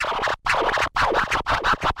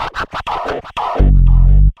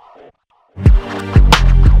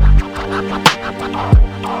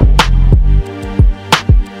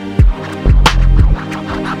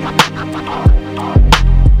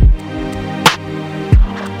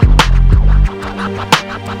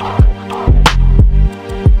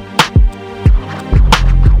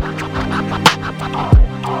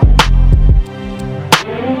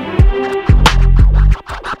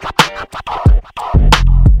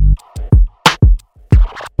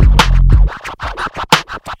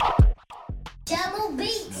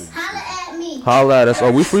Holla at us.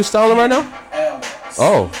 Are we freestyling right now?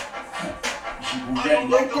 Oh. Don't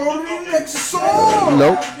go to the next song.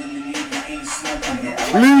 Nope.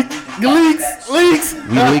 Leaks. We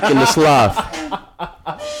leaking the sloth.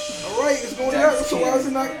 Alright, it's going up. So why is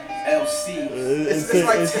it not? It's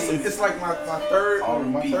like my third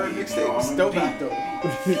mixtape. It's dope out though.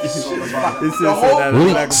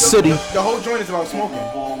 Leak City. The whole joint is about smoking.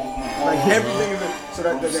 Like everything is so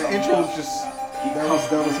that the intro was just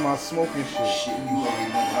that was my smoking shit.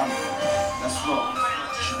 That's wrong.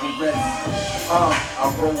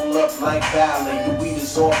 I roll up like ballet. The weed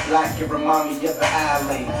is all black, it remind me of the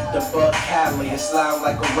alley. The Bud Cali, it's loud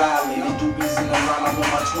like a rally. The doobies in the line, I'm on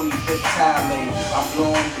my 25th tally. I'm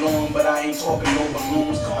blowing, but I ain't talking no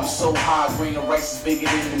balloons. I'm so high, grain of rice is bigger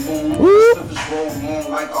than the moon. The slippers roll long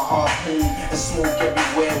like a harpoon. And smoke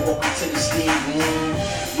everywhere, walking to the steam room.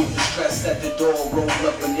 Leave the stress at the door, roll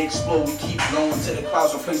up and explode. We keep blowing till the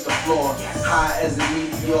clouds replace the floor. High as a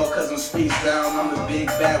meteor, cause I'm space bound. I'm the big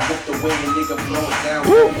bad with the way a nigga blow it down.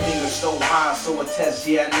 Everything is so high, so a test,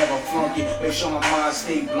 yeah, I never flunk it. Make sure my mind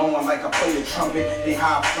stay blowing like I play the trumpet. They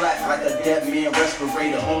high flat like a dead man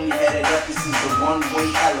respirator. Only headed up, this is the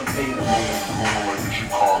one-way elevator. Blowing like the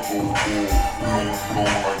Chicago Bull.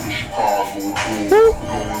 Blowing like the Chicago Bull.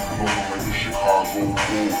 Blowing like the Chicago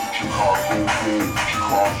Bull. Chicago Bull.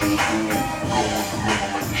 Chicago Bull.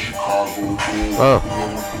 Blowing like the Chicago Bull.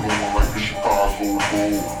 Blowing like the Chicago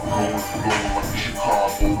Bull. Blowing like the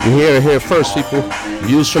Chicago Bull. You hear it here first, people.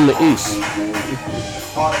 Views from the East.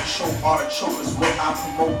 Artichoke is what I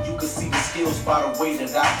promote. You can see the skills by the way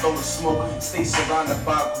that I blow the smoke. Stay surrounded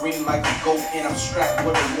by green like a goat, and I'm strapped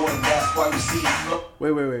with a water. That's why you see it flow.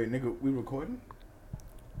 Wait, nigga, we recording?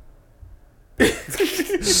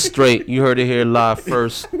 Straight. You heard it here live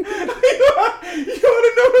first. You wanna know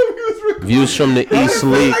that we was recording? Views from the East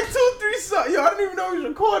League. Like 2, 3 songs. Yo, I didn't even know we was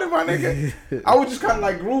recording, my nigga. I was just kind of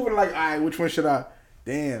like grooving, like, all right, which one should I?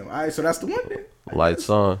 Damn. All right, so that's the one then. Lights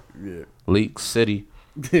on. Yeah. Leak City.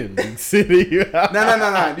 Leak City.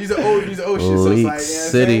 No. These are old shit. So Leak it's like,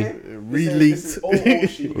 City. This is old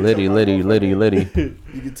shit. Liddy. You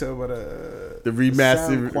can tell by the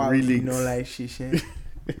remastered quality, release. you know, like shit.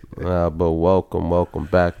 But welcome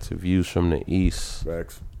back to Views from the East.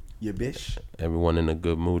 Facts. Yeah, bitch. Everyone in a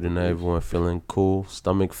good mood and everyone feeling cool,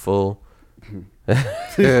 stomach full.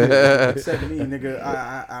 Except me, nigga.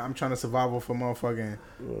 I'm trying to survive off a motherfucking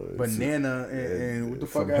banana and what the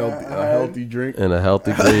fuck? A healthy drink. And a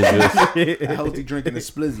healthy green juice. A healthy drink and a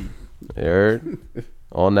splizzy. You heard?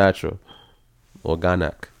 All natural.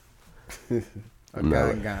 Organic.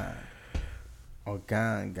 Gone.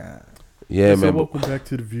 Yeah, So man. welcome back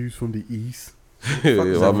to the Views from the East.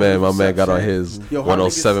 my man got on his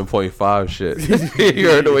 107.5 shit. You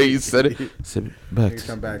heard the way you said it? Sit back. Nigga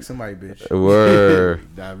come back, somebody bitch. Word.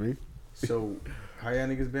 So, how y'all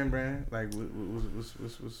niggas been, Brand? Like,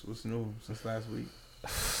 what's new since last week?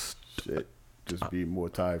 Shit. Just being more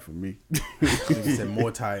tired for me. Nigga said more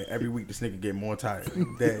tired. Every week this nigga get more tired.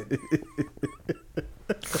 Dead.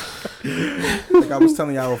 Like I was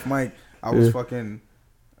telling y'all off mic, I was fucking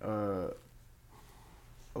I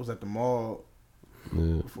was at the mall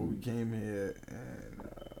before we came here, and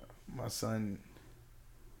my son,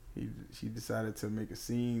 he decided to make a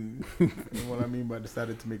scene. And what I mean by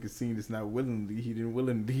decided to make a scene, it's not willingly. He didn't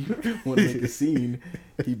willingly want to make a scene.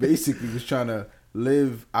 He basically was trying to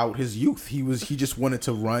live out his youth. He just wanted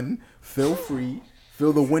to run, feel free,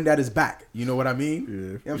 feel the wind at his back. You know what I mean? Yeah, you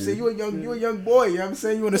know what I'm saying? You a young boy, you know what I'm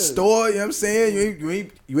saying? You in the store, you know what I'm saying? You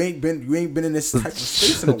ain't been in this type of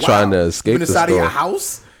space in a while. Trying to escape you been inside the of your store.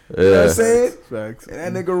 house. You know what I'm saying? Facts.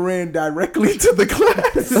 And that nigga ran directly to the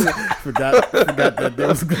class. Forgot that there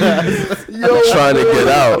was glass. Yo, Trying to get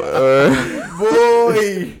out.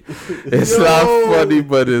 boy. It's not funny,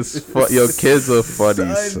 but it's Your kids are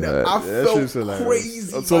funny, son. I That felt shit's hilarious.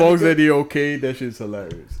 crazy. So my long as nigga. they're okay, that shit's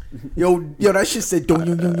hilarious. Yo, that shit said don't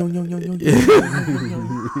yo.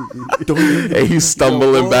 And he's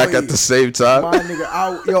stumbling back at the same time. My nigga,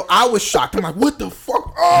 I was shocked. I'm like, what the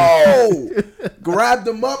fuck? Oh, grabbed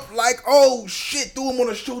him up like, oh shit, threw him on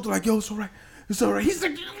the shoulder like, yo, it's all right. He's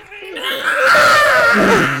like, yo,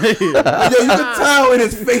 you can tell in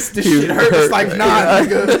his face this shit hurt. It's like, nah,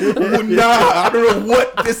 nigga, nah, I don't know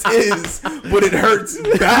what this is, but it hurts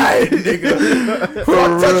bad, nigga.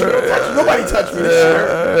 Fuck, touch me. Nobody touch me. This shit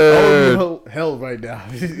hurt. Oh, hell right now.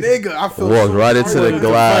 Nigga, I feel Walked so right into sorry. the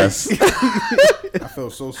glass. I feel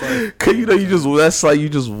so sorry. Cause that's like you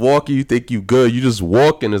just walk and you think you good. You just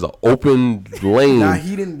walk and there's an open lane. Nah,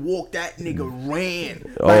 he didn't walk. That nigga ran.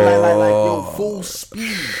 Like, yo, full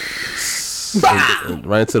speed.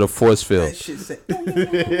 Right into the force field. That shit said,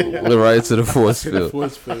 Right into the force field. I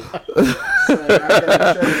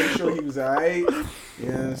gotta make sure he was alright. You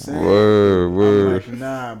know what I'm saying? Word. I'm like,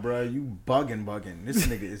 nah, bro, you bugging. This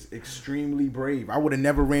nigga is extremely brave. I would have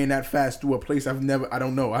never ran that fast through a place I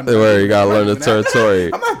don't know. Where you gotta learn the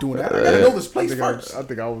territory. I'm not doing that. I gotta know this place first. I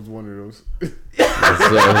think I was one of those.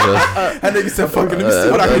 That nigga said, fucking, let me see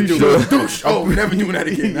what I can do. Douche. Oh, never doing that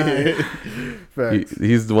again.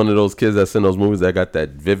 He's one of those kids that's in those movies that got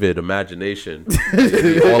that vivid imagination.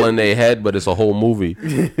 All in their head, but it's a whole movie.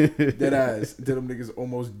 Dead ass. Did them niggas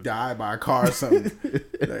almost die by a car or something.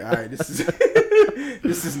 Like, all right,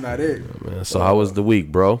 this is not it. Man, so how was the week,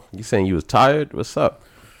 bro? You saying you was tired? What's up?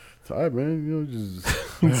 Tired, man. You know, just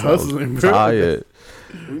hustling, bro. Tired.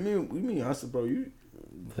 We mean hustle, bro. You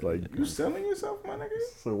selling yourself, my nigga?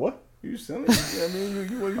 So what? You selling? I mean,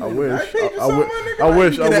 you I wish. I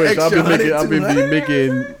wish. I'll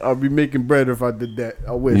be making bread if I did that.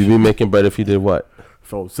 I wish. You be making bread if you did what?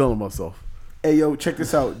 If I was selling myself. Hey, yo, check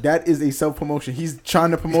this out. That is a self-promotion. He's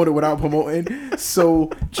trying to promote it without promoting.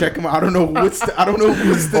 So check him out. I don't know what's the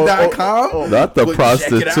 .com. Not the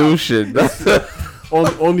prostitution.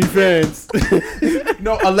 OnlyFans.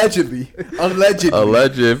 No, allegedly. Alleged. He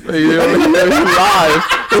live.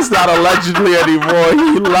 It's not allegedly anymore.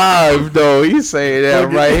 He live though. He's saying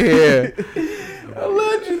that right here.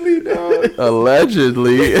 Allegedly, dog.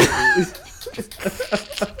 Allegedly.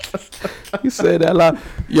 You say that live.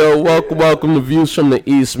 Yo, welcome to Views from the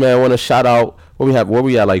East, man. I want to shout out. Where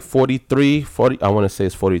we at, like 43, 40? I want to say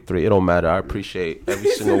it's 43. It don't matter. I appreciate every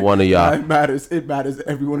single one of y'all. It matters.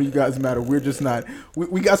 Every one of you guys matter. We're just not.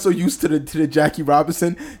 We got so used to the Jackie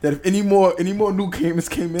Robinson that if any more new gamers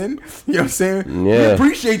came in, you know what I'm saying? Yeah. We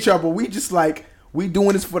appreciate y'all, but we just like, we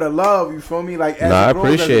doing this for the love. You feel me? Like, as I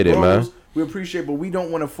appreciate it, man. We appreciate, but we don't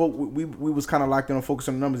want to we was kind of locked in on focus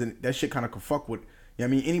on the numbers, and that shit kind of could fuck with. You know what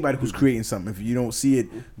I mean, anybody who's creating something, if you don't see it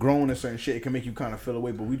growing a certain shit, it can make you kind of feel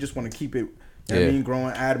away. But we just want to keep it. You know what I mean,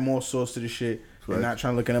 growing, add more sauce to the shit, and not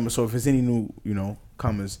trying to look at them. So if there's any new,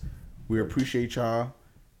 comers, we appreciate y'all.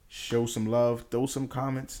 Show some love, throw some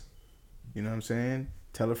comments. You know what I'm saying?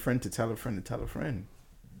 Tell a friend to tell a friend to tell a friend.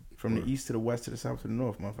 From the east to the west to the south to the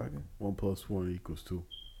north, motherfucker. 1 + 1 = 2.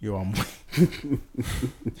 Yo, I'm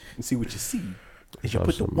see what you see. Is you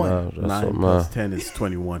put the 1. 9 + 10 is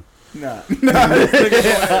 21. Nah.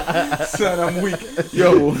 Son, I'm weak.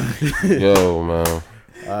 Yo, man.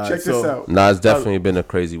 Check this out. Nah, it's definitely been a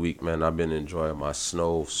crazy week, man. I've been enjoying my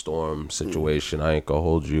snowstorm situation. I ain't gonna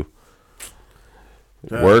hold you.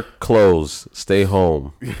 Work, close, stay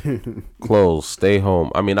home. Close, stay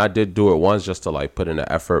home. I mean, I did do it once just to like put in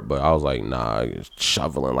the effort, but I was like, nah,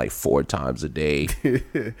 shoveling like 4 times a day.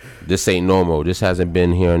 This ain't normal. This hasn't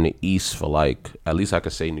been here in the East for like, at least I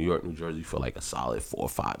could say New York, New Jersey for like a solid 4 or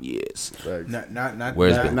 5 years. Not where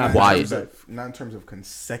it's been quiet. Not in terms of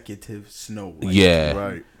consecutive snow. Like, yeah.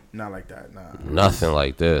 Right. Not like that. Nah. Nothing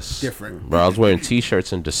like this. Different. Bro, I was wearing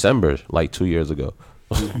T-shirts in December like 2 years ago.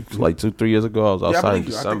 Like 2-3 years ago, I was outside in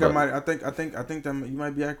December. I think that you might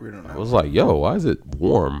be accurate on that. I was like, yo, why is it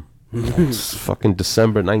warm? It's fucking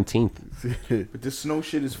December 19th. But this snow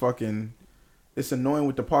shit is fucking, it's annoying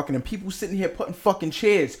with the parking and people sitting here putting fucking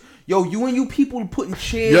chairs. Yo, you people putting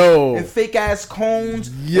chairs and fake ass cones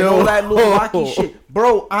and all that little rocky shit.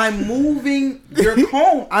 Bro, I'm moving your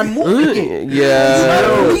cone. I'm moving it. Yeah. You're not a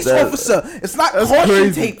police officer. It's not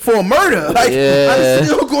caution tape for a murder. Like, I'm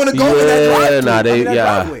still going to go in that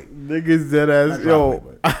driveway. Niggas dead ass. Yo,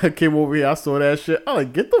 I came over here. I saw that shit. I'm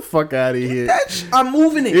like, get the fuck out of here. I'm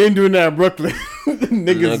moving it. You ain't doing that in Brooklyn.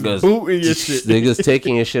 niggas booting your shit. Niggas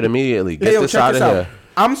taking your shit immediately. Get this out of here.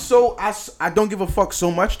 I don't give a fuck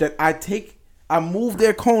so much that I move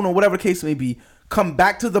their cone or whatever the case may be, come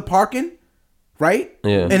back to the parking, right?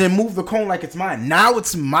 Yeah. And then move the cone like it's mine. Now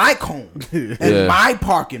it's my cone and my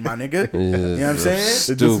parking, my nigga. You know what I'm saying?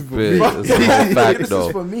 Stupid. That's a whole fact, this though.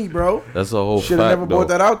 is for me, bro. That's a whole fact, Should have never though. brought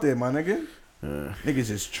that out there, my nigga. Niggas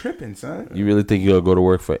just tripping, son. You really think you're gonna go to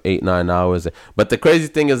work for 8-9 hours? But the crazy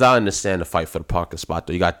thing is, I understand the fight for the parking spot,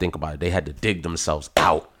 though. You gotta think about it. They had to dig themselves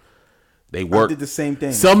out. They work. I did the same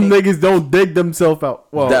thing. Some niggas don't dig themselves out.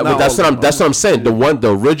 Well, that's what I'm saying. The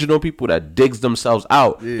original people that digs themselves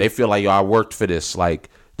out, they feel like, yo, I worked for this. Like,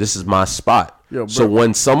 this is my spot. Yo, so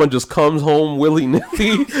when someone just comes home willy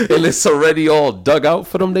nilly and it's already all dug out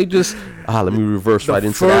for them, they just let me reverse right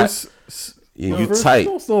into that. Yeah, you tight,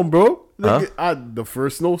 snowstorm, bro. Huh? The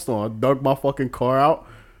first snowstorm, I dug my fucking car out.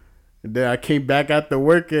 And then I came back after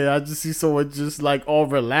work and I just see someone just like all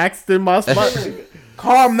relaxed in my spot.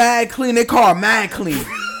 Car mad clean. They car mad clean.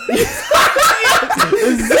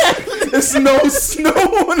 Exactly. It's no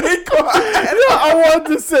snow when they car. I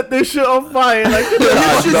wanted to set this shit on fire. Like,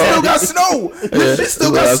 This shit still got snow. This shit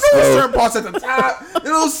still got snow. Certain parts at the top.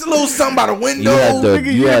 Little something by the window.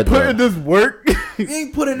 nigga, you ain't putting this work. You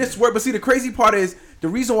ain't putting this work. But see, the crazy part is the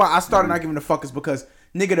reason why I started not giving a fuck is because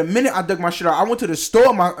nigga, the minute I dug my shit out, I went to the store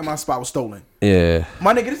and my spot was stolen. Yeah.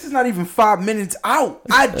 My nigga, this is not even 5 minutes out.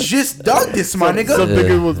 I just dug this, my nigga. Some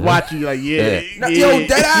nigga was watching you like, yeah. Yo,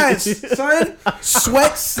 dead ass, son.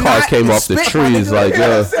 Sweat, snot, came and off the spit, trees, my nigga. like, You know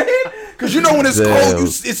what I'm yeah. saying? Cause you know when it's Damn. cold,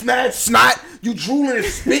 it's mad snot. You drooling and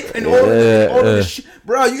spit and all of this shit,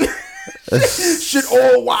 bro. You shit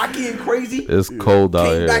all wacky and crazy. It's cold out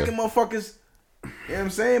Came here. back and motherfuckers. You know what I'm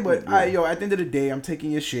saying? But yo, at the end of the day, I'm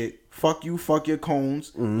taking your shit. Fuck you, fuck your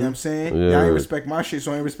cones. You know what I'm saying? Yeah. Y'all ain't respect my shit,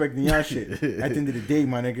 so I ain't respecting y'all shit. At the end of the day,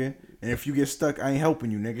 my nigga. And if you get stuck, I ain't helping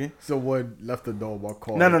you, nigga. So what left the door about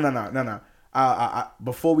calling? No.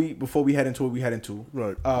 Before we head into what we head into,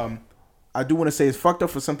 Right. I do want to say it's fucked up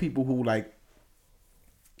for some people who like.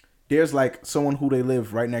 There's like someone who they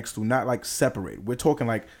live right next to, not like separate. We're talking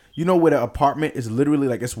like, you know, where the apartment is literally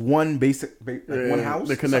like it's one one house,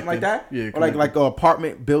 they're something like that. Yeah, or like an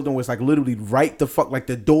apartment building where it's like literally right the fuck, like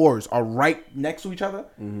the doors are right next to each other,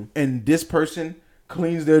 and this person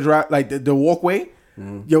cleans their drive, like the walkway.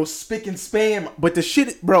 Yo, spick and span, but the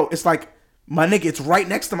shit, bro, it's like my nigga, it's right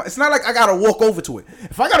next to my. It's not like I gotta walk over to it.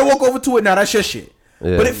 If I gotta walk over to it, now that's your shit.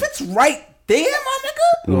 Yeah. But if it's right there, my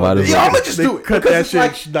You nigga, might as yo, well. I'm gonna just They do it. cut because that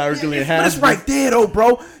it's shit directly in but half. it's right there though,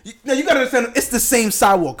 bro. Now you gotta understand, it's the same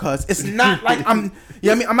sidewalk, cuz it's not like I'm. You know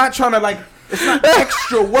what I mean? I'm not trying to like. It's not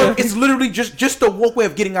extra work. It's literally just the walkway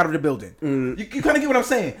of getting out of the building. You kind of get what I'm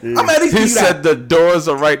saying. I'm at least He give you said that. the doors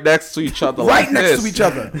are right next to each other. Right like next this. to each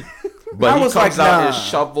other. But I he was comes like, out nah. and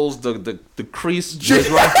shovels the crease. His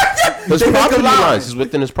His property lines. He's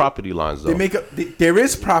within his property lines though. They make up. There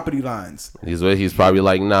is property lines. He's probably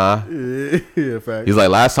like, nah. Yeah, fact. He's like,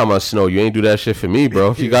 last time I snowed, you ain't do that shit for me,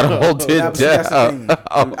 bro. You gotta hold Yeah, it but see, that's the down.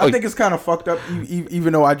 thing. I think it's kind of fucked up,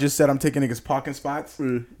 even though I just said I'm taking niggas parking spots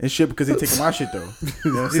and shit because they taking my shit though.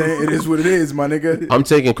 You know what I'm saying? It is what it is, my nigga. I'm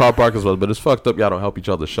taking car park as well, but it's fucked up. Y'all don't help each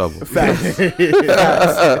other shovel. Facts.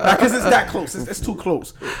 Because it's that close. It's too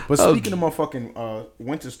close. But speaking of motherfucking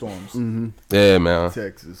winter storms, Yeah, man.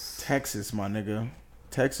 Texas, my nigga,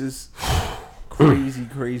 Texas,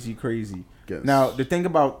 crazy. Yes. Now the thing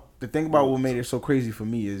about what made it so crazy for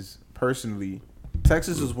me is personally,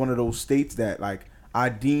 Texas is one of those states that like I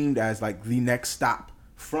deemed as like the next stop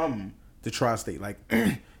from the tri-state. Like,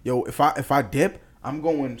 yo, if I dip, I'm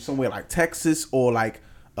going somewhere like Texas or like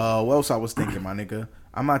what else I was thinking, my nigga.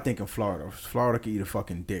 I'm not thinking Florida. Florida can eat a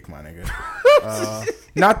fucking dick, my nigga.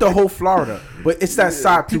 Not the whole Florida, but it's that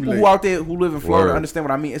side. People who out there who live in Florida Word. understand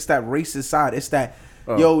what I mean. It's that racist side. It's that,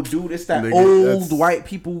 yo, dude. It's that Nigga, old that's- white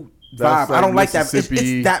people that's vibe. I don't like like that. It's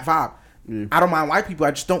Mississippi. that vibe. I don't mind white people.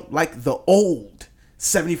 I just don't like the old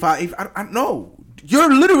 75. I know.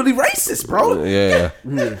 You're literally racist, bro. Yeah.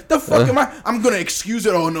 The fuck am I? I'm gonna excuse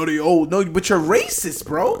it. Oh no, they old. No, but you're racist,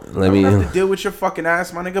 bro. Let I me- don't have to deal with your fucking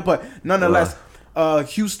ass, my nigga. But nonetheless,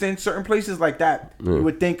 Houston, certain places like that, you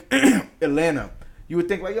would think Atlanta. You would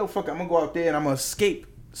think like, yo, fuck, I'm gonna go out there and I'm gonna escape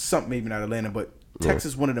something. Maybe not Atlanta, but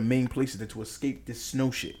Texas, one of the main places that to escape this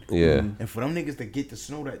snow shit. Yeah. And for them niggas to get the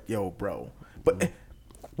snow, that yo, bro. But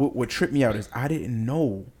what tripped me out is I didn't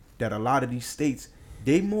know that a lot of these states,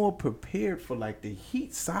 they more prepared for like the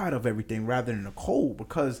heat side of everything rather than the cold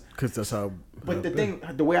because that's how. but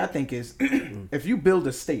the way I think is if you build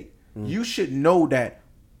a state, you should know that,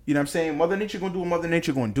 you know what I'm saying, Mother Nature gonna do what Mother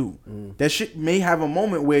Nature gonna do. That shit may have a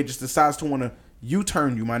moment where it just decides to wanna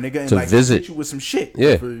U-turn you, my nigga, and To like visit. hit you with some shit.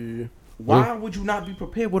 Yeah. Why would you not be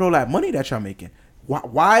prepared with all that money that y'all making?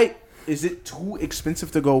 Why is it too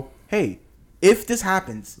expensive to go, hey, if this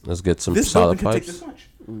happens, Let's get some this solid building can take pipes. this much,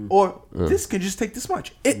 or this can just take this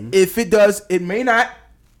much. If it does, it may not.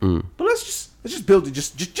 But let's just build it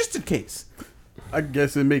just in case. I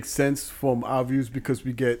guess it makes sense from our views because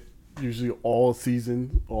we get usually all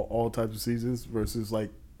season or all types of seasons versus like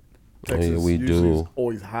Texas. we usually do. is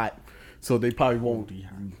always hot, so they probably won't.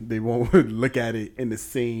 They won't look at it in the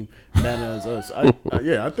same manner as us.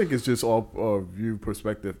 I think it's just all view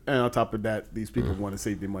perspective, and on top of that, these people want to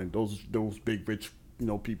save their money. Those big rich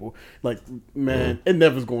people, like, man, it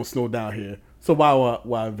never's gonna snow down here. So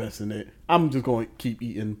why invest in it? I'm just going to keep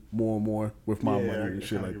eating more and more with my money and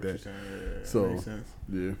shit like that. So makes sense.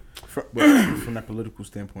 yeah, From that political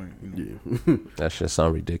standpoint, you know. yeah. That shit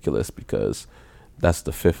sound ridiculous because that's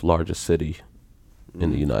the 5th largest city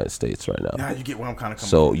in the United States right now. Now you get where I'm kind of coming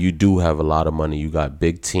So from. you do have a lot of money. You got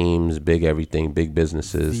big teams, big everything, big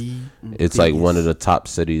businesses. It's like one of the top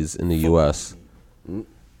cities in the U.S.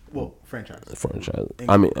 Well, franchise. Franchise.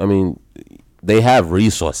 I mean, they have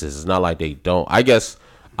resources. It's not like they don't. I guess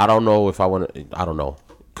I don't know if I want to. I don't know.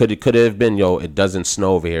 Could it have been it doesn't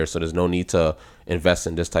snow over here, so there's no need to invest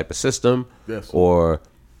in this type of system, Yes. or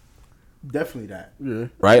Definitely that. Yeah.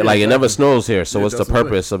 right? Yeah, like it never exactly. snows here, so Yeah, what's the that's what it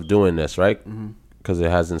purpose of doing this, right? Because it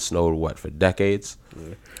hasn't snowed for decades.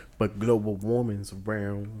 Yeah. But global warming's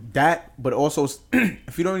around. That, but also,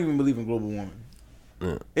 if you don't even believe in global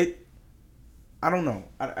warming, I don't know.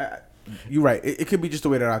 You're right. It could be just the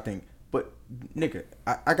way that I think. But nigga,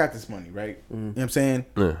 I got this money, right? You know what I'm saying?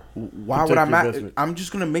 Yeah. Why Protect would I your not? investment. I'm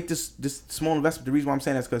just gonna make this small investment. The reason why I'm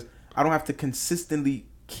saying that is because I don't have to consistently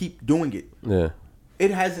keep doing it. Yeah.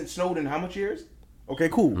 It hasn't snowed in how much years? Okay,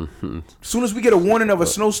 cool. As soon as we get a warning of a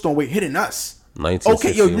snowstorm, wait, hitting us. 1960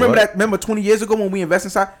 Okay, yo, you remember what? that? Remember 20 years ago when we invest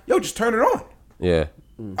inside? Yo, just turn it on. Yeah.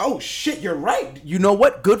 Oh shit, you're right. You know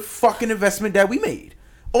what? Good fucking investment that we made.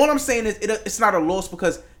 All I'm saying is it's not a loss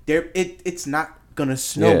because it's not gonna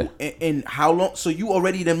snow in how long? So you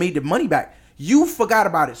already done made the money back. You forgot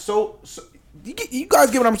about it. So you guys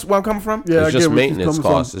get where I'm coming from? Yeah, It's I just get where she's maintenance coming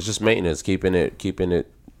from. costs. It's just maintenance, keeping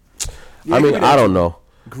it. Yeah, I mean, give me I that. don't know.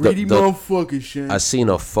 Greedy The- motherfucker, shit. I seen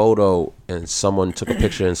a photo and someone took a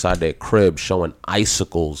picture inside their crib showing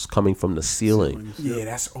icicles coming from the ceiling. Yeah,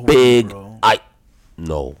 that's over, Big bro.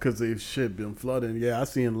 no. Because they've shit been flooding. Yeah, I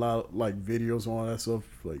seen a lot of, like videos on that stuff.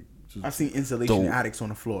 Like, just, I've seen insulation Dude. attics on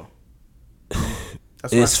the floor. That's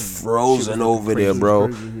what I've It's seen. frozen Shit over there, crazy. bro.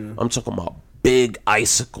 crazy, yeah. I'm talking about big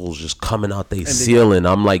icicles just coming out their ceiling.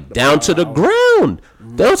 I'm like, down to the ground.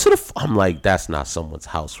 Down to the I'm like, that's not someone's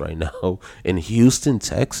house right now. In Houston,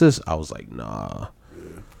 Texas, I was like, nah.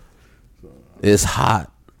 It's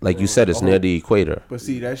hot. Like you said, it's near the equator. But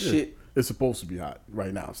see, that shit. it's supposed to be hot.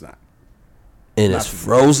 Right now, it's not. And it's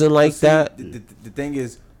frozen like See, that. The thing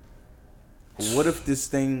is, what if this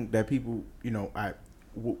thing that people,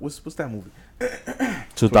 what's that movie?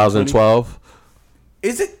 2012.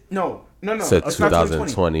 Is it? No. Said It's not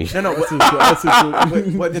 2020. No.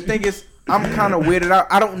 But the thing is, I'm kind of weirded out.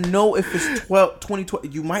 I don't know if it's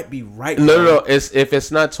 2012. You might be right. No. It's if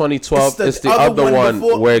it's not 2012, it's the other one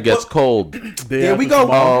before- where it gets cold. There we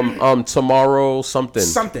go. Tomorrow something.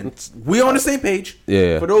 Something. We on the same page.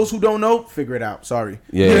 Yeah. For those who don't know, figure it out. Sorry.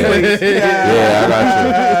 Yeah. Yeah,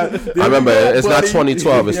 I got you. I remember it's not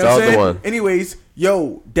 2012. It's You the know what I'm other saying? one. Anyways,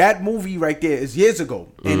 yo, that movie right there is years ago,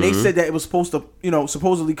 and they said that it was supposed to,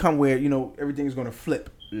 supposedly come where everything is gonna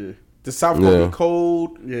flip. Yeah. The South gonna Yeah. be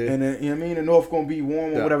cold, Yeah. and then, you know what I mean, the North gonna be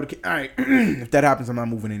warm or Yeah. whatever. All right, if that happens, I'm not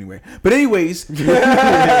moving anyway. But anyways,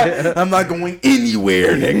 I'm not going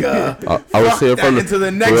anywhere, nigga. I was Fuck here that from the- until the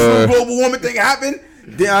next Yeah. global warming thing happen.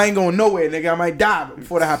 Then I ain't going nowhere, nigga. I might die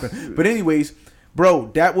before that happen. But anyways, bro,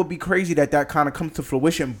 that would be crazy that kind of comes to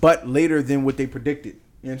fruition, but later than what they predicted.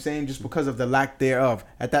 You know what I'm saying? Just because of the lack thereof.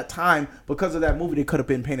 At that time, because of that movie, they could have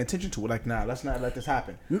been paying attention to it. Like, nah, let's not let this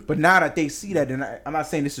happen. But now that they see that, and I'm not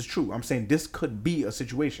saying this is true. I'm saying this could be a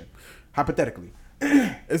situation. Hypothetically.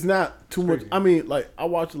 It's not too much. I mean, like, I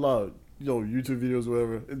watch a lot of YouTube videos,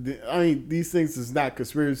 or whatever. I mean, these things is not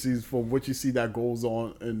conspiracies from what you see that goes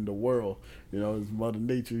on in the world. It's Mother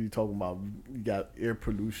Nature. You talking about, you got air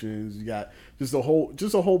pollutions, you got just a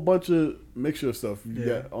whole bunch of mixture of stuff. You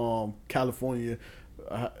got California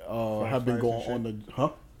have been fires going and on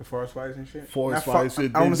the The forest fires and shit. Forest Not fires,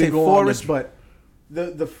 shit. I don't want They to say go on forest, the- but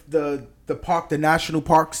the park, the national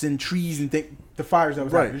parks and trees and the fires that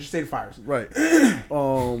was Right. happening. Just say the fires. Right.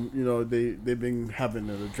 They've been having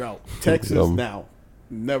a drought. Texas now,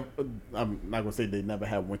 never. I'm not gonna say they never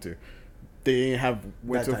had winter. They ain't have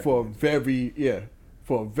winter type for of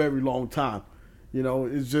a very long time.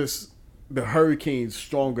 It's just the hurricanes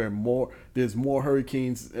stronger and more. There's more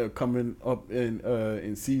hurricanes coming up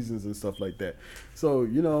in seasons and stuff like that. So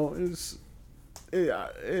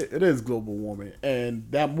it is global warming, and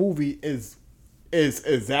that movie is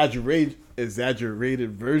exaggerated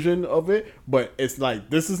version of it, but it's like,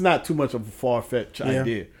 this is not too much of a far-fetched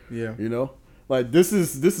idea. Yeah. Like, this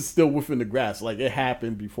is still within the grasp. Like, it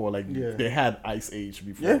happened before. Like, Yeah. they had ice age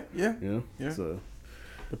before. Yeah. Yeah. So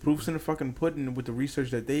The proof's in the fucking pudding with the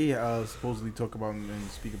research that they supposedly talk about and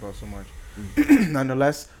speak about so much.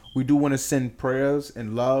 Nonetheless, we do want to send prayers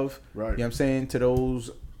and love. Right. You know what I'm saying, to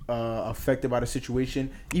those affected by the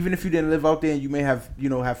situation. Even if you didn't live out there and you may have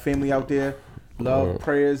have family out there. Love,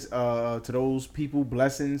 prayers to those people,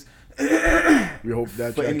 blessings. we hope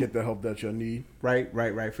that For y'all any- get the help that you need. Right.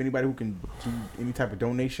 For anybody who can do any type of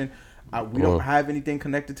donation, we don't have anything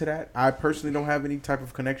connected to that. I personally don't have any type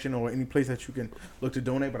of connection or any place that you can look to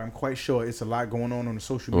donate, but I'm quite sure it's a lot going on the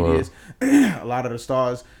social medias. A lot of the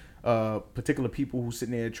stars, particular people who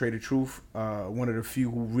sitting there at Trader Truth, one of the few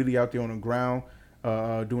who really out there on the ground,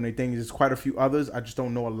 doing their thing. There's quite a few others. I just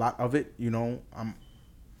don't know a lot of it. You know, I'm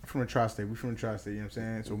from the tri-state. We're from the tri-state. You know what I'm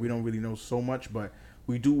saying? So we don't really know so much, but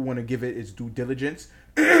we do want to give it its due diligence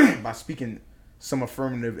by speaking some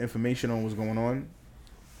affirmative information on what's going on.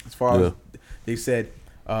 As far as they said,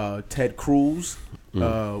 Ted Cruz.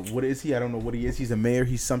 What is he? I don't know what he is. He's a mayor.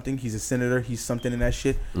 He's something. He's a senator. He's something in that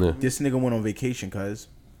shit. Yeah. This nigga went on vacation, cuz.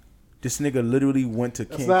 This nigga literally went to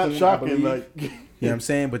Cancun. That's not shocking. Like, you know what I'm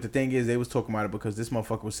saying? But the thing is, they was talking about it because this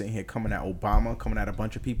motherfucker was sitting here coming at Obama, coming at a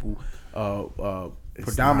bunch of people,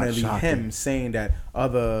 predominantly him, saying that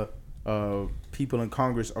other people in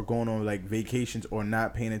Congress are going on like vacations or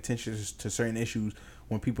not paying attention to certain issues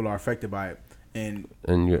when people are affected by it. And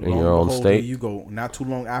in your own state, you go. Not too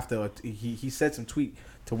long after, he said some tweet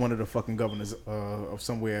to one of the fucking governors of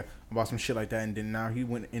somewhere about some shit like that, and then now he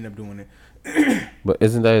end up doing it. But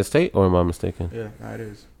isn't that his state, or am I mistaken? Yeah, it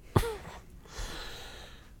is.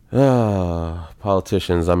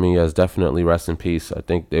 Politicians. I mean, yes, definitely rest in peace. I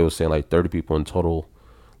think they were saying like 30 people in total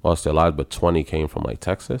lost their lives, but 20 came from like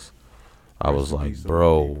Texas. I was like,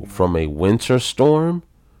 bro, from a winter storm.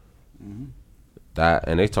 Mm-hmm. That,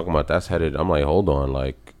 and they talking about that's headed. I'm like, hold on,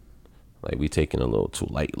 like we taking a little too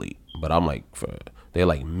lightly. But I'm like, they're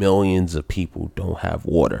like millions of people don't have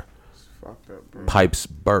water. Fucked up, bro. Pipes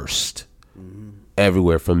burst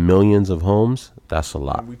everywhere for millions of homes. That's a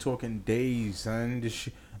lot. We talking days, son. This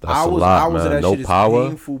shit. That's a lot, man. That no shit power. Is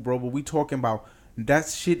painful, bro. But we talking about that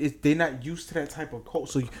shit is they're not used to that type of coat.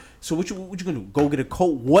 So what you gonna do? Go get a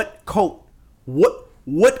coat? What coat?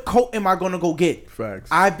 What coat am I gonna go get? Facts.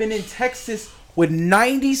 I've been in Texas with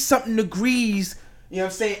 90 something degrees, you know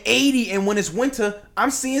what I'm saying, 80, and when it's winter, I'm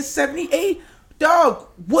seeing 78. Dog,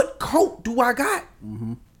 what coat do I got?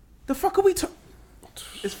 Mm-hmm. The fuck are we talking?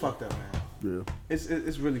 It's fucked up, man. Yeah.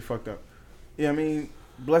 It's really fucked up. Yeah, I mean,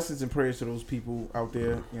 blessings and prayers to those people out there, you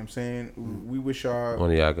know what I'm saying? We wish y'all... One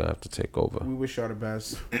of y'all gonna have to take over. We wish y'all the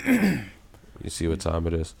best. You see what time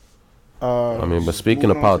it is? I mean, but speaking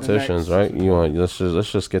of politicians, right? Let's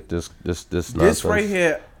just get this nonsense. This right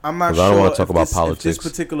here, I'm not sure. I don't want to talk about politics. This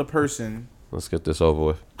particular person. Let's get this over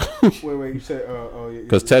with. wait, you said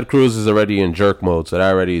because Ted Cruz is already in jerk mode, so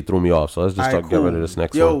that already threw me off. So let's just get rid of this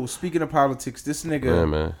next one. Yo, speaking of politics, this nigga, yeah,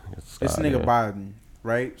 man, this nigga Biden,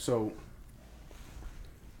 right? So,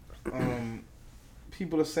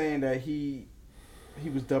 people are saying that he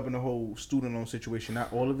was dubbing the whole student loan situation,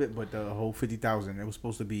 not all of it, but the whole 50,000. It was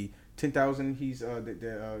supposed to be 10,000.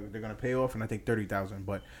 They're gonna pay off, and I think 30,000.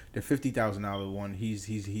 But the $50,000 one,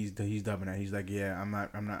 he's dubbing that. He's like, yeah, I'm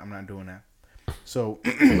not doing that. So,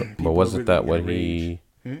 but wasn't that what he?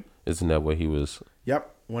 Isn't that what he was? Yep,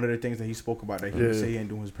 one of the things that he spoke about that he would say he ain't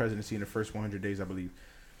doing his presidency in the first 100 days, I believe.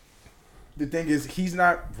 The thing is, he's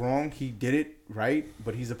not wrong. He did it right,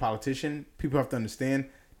 but he's a politician. People have to understand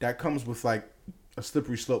that comes with like a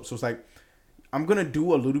slippery slope. So it's like, I'm gonna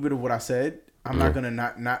do a little bit of what I said. I'm not gonna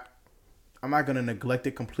I'm not gonna neglect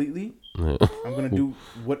it completely. I'm gonna do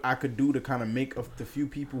what I could do to kind of make the few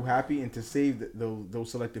people happy and to save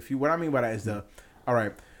those selected few. What I mean by that is all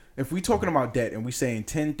right, if we talking about debt and we saying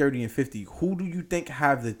 10, 30, and 50, who do you think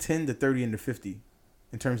have the 10, the 30, and the 50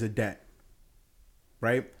 in terms of debt?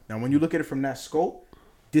 Right? Now, when you look at it from that scope,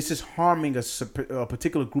 this is harming a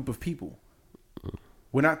particular group of people.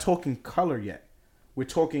 We're not talking color yet. We're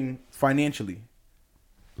talking financially.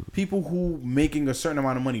 People who making a certain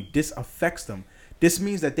amount of money, this affects them. This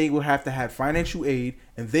means that they will have to have financial aid,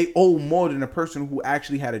 and they owe more than a person who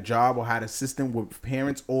actually had a job or had a system with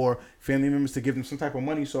parents or family members to give them some type of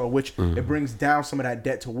money. So, which it brings down some of that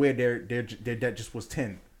debt to where their debt just was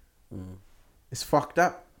 10. It's fucked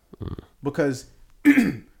up because,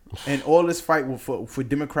 and all this fight for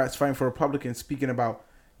Democrats fighting for Republicans, speaking about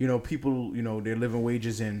people their living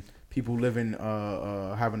wages and people living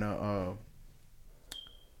having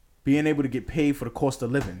being able to get paid for the cost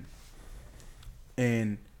of living.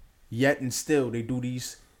 And yet and still they do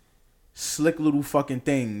these slick little fucking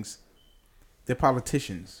things. They're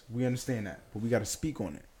politicians. We understand that. But we got to speak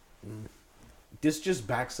on it. This just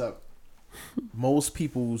backs up most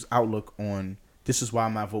people's outlook on this is why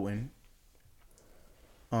I'm not voting.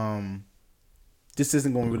 This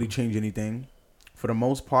isn't going to really change anything. For the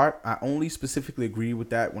most part, I only specifically agree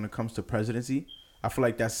with that when it comes to presidency. I feel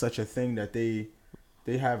like that's such a thing that they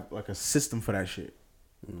have like a system for that shit.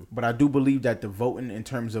 But I do believe that the voting in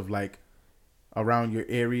terms of like around your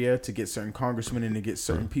area to get certain congressmen and to get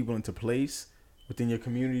certain people into place within your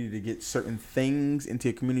community, to get certain things into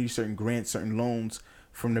your community, certain grants, certain loans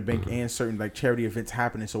from the bank, and certain like charity events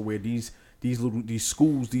happening. So where these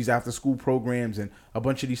schools, these after school programs and a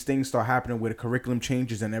bunch of these things start happening where the curriculum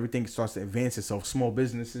changes and everything starts to advance itself. Small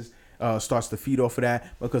businesses, starts to feed off of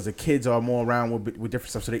that because the kids are more around with different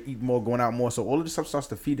stuff, so they eat more, going out more. So all of this stuff starts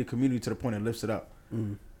to feed the community to the point it lifts it up.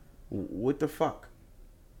 What the fuck?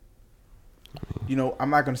 You know, I'm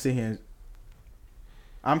not gonna sit here and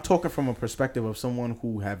I'm talking from a perspective of someone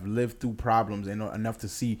who have lived through problems and know enough to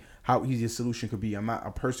see how easy a solution could be. I'm not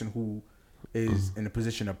a person who is in a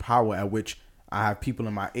position of power at which I have people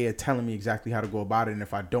in my ear telling me exactly how to go about it, and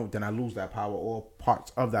if I don't, then I lose that power or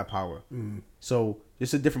parts of that power. So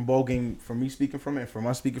it's a different ball game from me speaking from it and from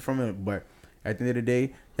us speaking from it. But at the end of the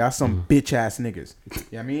day, y'all some bitch ass niggas. You know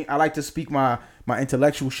what I mean? I like to speak my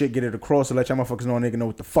intellectual shit, get it across, to let y'all motherfuckers know a nigga know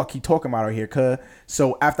what the fuck he talking about out here, cuz.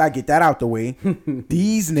 So after I get that out the way,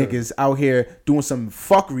 these niggas out here doing some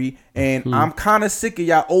fuckery, and I'm kind of sick of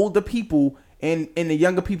y'all older people and the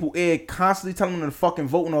younger people ear constantly telling them to fucking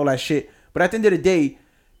vote and all that shit. But at the end of the day,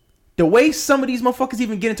 the way some of these motherfuckers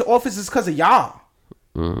even get into office is because of y'all.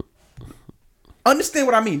 Understand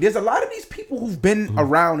what I mean? There's a lot of these people who've been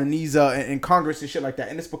around in these in Congress and shit like that,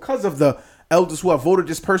 and it's because of the elders who have voted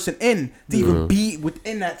this person in to even be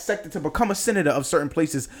within that sector, to become a senator of certain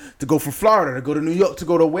places, to go from Florida, to go to New York, to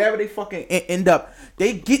go to wherever they fucking end up.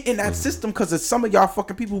 They get in that system because of some of y'all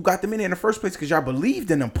fucking people who got them in there in the first place, because y'all believed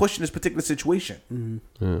in them pushing this particular situation.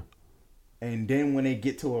 And then when they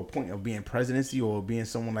get to a point of being presidency or being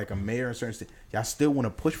someone like a mayor in certain state, y'all still want to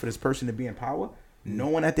push for this person to be in power,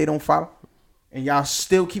 knowing that they don't follow, and y'all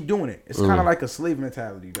still keep doing it. It's kind of like a slave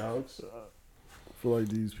mentality, dogs. I feel like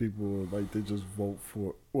these people, like, they just vote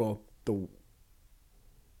for, well, the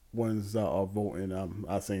ones that are voting, I'm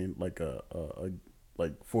not saying like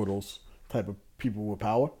like for those type of people with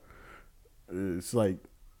power. It's like,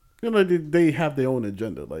 you know, they have their own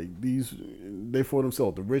agenda. Like, they for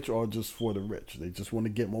themselves. The rich are just for the rich. They just want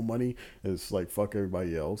to get more money. It's like, fuck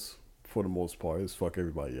everybody else. For the most part, it's fuck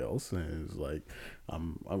everybody else. And it's like,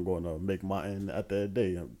 I'm going to make my end at the end of the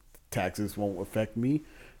day. Taxes won't affect me.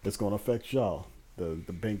 It's going to affect y'all. The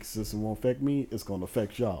bank system won't affect me. It's going to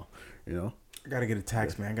affect y'all. You know? I got to get a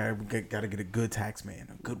tax man. I got to get a good tax man.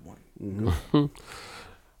 A good one.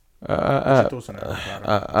 I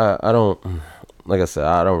don't, like I said,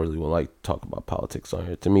 I don't really like to talk about politics on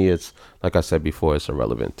here. To me, it's, like I said before, it's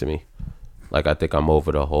irrelevant to me. Like, I think I'm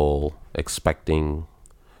over the whole expecting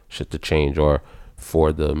shit to change, or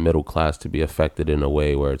for the middle class to be affected in a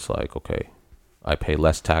way where it's like, okay, I pay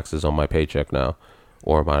less taxes on my paycheck now,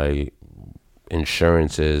 or my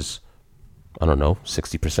insurance is, I don't know,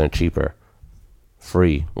 60% cheaper.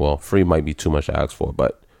 Free. Well, free might be too much to ask for,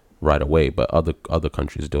 but right away. But other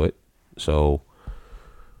countries do it. So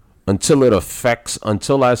until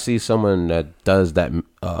I see someone that does that,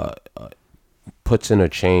 puts in a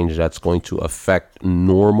change that's going to affect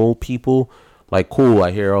normal people, like, cool,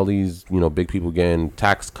 I hear all these, you know, big people getting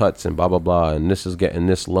tax cuts and blah, blah, blah, and this is getting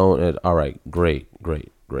this loan. And, all right, great.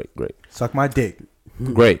 Suck my dick.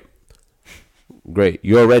 Great.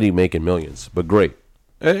 You're already making millions, but great.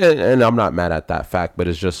 And I'm not mad at that fact, but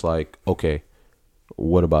it's just like, okay,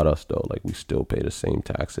 what about us, though? Like, we still pay the same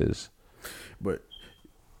taxes. But,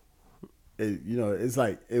 you know, it's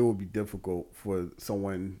like, it will be difficult for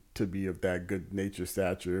someone to be of that good nature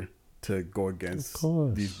stature to go against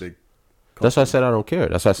these big. That's why I said I don't care.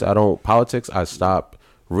 That's why I said I don't politics. I stopped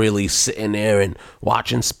really sitting there and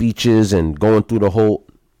watching speeches and going through the whole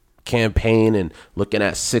campaign and looking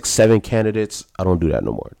at 6-7 candidates. I don't do that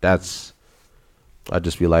no more. I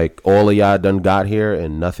just be like, all of y'all done got here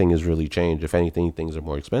and nothing has really changed. If anything, things are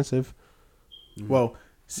more expensive. Well,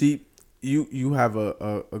 see, you have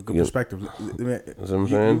a good perspective. That's what I'm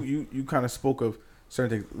saying. You kind of spoke of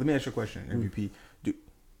certain things. Let me ask you a question, MVP.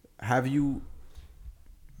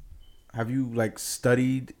 Have you like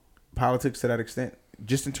studied politics to that extent,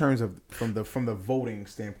 just in terms of from the voting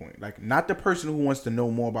standpoint, like not the person who wants to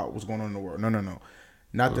know more about what's going on in the world, no,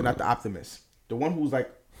 not the optimist, the one who's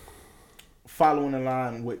like following the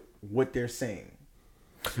line with what they're saying.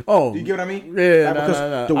 Oh, do you get what I mean? Yeah,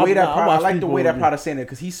 because the way I like the way that Prada saying it,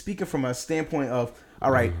 because he's speaking from a standpoint of,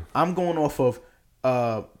 all right, I'm going off of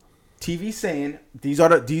TV saying these are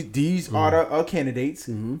the candidates.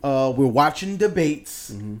 We're watching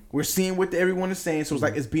debates. We're seeing what everyone is saying. So it's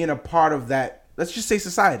like it's being a part of that. Let's just say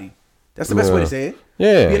society. That's the best way to say it.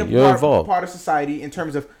 Yeah, being you're involved. Part of society in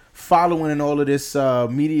terms of following and all of this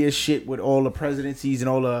media shit with all the presidencies and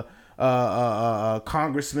all the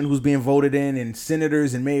congressmen who's being voted in and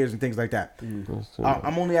senators and mayors and things like that.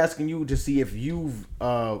 I'm only asking you to see if you've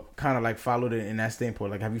kind of like followed it in that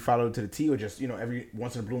standpoint. Like, have you followed it to the T, or just, you know, every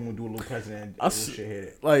once in a blue moon do a little president shit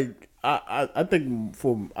here? Like, I think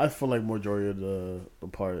I feel like majority of the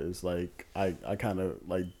part is like I kind of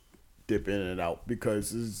like dip in and out,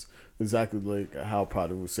 because it's exactly like how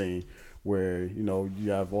Prada was saying. where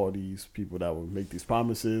you have all these people that will make these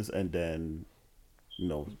promises and then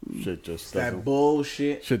shit just That doesn't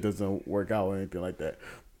bullshit. shit doesn't work out or anything like that.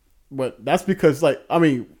 But that's because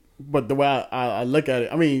but the way I look at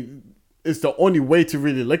it, it's the only way to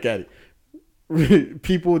really look at it.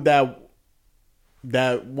 People that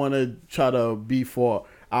want to try to be for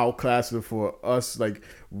our class and for us, like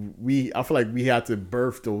I feel like we had to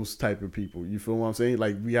birth those type of people. You feel what I'm saying?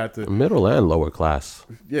 Like we had to middle and lower class.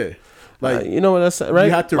 Yeah, like you know what that's right. We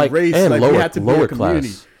had to raise, and like lower, we had to be a community,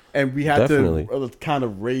 class. and we had Definitely. to kind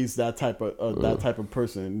of raise that type of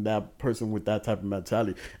person, that person with that type of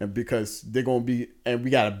mentality, and because they're gonna be, and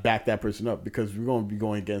we gotta back that person up because we're gonna be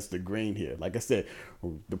going against the grain here. Like I said,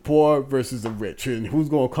 the poor versus the rich, and who's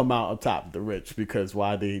gonna come out on top? The rich, because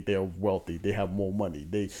why they're wealthy, they have more money,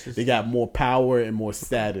 they got more power and more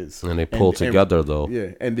status, And they pull together though.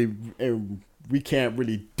 Yeah, and we can't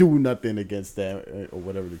really do nothing against that or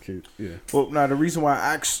whatever the case. Yeah. Well, now the reason why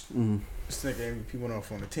I asked this nigga, people went off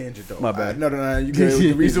on a tangent though. My bad. No, you good.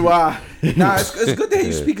 The reason why, it's good to hear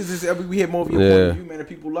you speak. Is we hear more of your point of view, man. And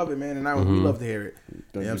people love it, man, and we love to hear it.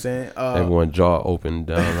 You know what I'm saying? Everyone jaw open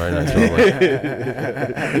down right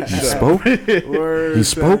now. He spoke. He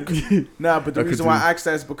spoke. Nah, but the reason why I asked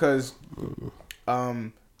that is because,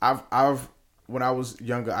 I've when I was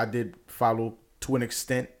younger, I did follow to an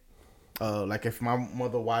extent. Like if my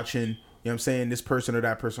mother watching, you know what I'm saying, this person or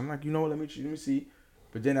that person, I'm like, you know what, let me see.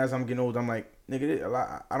 But then as I'm getting older, I'm like,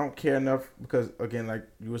 nigga, I don't care enough because, again, like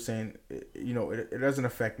you were saying, it doesn't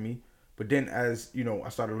affect me. But then as, I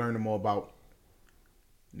started learning more about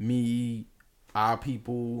me, our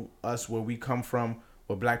people, us, where we come from,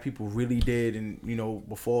 what black people really did, and,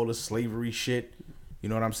 before all the slavery shit, you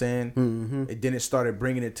know what I'm saying? Mm-hmm. And then it started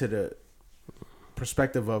bringing it to the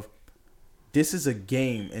perspective of, this is a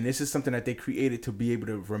game, and this is something that they created to be able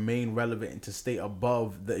to remain relevant and to stay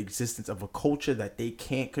above the existence of a culture that they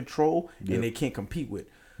can't control and they can't compete with.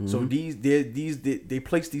 Mm-hmm. So they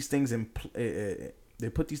place these things in, they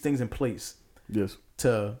put these things in place, yes,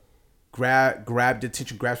 to grab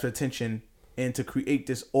the attention, and to create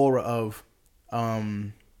this aura of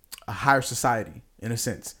a higher society in a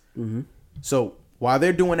sense. Mm-hmm. So while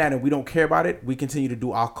they're doing that and we don't care about it, we continue to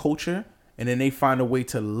do our culture, and then they find a way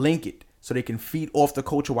to link it. So they can feed off the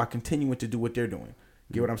culture while continuing to do what they're doing.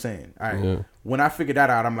 Get what I'm saying? All right. Yeah. When I figured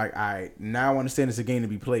that out, I'm like, all right, now I understand it's a game to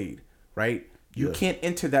be played, right? You can't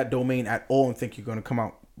enter that domain at all and think you're going to come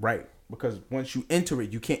out right. Because once you enter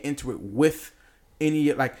it, you can't enter it with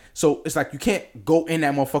any, so it's like you can't go in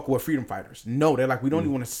that motherfucker with freedom fighters. No, they're like, we don't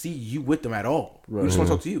even want to see you with them at all. Right. We just want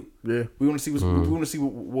to talk to you. Yeah. We want to see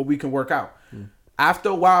what we can work out. After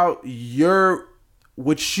a while,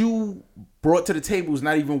 what you brought to the table is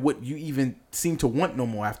not even what you even seem to want no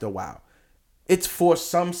more after a while. It's for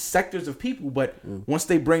some sectors of people, but once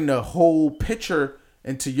they bring the whole picture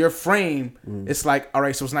into your frame, it's like, all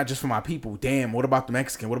right, so it's not just for my people. Damn, what about the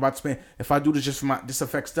Mexican? What about the Spanish? If I do this just for this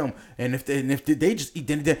affects them. And if they just eat,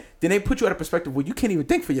 then they put you at a perspective where you can't even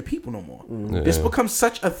think for your people no more. Yeah. This becomes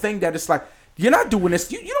such a thing that it's like, you're not doing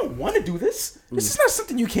this. You don't want to do this. This is not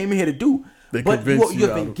something you came in here to do. But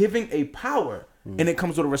you've been giving a power. And it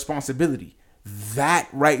comes with a responsibility. That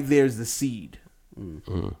right there is the seed.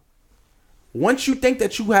 Once you think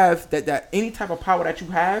that you have that any type of power that you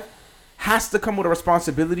have has to come with a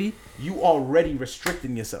responsibility, you already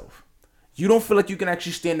restricting yourself. You don't feel like you can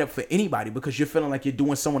actually stand up for anybody because you're feeling like you're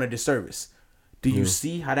doing someone a disservice. Do you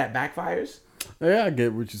see how that backfires? Yeah, I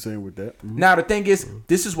get what you're saying with that. Mm-hmm. Now the thing is,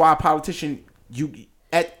 this is why a politician,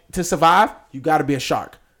 to survive, you got to be a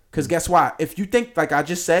shark. Because guess what? If you think, like I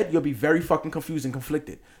just said, you'll be very fucking confused and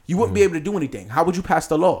conflicted. You wouldn't be able to do anything. How would you pass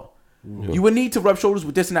the law? You would need to rub shoulders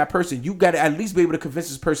with this and that person. You got to at least be able to convince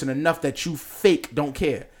this person enough that you fake don't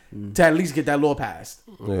care to at least get that law passed.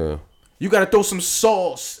 Yeah. You got to throw some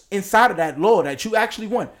sauce inside of that law that you actually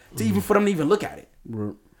want to even for them to even look at it.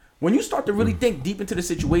 When you start to really think deep into the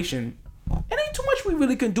situation, it ain't too much we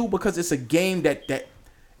really can do because it's a game that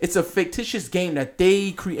it's a fictitious game that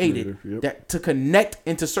they created that to connect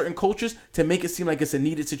into certain cultures to make it seem like it's a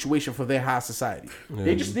needed situation for their high society.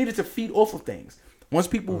 They just needed to feed off of things. Once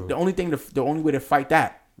people, the only way to fight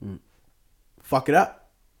that, fuck it up.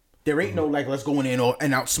 There ain't no like let's go in and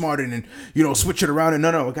outsmart it and switch it around and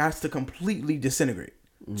no, it has to completely disintegrate.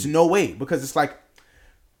 There's no way because it's like,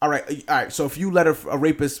 all right. So if you let a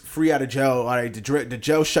rapist free out of jail, all right, the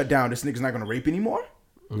jail shut down. This nigga's not gonna rape anymore.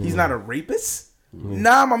 He's not a rapist.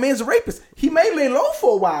 Nah, my man's a rapist. He may lay low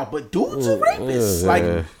for a while, but dude's a rapist. Like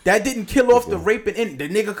that didn't kill off the raping. And the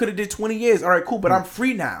nigga could have did 20 years. All right, cool, but I'm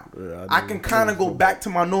free now. I can kind of go back to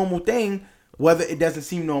my normal thing, whether it doesn't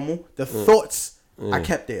seem normal. The thoughts I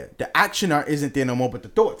kept there. The action isn't there no more, but the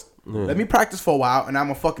thoughts Let me practice for a while, and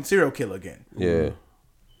I'm a fucking serial killer again. Yeah.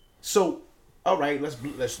 So, all right, let's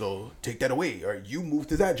take that away. Or you move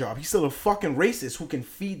to that job. He's still a fucking racist who can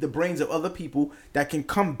feed the brains of other people that can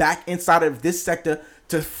come back inside of this sector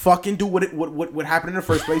to fucking do what happened in the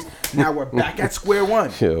first place. Now we're back at square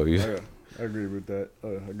one. Yo, I agree with that. I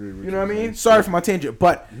agree with you know what I mean? Sorry for my tangent,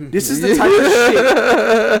 but this is the type of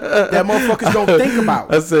shit that motherfuckers don't think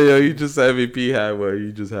about. I say, yo, you just MVP had one.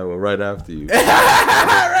 You just had one right after you.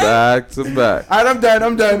 Back to back. All right, I'm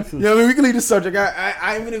done. You know, we can leave the subject.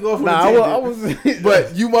 I ain't gonna go for the tangent.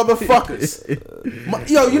 But you motherfuckers.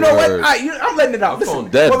 Yo, you know what? I'm letting it out. My phone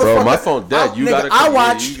dead, bro. My phone dead. You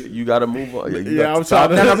gotta move on. I'm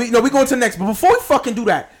sorry. No, we going to the next. But before we fucking do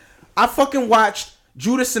that, I fucking watched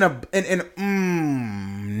Judas nigga.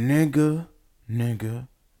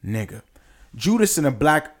 Judas and a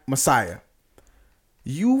Black Messiah.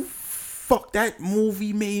 That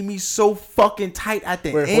movie made me so fucking tight at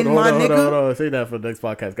the end, my nigga. Hold on. Say that for the next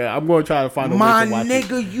podcast. I'm going to try to find a way to watch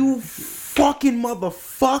nigga, you fucking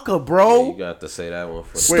motherfucker, bro. You got to say that one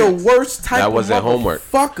it's the worst type of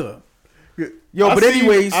motherfucker. Yo, but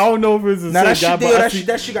anyways, I don't know if it's the same guy,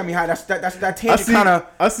 that shit got me high. That tangent kind of.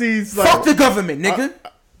 I see. Fuck the government, nigga.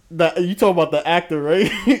 You talking about the actor, right?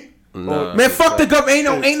 Nah, man, fuck the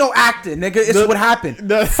government. Ain't no actor, nigga. It's what happened.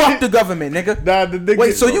 Fuck the government, nigga. The nigga.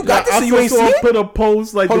 Wait, so you got this and you ain't seen it? Put a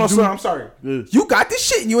post like. Hold on, sir. I'm sorry. Yeah. You got this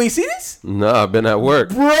shit and you ain't seen this? Nah, I've been at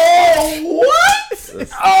work. Bro, what?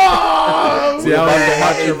 Oh, see, I'm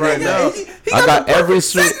watching it right now. I got every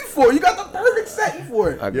setting for it. You got the perfect setting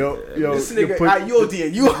for it. Yo, this nigga, you OD.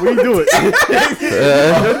 We do it.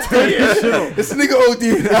 This nigga OD.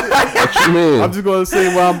 What you mean? I'm just gonna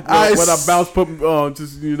say when I bounce, I'm going to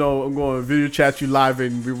video chat you live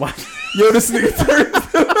and we watch. Yo, this nigga turned.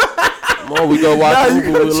 Come on, we go watch the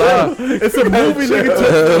movie live. It's a movie,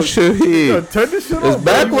 nigga. Turn this shit off. It's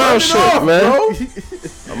background shit, man.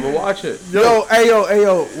 I'm gonna watch it. Yo,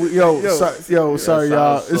 sorry,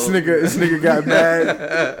 y'all. This nigga got mad.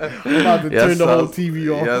 I'm about to turn the whole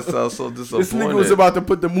TV off. Yes, I was so disappointed. This nigga was about to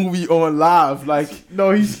put the movie on live. Like,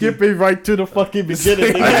 no, he's skipping right to the fucking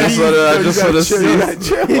beginning. I just want to see.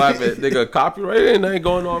 Nigga, copyright ain't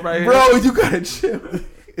going on right here. Bro, you gotta chill.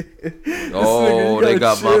 Oh, they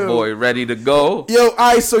got my boy ready to go. Yo,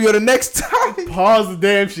 alright, so the next time. Pause the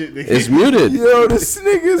damn shit, nigga. It's muted. Yo, this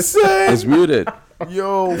nigga said. It's muted.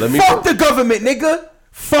 Yo, fuck the government, nigga.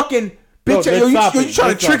 Fucking bitch. Yo, you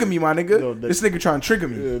trying to trigger me, my nigga. This nigga trying to trigger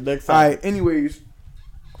me. Next time. Alright, anyways.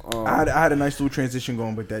 I had a nice little transition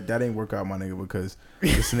going, but that ain't work out, my nigga, because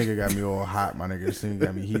this nigga got me all hot, my nigga. This nigga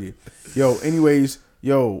got me heated. Yo, anyways,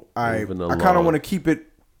 I kind of want to keep it.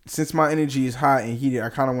 Since my energy is hot and heated, I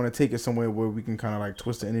kind of want to take it somewhere where we can kind of like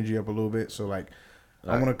twist the energy up a little bit. So like,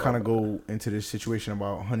 I want to kind of go into this situation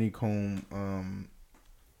about Honeycomb.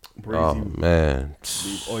 Oh man.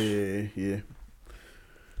 Oh yeah.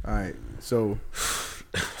 All right, so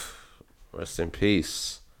rest in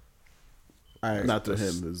peace. All right, not to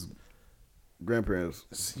him, his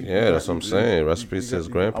grandparents. Yeah, that's what I'm saying. Rest in peace to his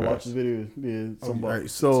grandparents. I watched the video. Yeah, right,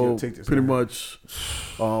 so pretty much,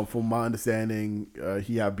 from my understanding,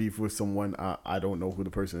 he had beef with someone. I don't know who the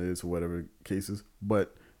person is or whatever cases,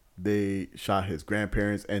 but they shot his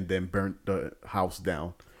grandparents and then burnt the house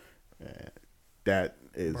down. That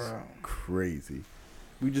is crazy.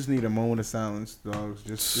 We just need a moment of silence, dogs.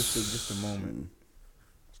 Just a moment.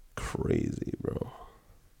 Crazy, bro.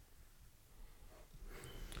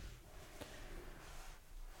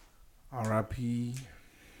 R.I.P.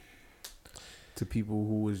 to people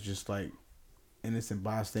who was just like innocent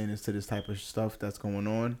bystanders to this type of stuff that's going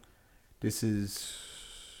on. This is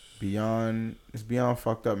beyond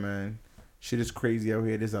fucked up, man. Shit is crazy out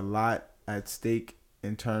here. There's a lot at stake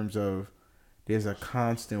in terms of there's a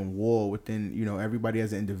constant war within, everybody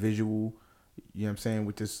as an individual, you know what I'm saying,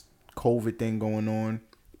 with this COVID thing going on,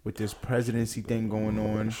 with this presidency thing going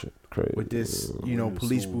on, with this,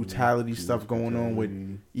 police brutality stuff going on, with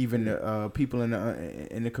even people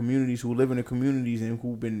in the communities who live in the communities and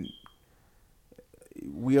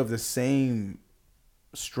we have the same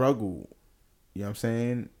struggle, you know what I'm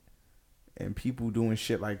saying? And people doing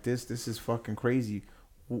shit like this is fucking crazy.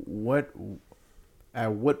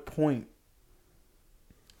 At what point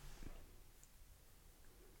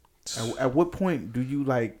do you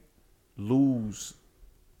like lose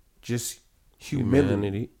just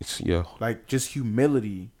humility? Yeah. Like just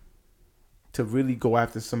humility to really go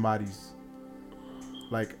after somebody's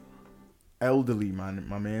like elderly, my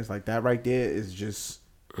man's like that right there is just,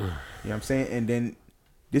 you know what I'm saying? And then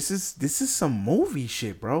this is some movie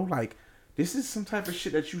shit, bro. Like this is some type of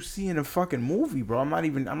shit that you see in a fucking movie, bro. I'm not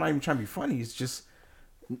even trying to be funny. It's just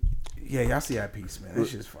Yeah, y'all see that piece, man. That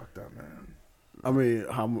shit's fucked up, man. I mean,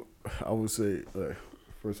 I would say,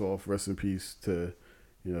 first off, rest in peace to,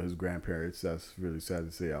 his grandparents. That's really sad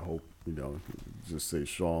to say. I hope, just stay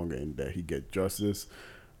strong and that he get justice.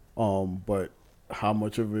 But how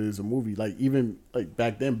much of it is a movie? Like, even like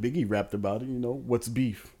back then, Biggie rapped about it. What's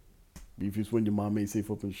beef? Beef is when your mom ain't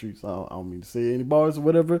safe up in the streets. I don't mean to say any bars or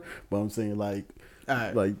whatever, but I'm saying like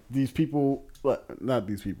these people, not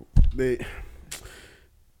these people.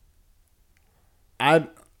 I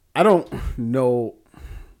don't know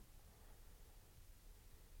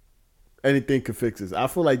anything could fix this. I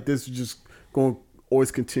feel like this is just going to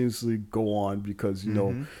always continuously go on because,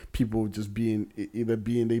 people just either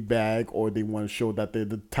being their bag or they want to show that they're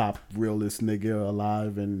the top realest nigga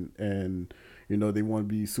alive and they want to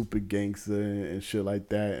be super gangster and shit like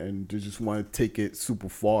that. And they just want to take it super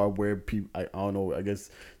far where people, I don't know, I guess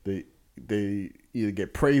they either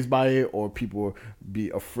get praised by it or people be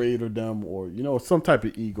afraid of them or, some type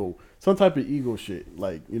of ego shit.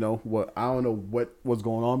 Like, what, I don't know what was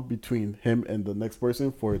going on between him and the next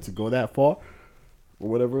person for it to go that far or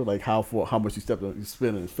whatever. Like how much you stepped on, you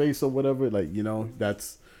spit in his face or whatever. Like,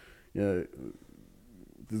 that's,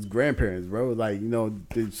 his grandparents, bro. Like,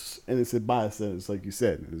 there's innocent bystanders, like you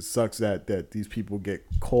said. It sucks that these people get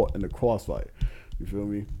caught in the crossfire. You feel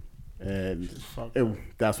me? And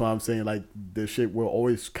that's why I'm saying, like, this shit will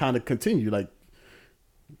always kind of continue. Like,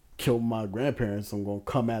 kill my grandparents, I'm going to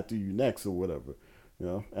come after you next or whatever.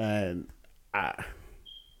 And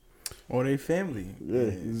or they family. Yeah.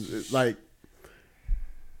 It's like,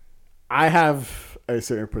 I have a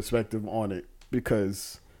certain perspective on it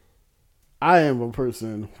because I am a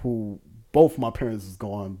person who both my parents is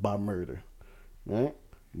gone by murder, right?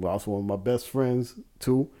 But also one of my best friends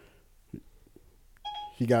too.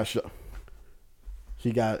 He got shot.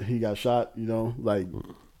 He got shot. Like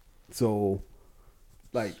so.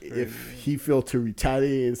 Like if he felt to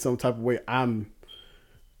retaliate in some type of way,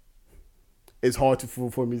 it's hard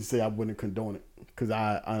for me to say I wouldn't condone it because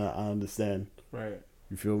I understand. Right.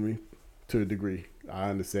 You feel me? To a degree, I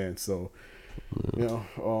understand. So,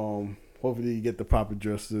 hopefully you get the proper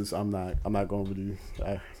justice. I'm not going to really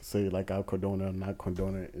say like I condone it. I'm not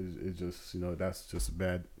condoning it. It's just, that's just a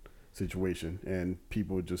bad situation. And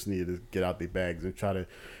people just need to get out their bags and try to,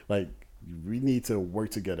 like, we need to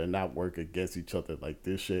work together, not work against each other. Like,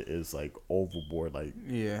 this shit is, like, overboard. Like,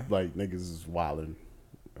 yeah. Like, niggas is wilding,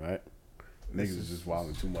 right? Niggas is just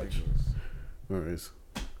wilding too much. Anyways,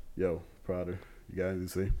 yo, Prouder, you got anything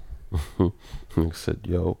to say? I said,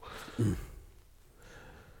 yo.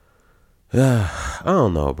 Yeah, I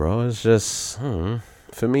don't know, bro. It's just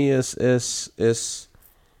for me. It's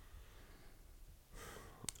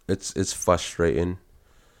frustrating.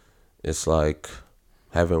 It's like,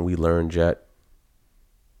 haven't we learned yet?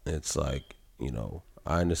 It's like,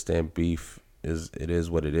 I understand beef is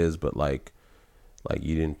what it is, but like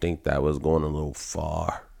you didn't think that was going a little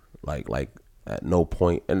far. Like at no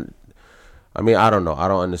point. And I mean, I don't know. I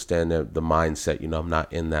don't understand the mindset. I'm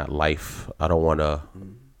not in that life. I don't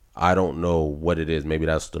know what it is. Maybe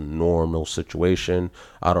that's the normal situation.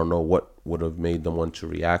 I don't know what would have made them want to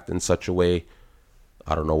react in such a way.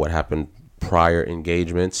 I don't know what happened prior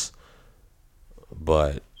engagements.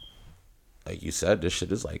 But like you said, this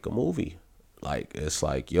shit is like a movie. Like, it's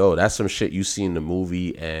like, yo, that's some shit you see in the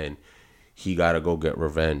movie and he got to go get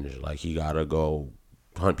revenge. Like, he got to go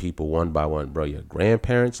hunt people one by one. Bro, your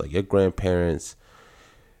grandparents,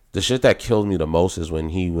 the shit that killed me the most is when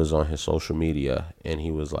he was on his social media and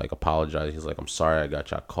he was like apologizing. He's like, I'm sorry I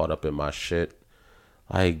got y'all caught up in my shit.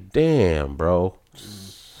 Like, damn, bro.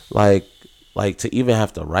 Like to even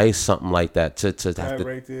have to write something like that,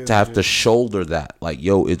 to have to shoulder that. Like,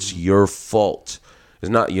 yo, it's your fault. It's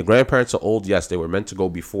not, your grandparents are old. Yes, they were meant to go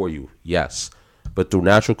before you. Yes. But through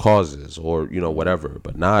natural causes or, whatever.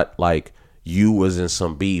 But not like you was in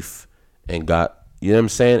some beef and got, you know what I'm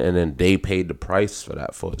saying? And then they paid the price for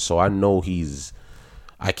that. So I know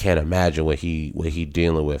I can't imagine what he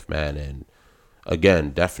dealing with, man. And again,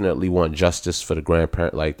 definitely want justice for the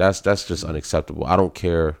grandparent. Like, that's just unacceptable. I don't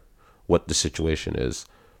care what the situation is.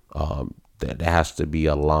 There has to be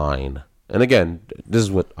a line. And again, this is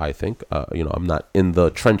what I think. I'm not in the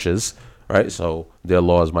trenches, right? So their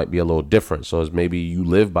laws might be a little different. So it's maybe you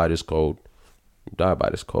live by this code, you die by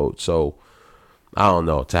this code. So I don't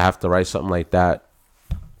know. To have to write something like that,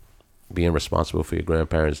 being responsible for your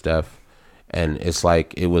grandparents' death, and it's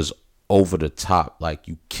like it was over the top. Like,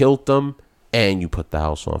 you killed them and you put the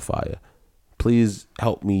house on fire. Please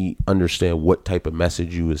help me understand what type of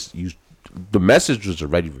message you. The message was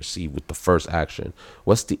already received with the first action.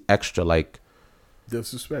 What's the extra, like,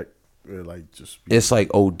 disrespect? like just it's like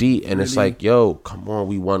OD, and it's like, yo, come on,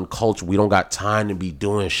 we won culture. We don't got time to be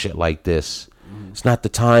doing shit like this. It's not the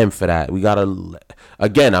time for that. We gotta.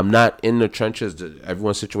 Again, I'm not in the trenches.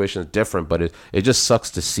 Everyone's situation is different, but it just sucks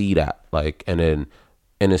to see that, like, and then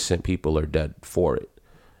innocent people are dead for it.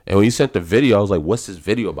 And when you sent the video, I was like, what's this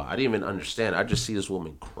video about? I didn't even understand. I just see this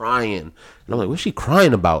woman crying. And I'm like, what's she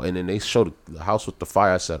crying about? And then they showed the house with the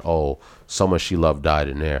fire. I said, oh, someone she loved died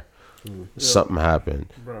in there. Something happened.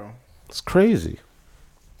 Bro. It's crazy.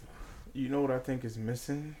 You know what I think is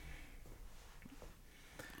missing?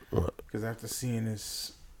 What? Because after seeing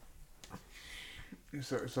this,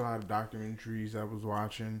 it's a lot of documentaries I was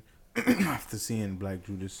watching. After seeing Black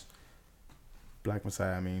Messiah,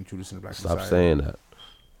 Judas and the Black Messiah. Stop saying that.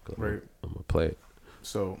 Right. I'm gonna play it.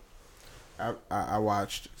 So, I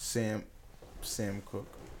watched Sam Cooke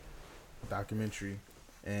documentary,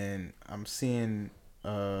 and I'm seeing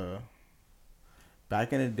back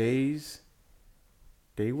in the days,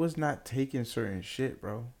 they was not taking certain shit,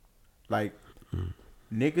 bro. Like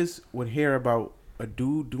niggas would hear about a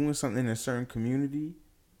dude doing something in a certain community,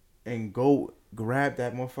 and go grab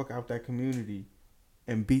that motherfucker out that community,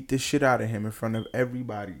 and beat the shit out of him in front of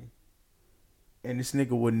everybody. And this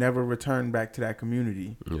nigga would never return back to that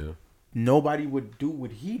community. Yeah. Nobody would do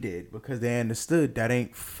what he did because they understood we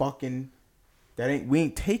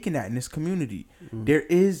ain't taking that in this community. There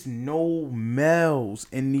is no males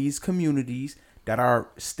in these communities that are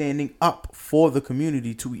standing up for the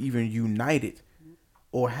community to even unite it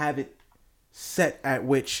or have it set at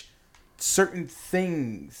which certain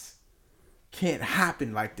things can't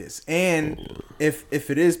happen like this. And if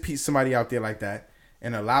it is somebody out there like that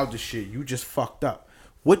and allowed the shit, you just fucked up.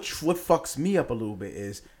 What fucks me up a little bit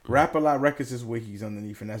is Rap A Lot Records is where he's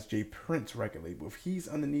underneath, and that's Jay Prince record label. If he's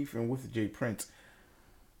underneath and with Jay Prince,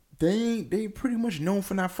 they pretty much known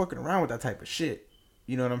for not fucking around with that type of shit.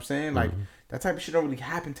 You know what I'm saying? Like that type of shit don't really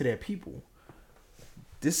happen to their people.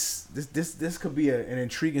 This could be an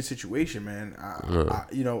intriguing situation, man.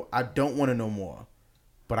 I don't want to know more,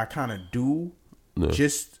 but I kind of do. Yeah.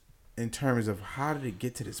 Just in terms of how did it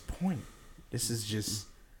get to this point? This is just.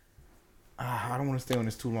 I don't want to stay on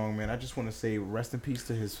this too long, man. I just want to say rest in peace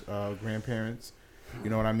to his grandparents. You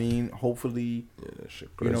know what I mean? Hopefully, that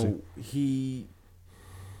shit crazy.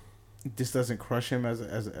 This doesn't crush him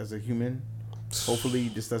as a human. Hopefully,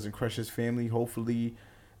 this doesn't crush his family. Hopefully,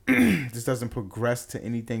 this doesn't progress to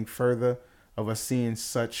anything further of us seeing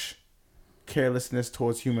such carelessness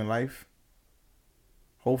towards human life.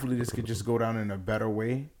 Hopefully, this could just go down in a better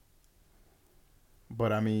way.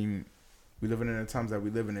 But we living in the times that we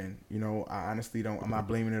living in. You know, I honestly don't. I'm not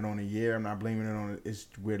blaming it on a year. I'm not blaming it on.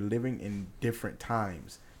 We're living in different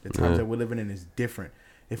times. The times that we're living in is different.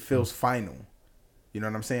 It feels final. You know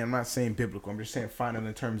what I'm saying? I'm not saying biblical. I'm just saying final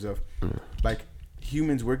in terms of, like,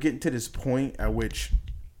 humans. We're getting to this point at which,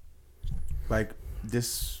 like,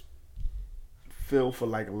 this feel for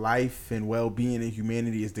like life and well-being and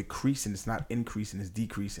humanity is decreasing. It's not increasing. It's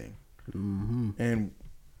decreasing. And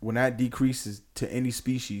when that decreases to any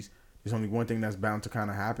species, there's only one thing that's bound to kind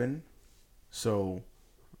of happen. So,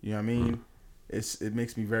 you know what I mean? It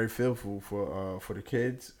makes me very fearful for the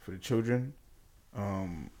kids, for the children,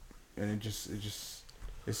 and it's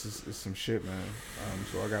some shit, man.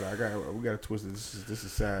 So we gotta twist it. This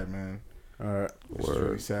is sad, man. All right, it's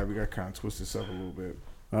really sad. We gotta kind of twist this up a little bit.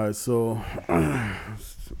 All right, so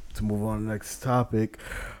to move on to the next topic,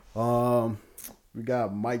 we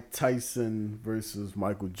got Mike Tyson versus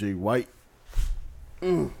Michael J. White.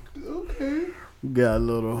 Okay. We got a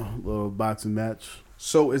little boxing match.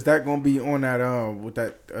 So is that gonna be on that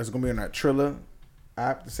Is it gonna be on that Triller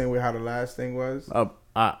app the same way how the last thing was?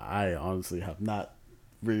 I honestly have not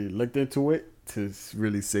really looked into it to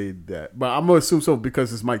really say that, but I'm gonna assume so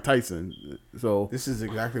because it's Mike Tyson. So this is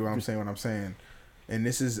exactly what I'm saying. And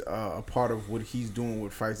this is a part of what he's doing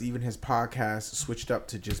with fights. Even his podcast switched up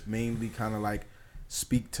to just mainly kind of like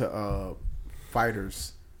speak to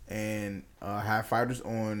fighters and have fighters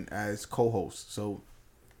on as co-hosts. So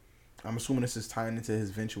I'm assuming this is tying into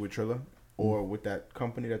his venture with Triller or with that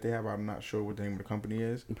company that they have. I'm not sure what the name of the company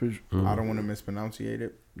is. I don't want to mispronunciate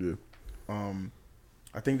it. Yeah.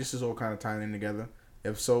 I think this is all kind of tying in together.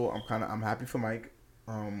 If so, I'm happy for Mike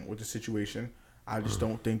with the situation. I just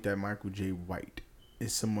don't think that Michael J. White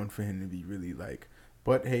is someone for him to be really like.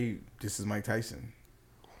 But hey, this is Mike Tyson.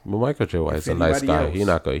 Well, Michael J. White's a nice guy. He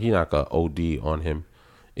not gonna OD on him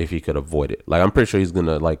if he could avoid it. Like, I'm pretty sure he's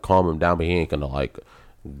gonna like calm him down, but he ain't gonna like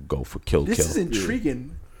go for kill. This is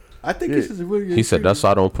intriguing I think this is a really. He said that's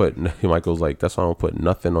why I don't put. Michael's like, that's why I don't put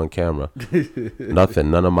nothing on camera.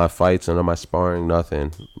 Nothing. None of my fights, none of my sparring,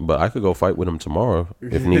 nothing. But I could go fight with him tomorrow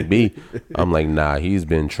if need be. I'm like, nah. He's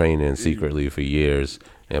been training secretly for years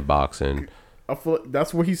in boxing. I feel like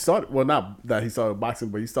that's where he started. Well, not that he started boxing,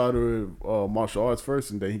 but he started martial arts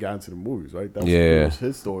first, and then he got into the movies. Right? That was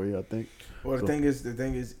his story, I think. Well, the thing is,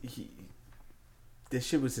 this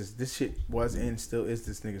shit was and still is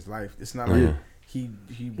this nigga's life. It's not like he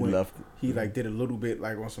like did a little bit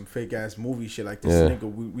like on some fake ass movie shit. Like this nigga,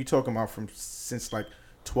 we talking about from since like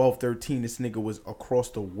 12, 13. This nigga was across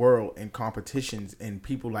the world in competitions and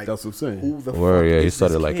people like that's what I'm saying. Who the Word, fuck he is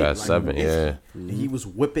started this like kid? at 7, yeah. And he was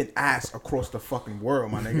whipping ass across the fucking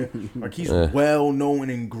world, my nigga. Like he's well known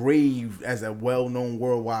and engraved as a well known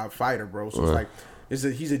worldwide fighter, bro. So it's like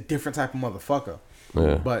he's a different type of motherfucker.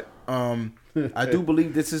 Yeah. But I do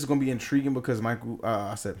believe this is gonna be intriguing because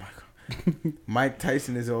Mike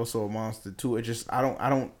Tyson is also a monster too. It just I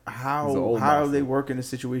don't how are they working the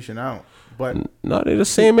situation out? But no, they're the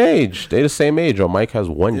same age. They the same age. Or Mike has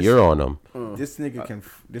 1 year on him. This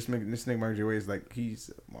nigga Mark J. Way is like he's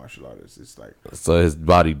a martial artist. It's like so his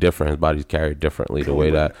body different. His body's carried differently. The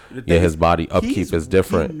way that his body upkeep is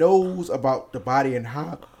different. He knows about the body and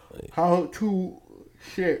how to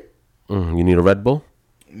shit. You need a Red Bull?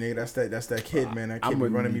 Nigga, that's that kid, man. That kid be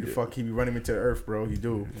running me the fuck. He be running me to the earth, bro. He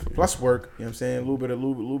do. Plus work. You know what I'm saying? A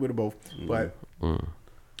little bit of both. But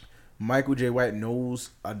Michael J. White knows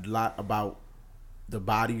a lot about the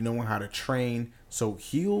body, knowing how to train. So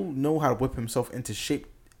he'll know how to whip himself into shape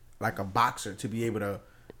like a boxer to be able to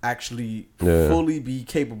actually fully be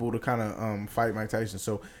capable to kind of fight Mike Tyson.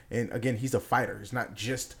 So, and again, he's a fighter. It's not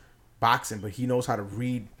just boxing, but he knows how to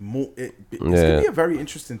read. It's gonna be a very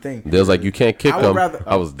interesting thing. There's like you can't kick him.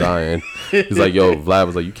 I was dying. He's like, yo, Vlad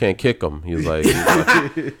was like, you can't kick him. He was like,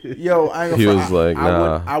 yo,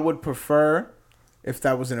 I would prefer if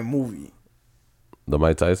that was in a movie. The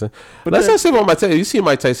Mike Tyson. But let's not say about Mike Tyson. You see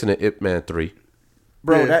Mike Tyson in Ip Man 3,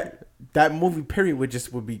 bro. That movie period would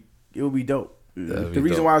be dope. The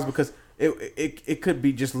reason why is because it could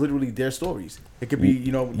be just literally their stories. It could be,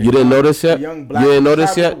 you know, you didn't notice yet. Young black, you didn't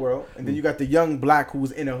notice yet. World, and then you got the young black who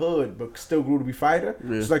was in a hood but still grew to be fighter.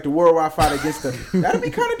 It's like the worldwide fight against them. That'd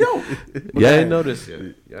be kind of dope. Yeah, I didn't notice yet.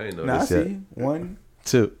 I didn't notice yet. 1,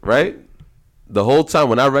 2, right? The whole time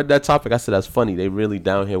when I read that topic, I said that's funny. They really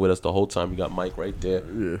down here with us the whole time. You got Mike right there.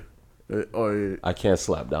 Yeah. Yeah. I can't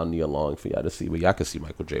slap down Nia Long for y'all to see, but y'all can see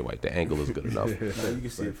Michael J. White. The angle is good enough. No, you can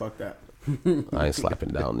see it. Fuck that. I ain't slapping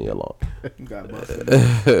down Nia Long.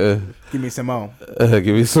 Give me some more.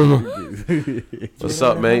 Give me some more. What's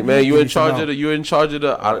up, man? Man, you in charge of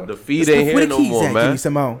the feed ain't here no more, man. Give me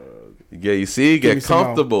some more. Yeah, you see, you get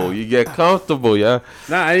comfortable. You get comfortable, yeah.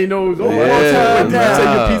 Nah, I ain't know it was over.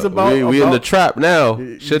 We in the trap now.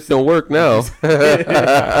 Shit don't work now.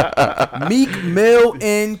 Meek Mill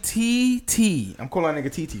and TT. I'm calling that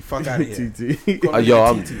nigga TT. Fuck out of here. TT. Yo,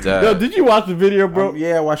 I'm dead. Yo, did you watch the video, bro?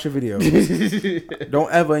 Yeah, I watched the video.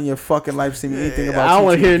 Don't ever in your fucking life see me anything about. I don't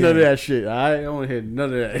want to hear none of that shit. I don't want to hear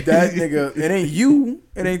none of that. That nigga, it ain't you.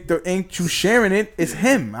 It ain't you sharing it. It's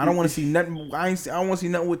him. I don't want to see nothing. I don't want to see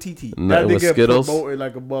nothing with TT. Nothing with Skittles. Promoted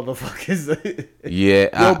like a mother. Yeah.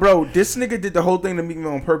 Yo, bro, this nigga did the whole thing to Meek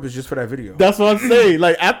Mill on purpose just for that video. That's what I'm saying.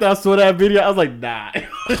 Like after I saw that video, I was like, nah,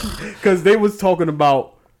 because they was talking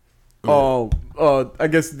about. I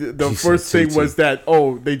guess the first thing was that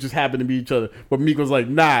they just happened to be each other, but Meek was like,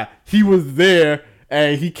 nah, he was there.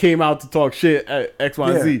 And he came out to talk shit at X,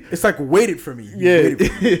 Y, and Z. It's like waited for me.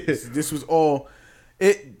 This was all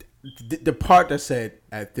it. The part that said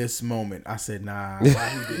at this moment, I said, nah. Why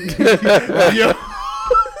he did Yo.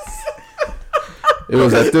 It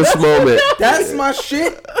was at this moment. That's my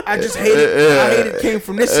shit. I just hate it. I hate it came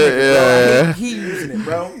from this nigga, bro. He using it,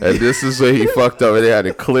 bro. And this is where he fucked up. And they had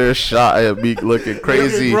a clear shot of Meek looking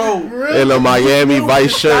crazy in a Miami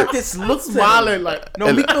Vice shirt. Got this look smiling like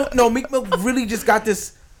Meek Mill really just got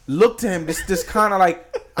this look to him. This kind of like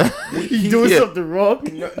he doing something wrong.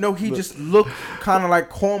 No, he just looked kind of like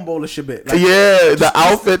cornball-ish a bit. Like, the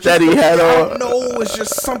outfit that he had on. No, it's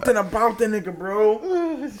just something about the nigga, bro.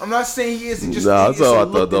 I'm not saying he is. Just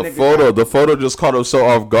the photo just caught him so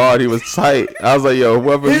off guard. He was tight. I was like, yo,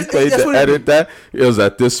 whoever he paid to edit that, it was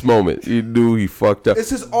at this moment. He knew he fucked up. It's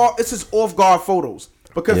his off guard photos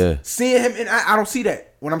because seeing him, and I don't see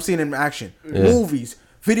that when I'm seeing him in action. Movies.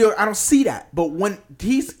 Video, I don't see that. But when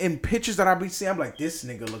he's in pictures that I be seeing, I'm like, this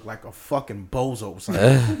nigga look like a fucking bozo. Son.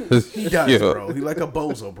 He does, bro. He like a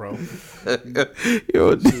bozo, bro.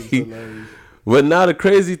 But now the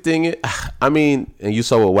crazy thing is, I mean, and you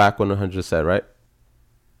saw what Whack 100 said, right?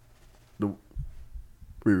 Wait,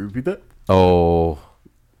 repeat that? Oh.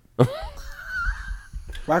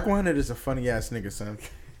 Wack 100 is a funny ass nigga, son.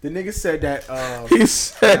 The nigga said that. He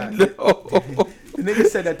said no. The nigga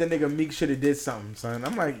said that the nigga Meek should have did something, son.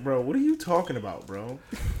 I'm like, bro, what are you talking about, bro?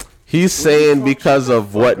 He's saying because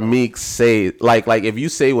of what Meek say. Like if you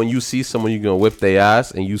say when you see someone you're gonna whip their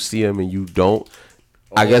ass and you see him and you don't.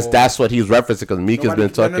 I guess that's what he's referencing because Meek has been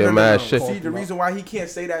talking mad shit. See, the reason why he can't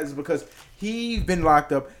say that is because he's been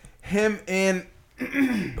locked up. Him and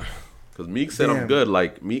because Meek said I'm good.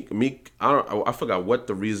 Like Meek, I forgot what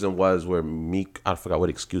the reason was where Meek. I forgot what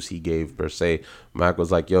excuse he gave per se. Mac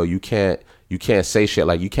was like, "Yo, you can't say shit.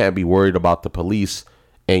 Like you can't be worried about the police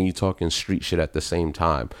and you talking street shit at the same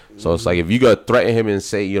time." So it's like if you gonna threaten him and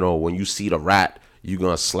say, when you see the rat, you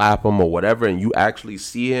gonna slap him or whatever, and you actually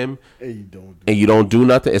see him and you don't do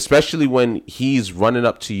nothing, especially when he's running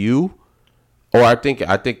up to you. Or I think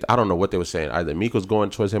I don't know what they were saying. Either Meek was going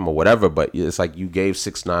towards him or whatever, but it's like you gave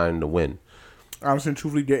 6ix9ine the win. Honestly,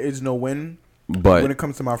 truthfully, there is no win. But when it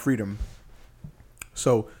comes to my freedom,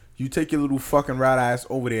 so you take your little fucking rat ass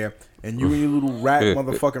over there, and you and your little rat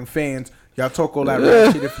motherfucking fans, y'all talk all that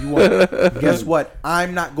rat shit if you want. Guess what?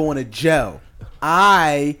 I'm not going to jail.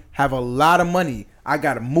 I have a lot of money. I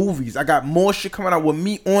got movies. I got more shit coming out with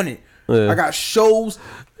me on it. I got shows.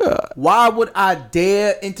 Why would I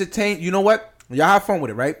dare entertain? You know what? Y'all have fun with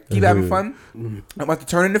it, right? Keep having fun. I'm about to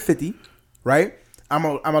turn into 50, right? I'm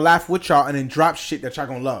gonna laugh with y'all and then drop shit that y'all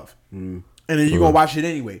gonna love. And then you gonna watch it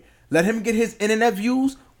anyway. Let him get his internet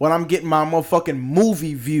views while I'm getting my motherfucking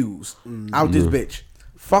movie views out this bitch.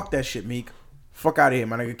 Fuck that shit, Meek. Fuck out of here,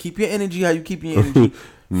 my nigga. Keep your energy how you keep your energy.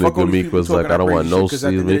 Nigga Meek was like, I don't want no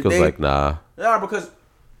season. Meek was like, nah. Nah, because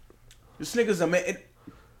this nigga's a man.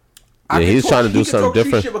 Yeah, he's trying to do something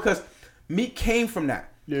different. Shit because Meek came from that.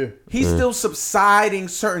 Yeah. He's still subsiding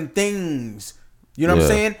certain things. You know what I'm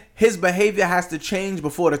saying? His behavior has to change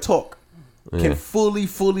before the talk can fully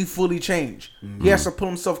change. He has to pull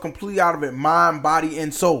himself completely out of it, mind, body,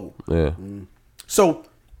 and soul. Yeah. So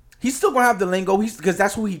he's still gonna have the lingo. Because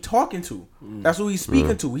that's who he's talking to. That's who he's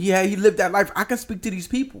speaking to. He lived that life. I can speak to these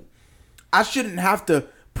people. I shouldn't have to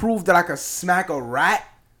prove that I can smack a rat.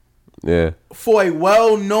 Yeah. For a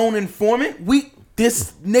well-known informant.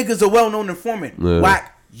 This nigga's a well-known informant. Yeah.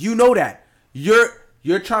 Wack, you know that.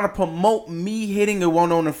 You're trying to promote me hitting a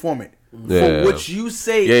well-known informant. For which you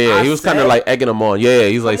say he was kind of like egging him on. Yeah,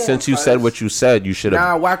 he's like, since you said what you said, you should have.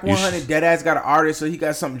 Nah, Wack 100 dead ass got an artist, so he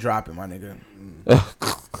got something dropping, my nigga.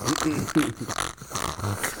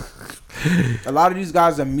 A lot of these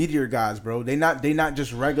guys are media guys, bro. They not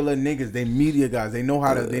just regular niggas. They media guys. They know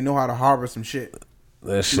how to harbor some shit.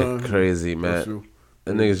 That shit crazy, man.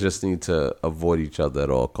 The niggas just need to avoid each other at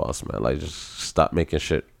all costs, man. Like, just stop making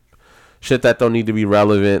shit that don't need to be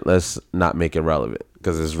relevant. Let's not make it relevant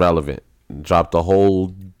because it's relevant. Drop the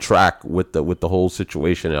whole track with the whole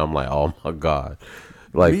situation, and I'm like, oh my god.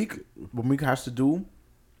 Like, what Meek has to do.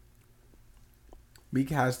 Meek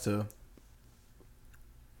has to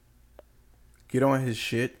get on his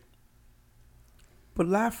shit, but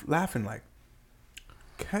laughing like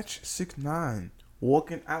catch 6ix9ine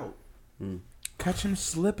walking out, catch him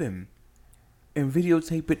slipping, and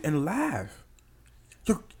videotape it and laugh.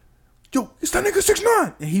 Yo, it's that nigga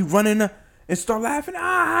 6ix9ine, and he running and start laughing.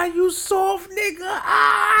 Ah, you soft nigga.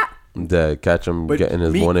 Ah. Catch him getting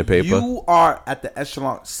his morning paper. You are at the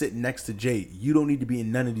echelon sitting next to Jay. You don't need to be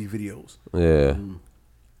in none of these videos. Yeah.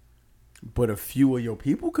 But a few of your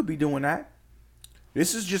people could be doing that.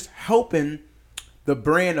 This is just helping the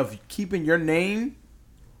brand of keeping your name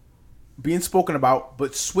being spoken about,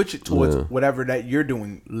 but switch it towards whatever that you're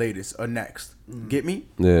doing latest or next. Get me?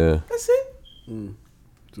 Yeah. That's it.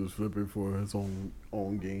 Just flipping for his own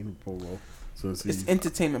game promo. So it's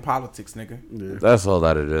entertainment politics, nigga. Yeah. That's all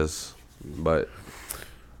that it is. But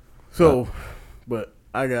but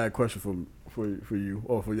I got a question for you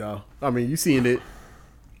or for y'all. I mean, you seen it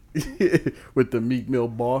with the Meek Mill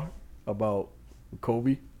bar about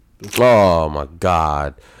Kobe. Oh my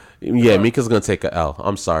god. Yeah, Meek is gonna take a L.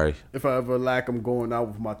 I'm sorry. If I ever I'm going out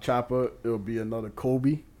with my chopper, it'll be another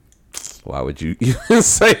Kobe. Why would you even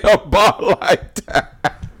say a bar like that?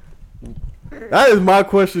 That is my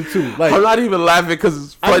question too. Like, I'm not even laughing because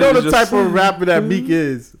it's funny. I know the type of rapper that Meek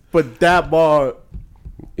is, but that bar.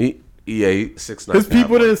 6ix9ine. His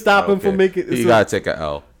people didn't stop him from making. You gotta take a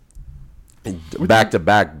L. Back to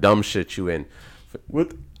back, dumb shit you in.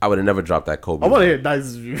 What? I would have never dropped that Kobe. I want to hear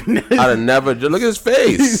nice. I'd have never. Look at his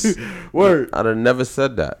face. Word. I'd have never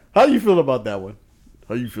said that. How do you feel about that one?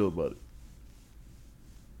 How you feel about it?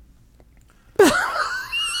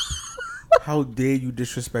 How dare you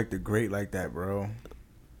disrespect the great like that, bro?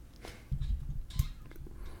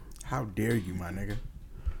 How dare you, my nigga?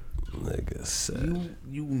 Nigga said.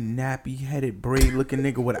 You nappy headed braid looking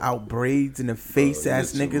nigga without braids and a face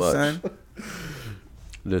ass you're too nigga, much. son.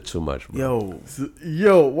 They're too much, bro.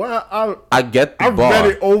 Yo, why I get the I've bar. read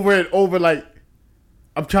it over and over. Like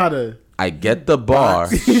I'm trying to. I get the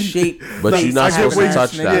bar. shape, But you're not I get supposed where to you-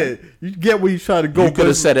 touch that. Yeah, you get where you trying to go. You could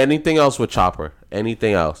have said anything else with Chopper.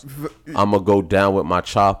 Anything else. I'm going to go down with my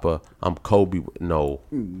Chopper. I'm Kobe. No.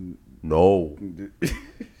 No.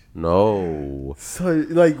 No. So,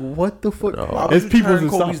 like, what the fuck? Why would There's you people turn who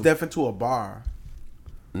Kobe's stop. death into a bar?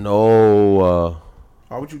 No.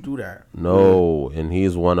 Why would you do that? No. And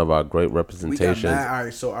he's one of our great We got representations.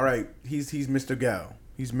 mad. All right. He's Mr. Gal.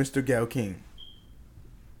 He's Mr. Gal King.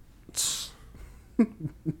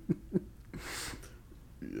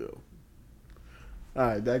 Yo. All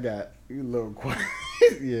right, that got you a little quiet.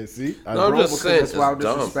 Yeah, see? No, I'm Bro, just because saying. that's wild It's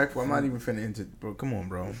dumb. disrespectful. I'm not even finna into. Bro, come on,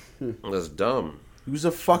 bro. That's dumb. He was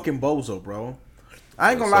a fucking bozo, bro.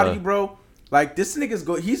 I ain't gonna Yes, lie to sir. you, bro. Like this nigga's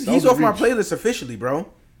go. He's was a off my reach. playlist officially, bro.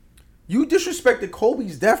 You disrespected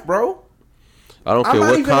Kobe's death, bro. I don't I'm care not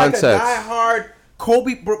what even context. like a diehard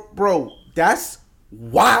Kobe, bro. That's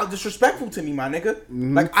wild disrespectful to me, my nigga.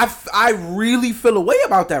 Like I really feel a way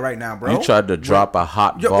about that right now, bro. You tried to drop a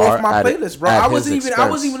hot You're bar off my at- playlist, bro. at I his wasn't even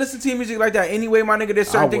expense. listening to your music like that anyway, my nigga. There's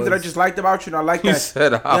certain things that I was. just liked about you, and I like You that.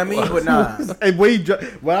 said You know what I mean? But nah. And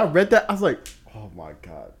when I read that, I was like, oh my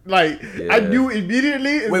God. Like, Yeah. I knew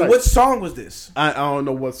immediately. It's Wait, like, what song was this? I don't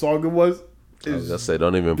know what song it was. I was gonna say,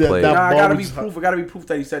 don't even That- play that it. Nah, I bar gotta we be just- proof. I gotta be proof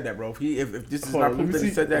that he said that, bro. If this is Hold not on, proof let that me he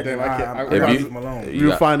see. said that, Then then I can't- I'm I- gonna If leave you- him alone. you We'll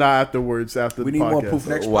got- find out afterwards after We the need more podcast. proof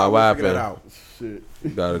next Why- time. what We'll figure that happened? out. Shit. You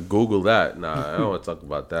gotta Google that. Nah, I don't want to talk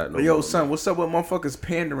about that. No Yo, more. son, what's up with motherfuckers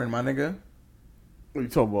pandering, my nigga? What you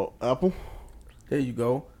talking about? Apple? There you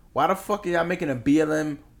go. Why the fuck are y'all making a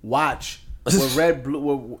BLM watch with red, blue,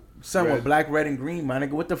 with Red. black, red, and green, my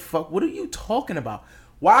nigga? What the fuck? What are you talking about?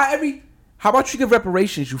 Why How about you give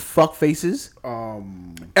reparations, you fuck faces?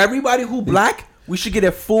 Everybody who black, we should get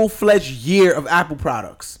a full-fledged year of Apple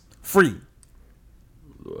products free.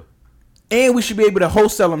 And we should be able to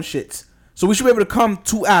wholesale them shits. So we should be able to come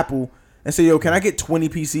to Apple and say, yo, can I get 20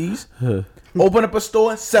 PCs? Open up a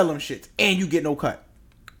store, sell them shits. And you get no cut.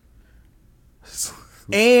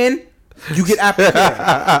 And you get Apple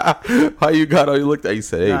Care. How you got? How you looked at? You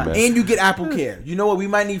said, "Hey, Nah, man." and you get Apple Care. You know what? We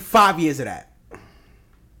might need 5 years of that.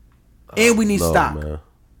 And we need No, stock. man.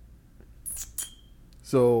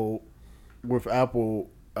 So, with Apple,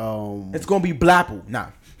 It's gonna be Blapple. Nah.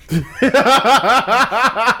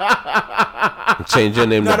 Change your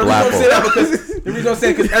name No, to the reason I'm saying that Blapple. because the reason I'm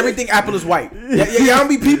saying because everything Apple is white. Y'all don't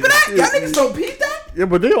be peeping that? Y'all niggas don't peep that? yeah,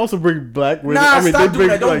 but they also bring black with Nah, it. I mean, stop they doing bring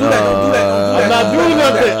that. Don't do that. Don't do that. I'm not doing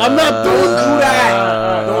nothing. I'm not Don't doing do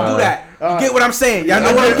that. Don't do that. You get what I'm saying? Y'all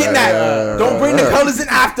know what I'm getting at. Don't bring the colors in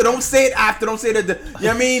after. Don't say it after. Don't say that. You know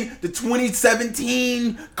what I mean? The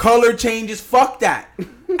 2017 color changes. Fuck that.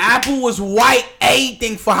 Apple was white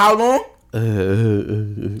everything for how long?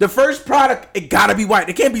 The first product, it gotta be white.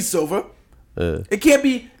 It can't be silver. It can't be,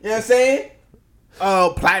 you know what I'm saying?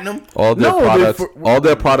 Platinum. All their No, they products, for- all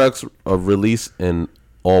their products are released in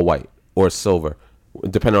all white or silver,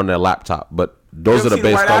 depending on their laptop. But those You are ever the seen a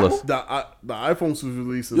base white colors. apple? the iPhones was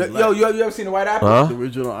released in Yo, black. you ever seen a white apple? Huh? The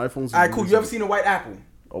original iPhones. Was Alright, cool. released You ever in seen a white apple?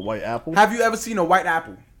 a white apple? Have you ever seen a white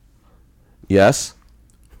apple? Yes,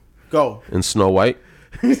 Go. in Snow White.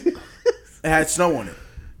 It had snow on it.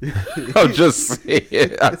 I'm just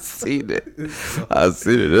saying. I seen it. I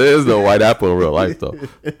seen it. There is no white apple in real life, though.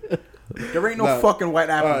 There ain't no Nah. fucking white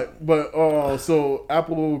apple. All right, but so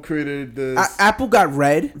Apple created this. Apple got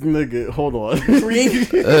red, Nigga, hold on. green.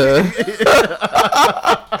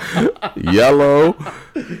 Yellow.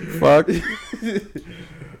 Fuck.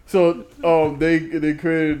 So they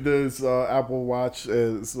created this Apple Watch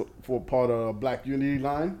as for part of Black Unity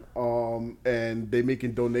line, and they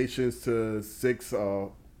making donations to 6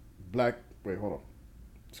 black. Wait, hold on.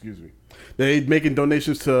 Excuse me. They making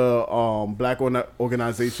donations to black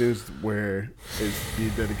organizations where it's being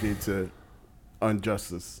dedicated to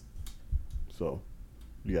injustice. So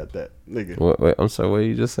you got that, nigga. Wait, I'm sorry. What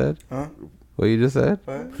you just said? Huh? What you just said?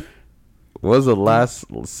 What? What was the last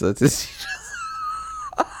sentence? You just...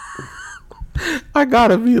 I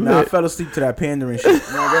gotta be Nah, I lit. fell asleep to that pandering shit.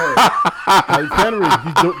 Nah, go ahead. Like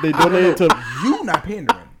pandering, they donated to. You not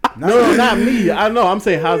pandering. No, not me. I know. I'm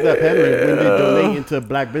saying, how's that pandering when they donate into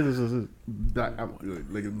black businesses? Black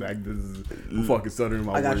businesses. I'm fucking stuttering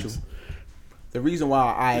my I got words. you. The reason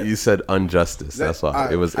why You said injustice. That's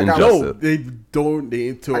why it was I got- injustice. No, they donate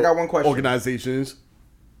into I got one question. organizations.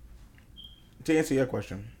 to answer your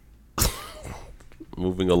question,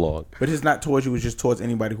 Moving along. but it's not towards you. It's just towards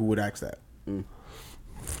anybody who would ask that.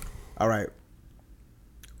 All right.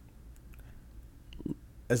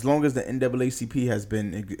 as long as the NAACP has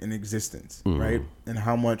been in existence, right, and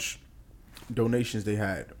how much donations they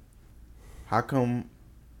had, how come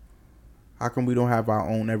we don't have our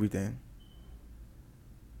own everything?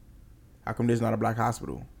 How come there's not a black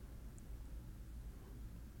hospital?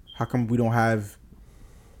 How come we don't have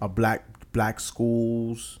a black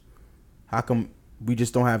schools? How come we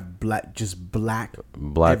just don't have black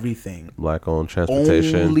everything? Black owned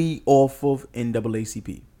transportation. Only off of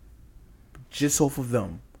NAACP. Just off of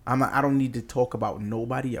them. I don't need to talk about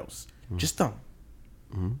nobody else. Just them.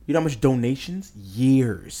 You know how much donations?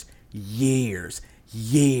 Years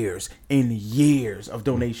and years of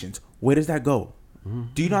donations. Where does that go?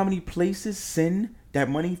 Do you know how many places send that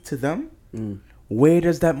money to them? Where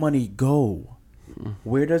does that money go?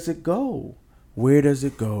 Where does it go? Where does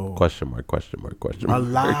it go? Question mark. A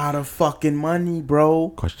lot of fucking money,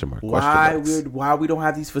 bro. Question mark. Why we don't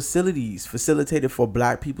have these facilities facilitated for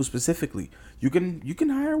black people specifically? You can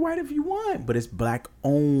hire white if you want, but it's black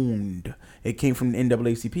owned. It came from the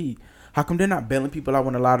NAACP. How come they're not bailing people out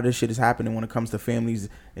when a lot of this shit is happening when it comes to families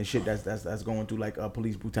and shit that's going through like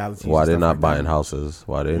police brutality? Why they not buying houses?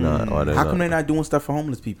 Why they not? How come they're not doing stuff for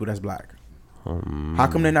homeless people that's black? How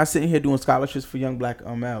come they're not sitting here doing scholarships for young black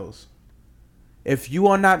males? If you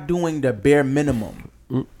are not doing the bare minimum,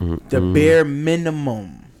 bare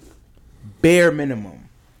minimum,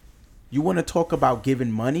 you want to talk about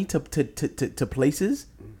giving money to places?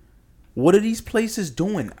 What are these places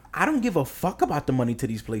doing? I don't give a fuck about the money to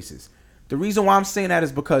these places. The reason why I'm saying that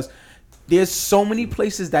is because there's so many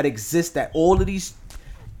places that exist that all of these,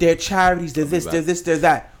 they're charities, they're this, they're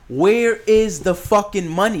that. Where is the fucking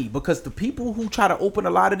money? Because the people who try to open a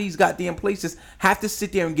lot of these goddamn places have to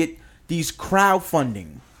sit there and get these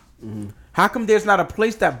crowdfunding. How come there's not a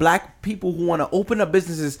place that black people who want to open up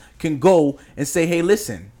businesses can go and say, hey,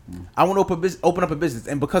 listen, I want to open up a business.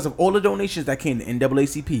 And because of all the donations that came to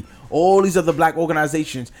NAACP, all these other black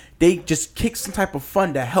organizations, they just kick some type of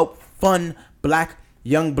fund to help fund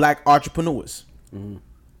young black entrepreneurs.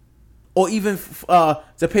 Or even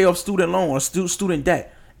to pay off student loan or student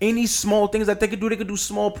debt. Any small things that they could do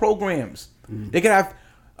small programs. They could have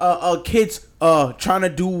kids trying to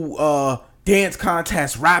do dance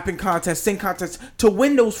contests, rapping contests, sing contests to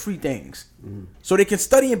win those free things. So they can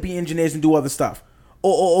study and be engineers and do other stuff.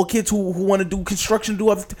 Or kids who want to do construction, do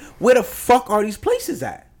other where the fuck are these places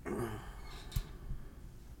at?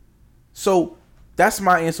 So that's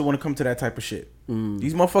my answer when it comes to that type of shit.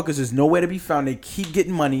 These motherfuckers is nowhere to be found. They keep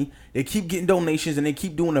getting money, they keep getting donations, and they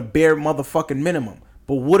keep doing a bare motherfucking minimum.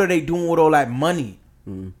 But what are they doing with all that money?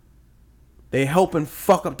 They helping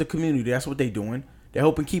fuck up the community. That's what they doing. They're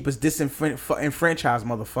helping keep us disenfranchised,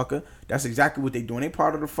 motherfucker. That's exactly what they doing. They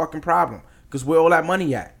part of the fucking problem. Because where all that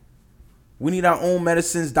money at? We need our own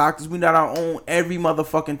medicines, doctors. We need our own every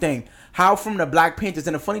motherfucking thing. How from the Black Panthers?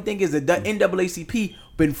 And the funny thing is that the NAACP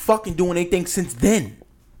been fucking doing anything since then.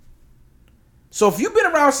 So if you've been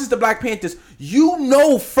around since the Black Panthers, you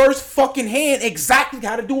know first fucking hand exactly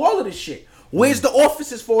how to do all of this shit. Where's the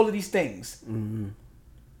offices for all of these things?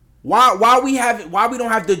 Why we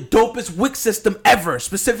don't have the dopest WIC system ever,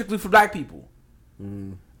 specifically for black people?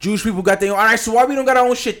 Jewish people got their own. All right, so why we don't got our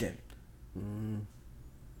own shit then?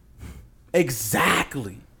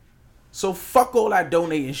 Exactly. So fuck all that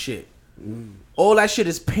donating shit. All that shit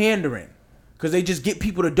is pandering. Because they just get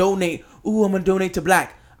people to donate. Ooh, I'm going to donate to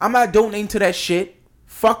black. I'm not donating to that shit.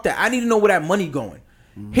 Fuck that. I need to know where that money going.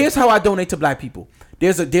 Here's how I donate to black people.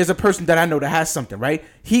 There's a person that I know that has something, right?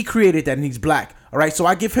 He created that and he's black. All right, so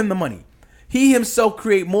I give him the money. He himself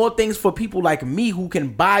create more things for people like me who can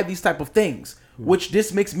buy these type of things, which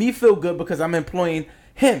this makes me feel good because I'm employing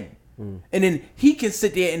him. And then he can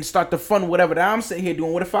sit there and start to fund whatever that I'm sitting here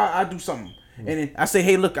doing. What if I do something? And then I say,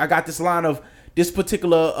 hey, look, I got this line of this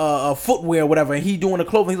particular footwear or whatever, and he doing the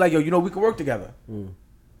clothing. He's like, yo, you know, we can work together.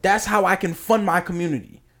 That's how I can fund my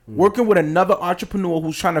community. Working with another entrepreneur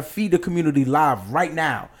who's trying to feed the community live right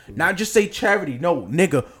now. Not just say charity. No,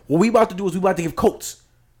 nigga. What we about to do is we about to give coats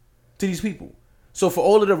to these people. So for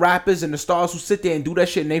all of the rappers and the stars who sit there and do that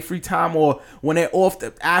shit in their free time or when they're off,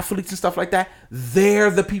 the athletes and stuff like that, they're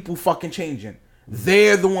the people fucking changing.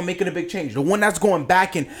 They're the one making a big change. The one that's going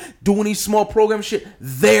back and doing these small program shit,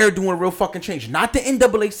 they're doing a real fucking change. Not the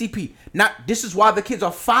NAACP. This is why the kids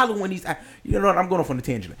are following these. You know what? I'm going off on a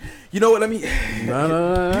tangent. You know what? Let me.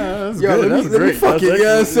 No, that's yo, good. let me fuck it. You know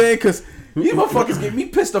what I'm saying? Because these motherfuckers get me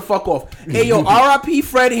pissed the fuck off. Hey, yo, R.I.P.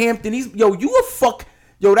 Fred Hampton. Yo, you a fuck.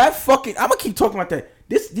 Yo, that fucking. I'm gonna keep talking about that.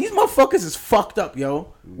 These motherfuckers is fucked up,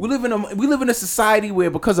 yo. We live in a society where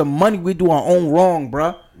because of money we do our own wrong,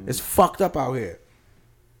 bruh. It's fucked up out here.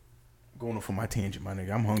 Going off on my tangent, my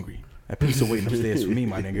nigga. I'm hungry. That pizza waiting upstairs for me,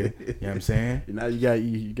 my nigga. You know what I'm saying? Now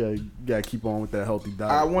you gotta keep on with that healthy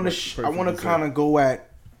diet. I want to kind of go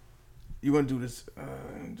at. You want to do this?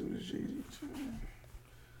 Jay-Z.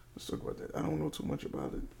 Let's talk about that. I don't know too much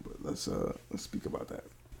about it, but let's speak about that.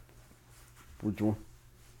 Which one?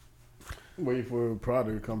 Waiting for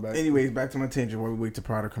Prada to come back. Anyways, back to my tangent while we wait till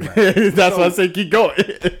Prada to come back. That's why I say keep going.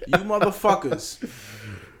 You motherfuckers.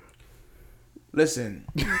 Listen.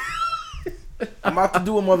 I'm about to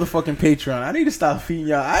do a motherfucking Patreon. I need to stop feeding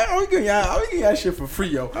y'all. I'm giving y'all shit for free,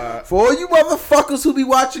 yo. For all you motherfuckers who be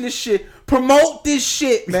watching this shit, promote this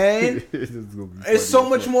shit, man. There's so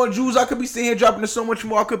much more Jews I could be sitting here dropping. There's so much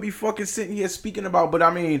more I could be fucking sitting here speaking about. But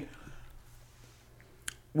I mean,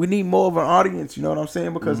 we need more of an audience, you know what I'm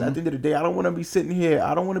saying? Because at the end of the day, I don't want to be sitting here.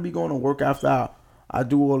 I don't want to be going to work after I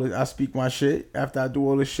do all this, I speak my shit. After I do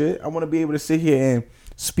all this shit, I want to be able to sit here and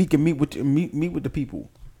speak and meet with the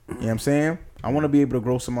people. You know what I'm saying? I want to be able to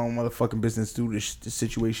grow some of my motherfucking business through this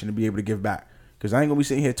situation to be able to give back. Because I ain't going to be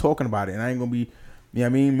sitting here talking about it. And I ain't going to be, you know what I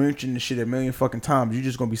mean, mentioning the shit a million fucking times. You're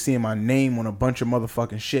just going to be seeing my name on a bunch of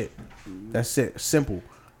motherfucking shit. That's it. Simple.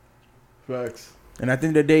 Facts. And at the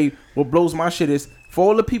end of the day, what blows my shit is, for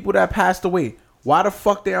all the people that passed away, why the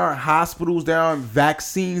fuck there aren't hospitals, there aren't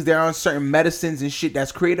vaccines, there aren't certain medicines and shit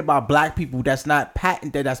that's created by black people that's not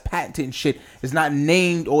patented, that's patented and shit, is not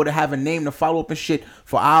named or to have a name to follow up and shit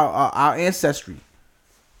for our ancestry.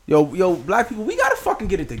 Yo, black people, we gotta fucking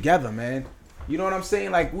get it together, man. You know what I'm saying?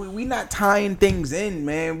 Like, we not tying things in,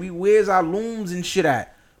 man. Where's our looms and shit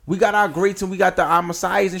at? We got our greats and we got our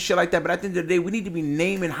messiahs and shit like that. But at the end of the day, we need to be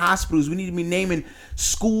naming hospitals. We need to be naming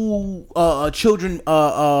school children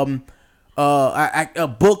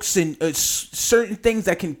books and certain things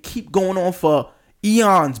that can keep going on for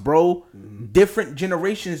eons, bro. Different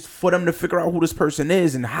generations for them to figure out who this person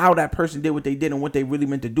is and how that person did what they did and what they really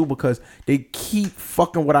meant to do, because they keep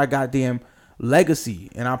fucking with our goddamn legacy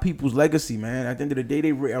and our people's legacy, man. At the end of the day, they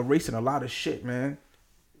erasing a lot of shit, man.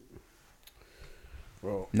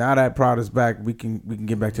 Bro. Now that Prada's back, we can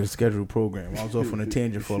get back to the scheduled program. I was off on a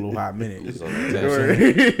tangent for a little hot minute. When you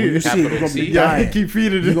see it, you're gonna be dying. Keep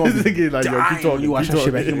feeding it. Gonna be like, yo, keep talking. You watch that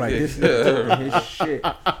shit back. You're like, this nigga talking his shit.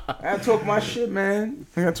 I gotta talk my shit, man.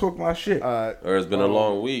 I gotta talk my shit. Or it's been a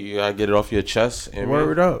long week. You gotta get it off your chest. And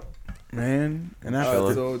word up, man. And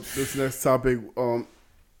that's so this next topic.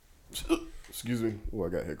 Excuse me. Oh, I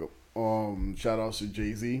got a hiccup. Shout out to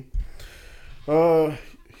Jay-Z.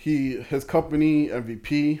 His company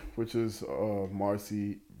MVP, which is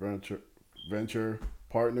Marcy Venture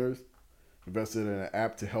Partners, invested in an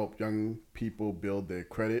app to help young people build their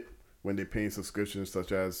credit when they're paying subscriptions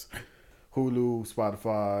such as Hulu,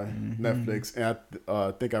 Spotify, Netflix, and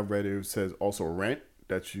I think I read it says also Rent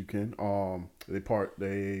that you can.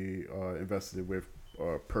 They invested with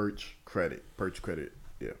Perch Credit.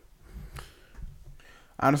 Yeah.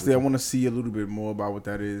 Honestly, I want to see a little bit more about what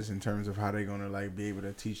that is in terms of how they're gonna like be able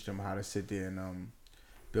to teach them how to sit there and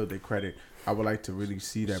build their credit. I would like to really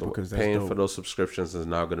see that, because that's paying dope. for those subscriptions is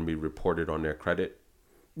now going to be reported on their credit.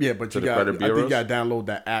 Yeah, but I think you got to download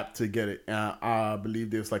that app to get it. And I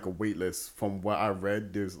believe there's like a wait list. From what I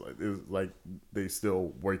read, there's like they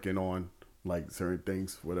still working on like certain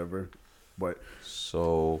things, whatever. But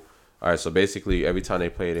so. All right, so basically every time they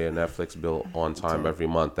pay their Netflix bill on time every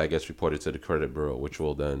month, that gets reported to the credit bureau, which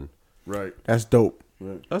will then... Right. That's dope.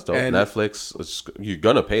 Right. That's dope. And Netflix, you're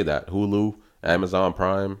going to pay that. Hulu, Amazon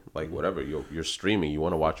Prime, like whatever. You're streaming. You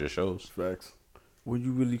want to watch your shows. Facts. When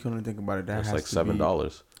you really come to think about it, that's like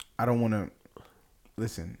 $7. I don't want to...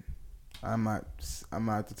 Listen, I'm not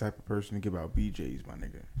the type of person to give out BJs, my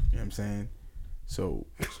nigga. You know what I'm saying? So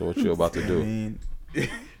what you about to do? I mean...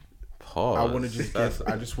 Pause. I want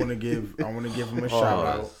to give him a shout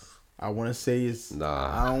out. I want to say it's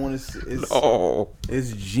I don't want to.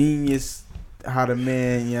 It's genius how the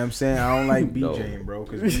man. You know what I'm saying? I don't like BJ, bro.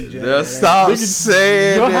 Because BJ. Just stop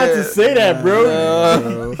saying. You don't have to say that,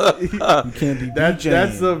 bro. You can't be BJ.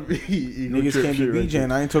 That's a niggas can't be BJ.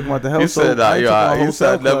 And I ain't talking about the health. You said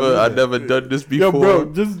I never done this before. Yo,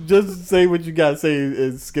 bro, just say what you gotta say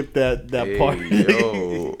and skip that part.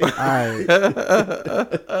 Yo. Alright.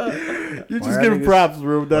 You just give props,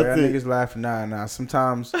 bro. That's it. Niggas laughing. Nah.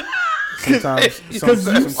 Sometimes because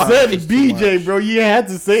you said BJ, bro. You had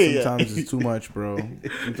to say it. Sometimes it's too much, bro.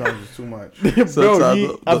 Sometimes it's too much.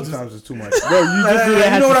 Sometimes it's too much. Bro, you just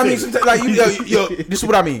you know what I mean? Sometimes, like yo, this is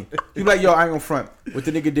what I mean. You like, yo, I ain't gonna front. What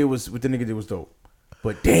the nigga did was dope.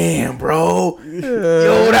 But damn, bro,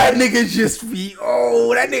 yo, that nigga just be,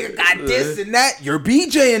 that nigga got this and that. You're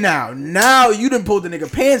BJing now. Now you done pulled the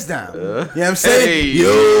nigga pants down. You know what I'm saying? Hey.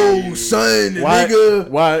 Yo, son, nigga.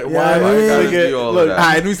 Why gotta do all of Look, that? all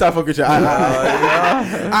right, let me stop fucking with you. All right.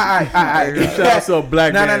 Shout out to a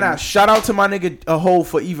black man. Nah. Shout out to my nigga Ho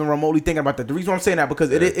for even remotely thinking about that. The reason why I'm saying that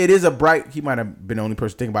because it is a bright. He might have been the only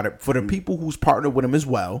person thinking about it. For the people who's partnered with him as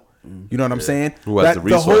well, you know what I'm saying? Who has the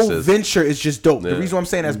the whole resources. venture is just dope. Yeah. The reason why I'm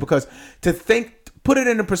saying that is because put it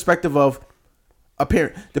in the perspective of a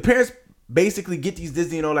parent. The parents basically get these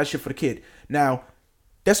Disney and all that shit for the kid. Now,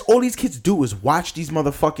 that's all these kids do is watch these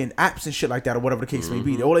motherfucking apps and shit like that or whatever the case may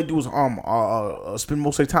be. All they do is spend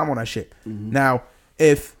most of their time on that shit. Now,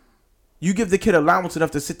 if you give the kid allowance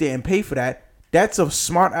enough to sit there and pay for that, that's a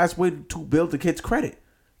smart ass way to build the kid's credit.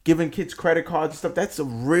 Giving kids credit cards and stuff, that's a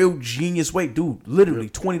real genius way, dude. Literally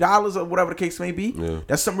 $20 or whatever the case may be. Yeah.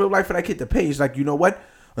 That's some real life for that kid to pay. It's like, you know what?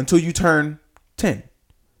 Until you turn 10,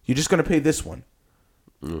 you're just gonna pay this one.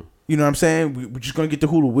 You know what I'm saying? We're just gonna get the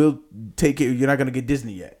Hulu. We'll take it. You're not gonna get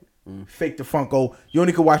Disney yet. Fake the funk. Oh, you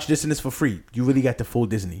only can watch this and this for free. You really got the full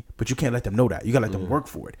Disney, but you can't let them know that. You gotta let them work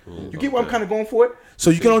for it. You get what I'm kind of going for it.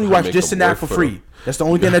 So you can only watch this and that for free. That's the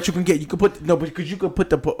only thing that you can get. You can put because you could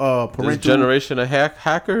put the parental This generation of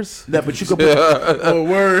hackers. Yeah, but you could put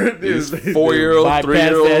word. These 4-year-olds,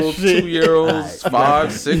 3-year-olds, 2-year-olds,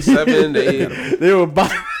 5, 6, 7, 8. They were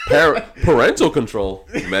Parental control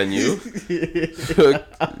menu. This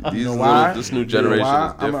new generation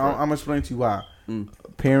is different. I'm gonna explain to you why.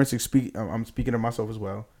 Parents I'm speaking to myself as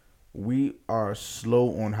well. We are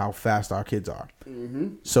slow on how fast our kids are.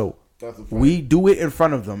 So we do it in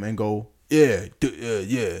front of them and go, yeah,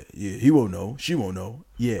 he won't know, she won't know.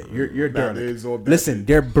 Yeah, you're derelict. Listen,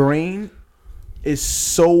 their brain is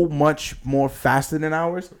so much more faster than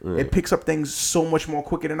ours. It picks up things so much more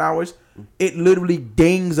quicker than ours. It literally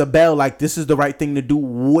dings a bell like this is the right thing to do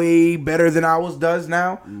way better than ours does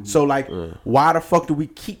now. So like, why the fuck do we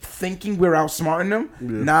keep thinking we're outsmarting them?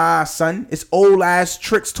 Nah, son, it's old ass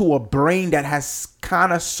tricks to a brain that has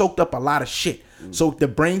kind of soaked up a lot of shit. So the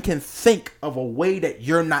brain can think of a way that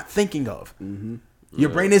you're not thinking of. Your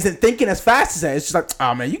brain isn't thinking as fast as that. It's just like,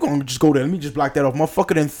 oh man, you gonna just go there. Let me just block that off.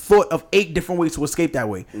 Motherfucker then thought of 8 different ways to escape that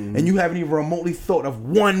way. And you haven't even remotely thought of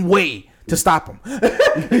one way to stop him.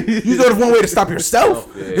 You thought of one way to stop yourself.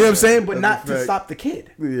 You know what I'm saying? But not to stop the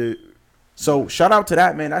kid. So shout out to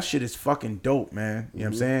that, man. That shit is fucking dope, man. You know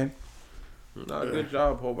what I'm saying? Nah, good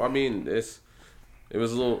job, Hope. I mean, it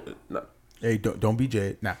was a little. Hey, don't be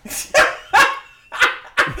Jade. Nah.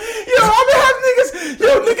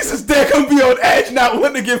 Niggas is there gonna be on edge, not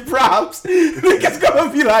wanting to give props. Niggas gonna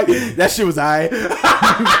be like, that shit was alright.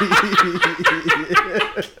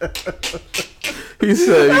 He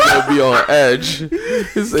said he's gonna be on edge.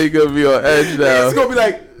 He said he's gonna be on edge now. It's gonna be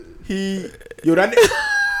like, that nigga.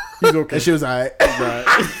 He's okay. That shit was alright.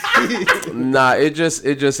 Nah, it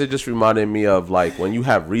just reminded me of like when you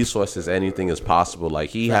have resources, anything is possible.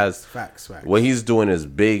 Like he has facts. What he's doing is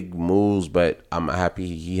big moves, but I'm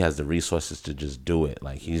happy he has the resources to just do it.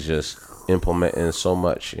 Like he's just implementing so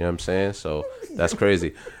much. You know what I'm saying? So that's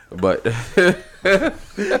crazy. But you're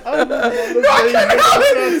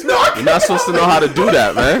not supposed to know how to do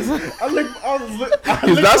that, man.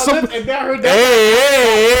 He's not supposed.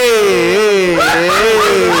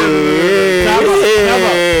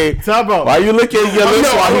 Why you looking at your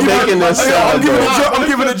lips while he's making this sound? I'm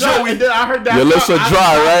giving a joke. And then I heard that. Your lips are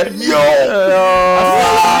dry, right? No,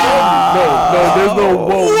 there's no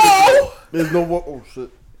whoa. There's no whoa. Oh shit.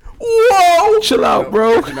 Whoa! Chill out,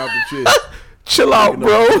 bro. Chill out,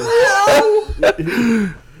 bro.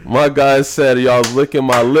 My guy said y'all was licking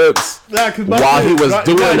my lips while he was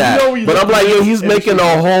doing that. But I'm like, yo, he's making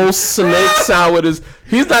a whole snake sound with his.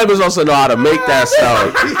 He's not even supposed to know how to make that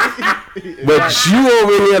sound. But you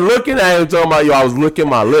over here looking at him talking about, yo, I was licking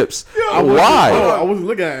my lips. Why? I wasn't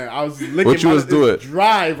looking at it. I was licking what you my was doing?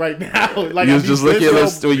 Dry right now. Like you was just licking your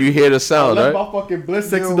lips when you hear the sound, right? I left my fucking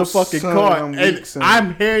bliss in the fucking car. And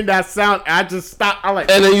I'm hearing that sound. I just stopped. I'm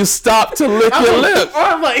like, and then you stop to lick your lips.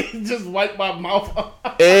 I'm like, just wipe my mouth.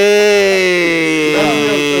 Hey.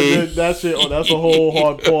 That shit. Oh, that's a whole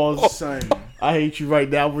hard pause. Son. I hate you right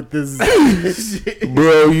now with this.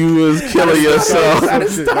 Bro, you was killing yourself.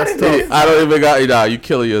 That's tough. I don't even got you now. You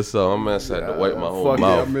killing yourself. I'm gonna had to wipe my whole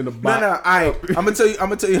mouth. I'm in the box. No. I'm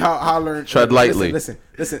gonna tell you how I learned. Tread lightly. Listen.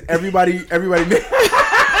 Everybody. Because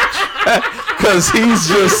he's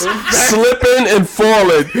just slipping and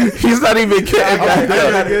falling. He's not even getting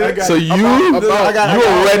back up. So you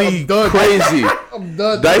already crazy. I'm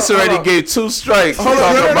done. Dice already gave 2 strikes.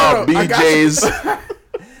 Talking about BJ's.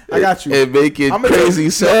 I got you. And making crazy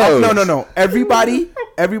sounds. No. Everybody.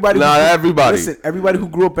 Not everybody. Listen, everybody who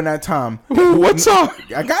grew up in that time. What's up?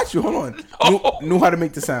 I got you. Hold on. Knew how to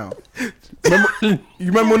make the sound. You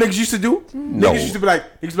remember what niggas used to do? No. Niggas used to be like,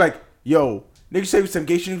 yo. Niggas say some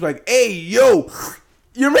gay shit. He was like, hey, yo.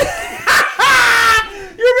 You remember?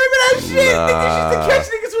 You remember that shit? Niggas used to catch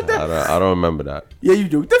niggas with that. I don't remember that. Yeah, you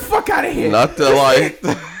do. Get the fuck out of here. Nothing like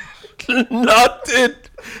nothing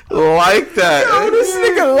like that. Yo, this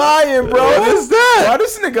nigga lying, bro. What is that? Why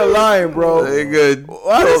this nigga lying, bro? Nigga,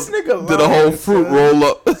 Why this nigga lying? did a whole fruit roll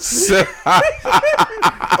up.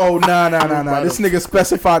 Oh, nah. This nigga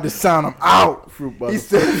specified the sound. I'm out. Fruit butter. He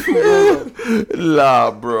said, Nah,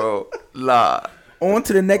 bro. Nah. on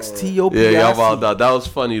to the next TOP. Yeah, y'all about that. That was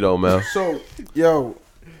funny though, man. So, yo,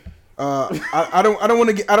 I don't want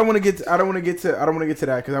to get to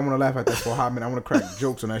that because I want to laugh at that for a hot minute. I want to crack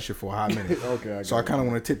jokes on that shit for a hot minute. Okay. So I kind of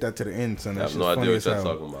want to tip that to the end, son. I That have shit's no idea funny what as you're hell.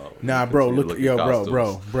 talking about. Nah, bro, You look, yo,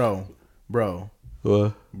 costumes.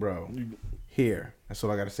 What? bro. Here, that's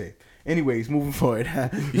all I gotta say. Anyways, moving forward,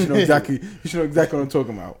 you should know exactly what I'm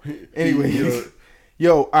talking about. Anyways,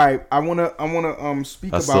 yo, all right, I wanna speak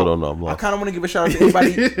about. I still don't know. I'm I lost. kind of want to give a shout out to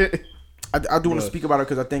anybody. I do want to speak about it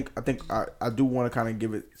because I do want to kind of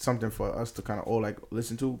give it something for us to kind of all like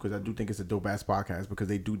listen to because I do think it's a dope ass podcast because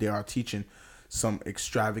they are teaching some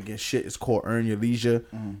extravagant shit. It's called Earn Your Leisure.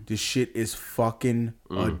 This shit is fucking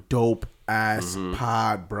a dope ass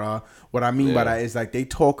pod, bruh. What I mean by that is like they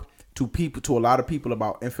talk to a lot of people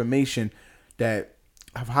about information that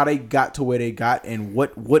of how they got to where they got and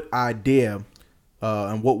what idea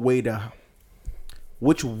and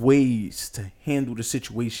which ways to handle the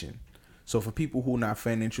situation. So for people who are not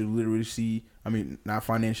financially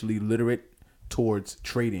literate towards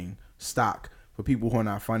trading stock, for people who are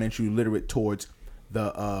not financially literate towards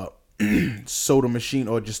the soda machine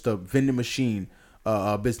or just the vending machine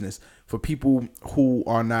business, for people who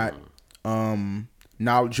are not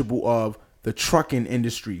knowledgeable of the trucking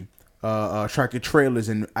industry, tractor trailers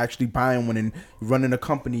and actually buying one and running a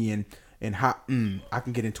company and how I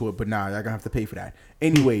can get into it, but nah, y'all gonna have to pay for that.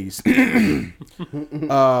 Anyways,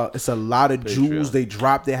 it's a lot of jewels they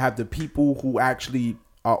drop. They have the people who actually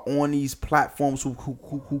are on these platforms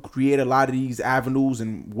who create a lot of these avenues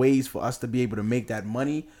and ways for us to be able to make that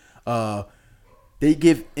money. They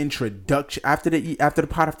give introduction after the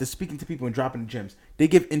pod, after speaking to people and dropping the gems. They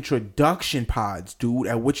give introduction pods, dude,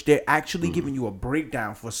 at which they're actually giving you a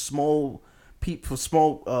breakdown for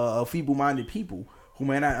feeble-minded people who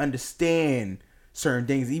may not understand certain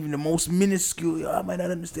things, even the most minuscule. I might not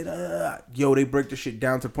understand. Yo, they break the shit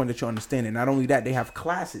down to the point that you understand it. Not only that, they have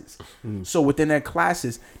classes. So within their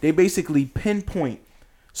classes, they basically pinpoint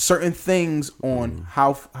certain things on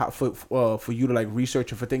how for you to like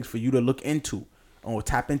research or for things for you to look into or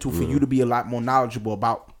tap into for you to be a lot more knowledgeable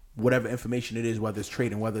about whatever information it is, whether it's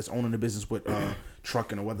trading, whether it's owning a business with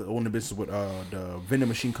trucking, or whether owning a business with the vending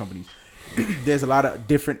machine companies. There's a lot of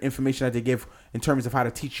different information that they give in terms of how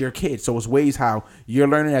to teach your kid. So it's ways how you're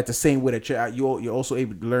learning at the same way that you're also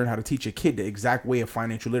able to learn how to teach your kid the exact way of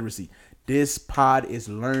financial literacy. This pod is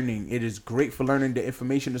learning. It is great for learning. The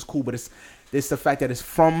information is cool, but it's the fact that it's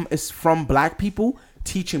from black people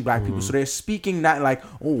teaching black people. So they're speaking not like,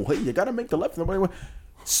 oh, hey, you gotta make the left.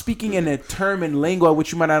 Speaking in a term and lingo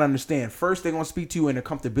which you might not understand. First, they're gonna speak to you in a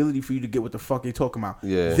comfortability for you to get what the fuck they're talking about.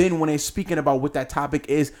 Yeah. Then, when they're speaking about what that topic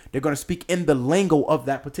is, they're gonna speak in the lingo of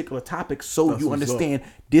that particular topic, so you understand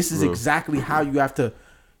this is exactly how you have to.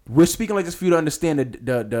 We're speaking like this for you to understand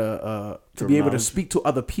to be able to speak to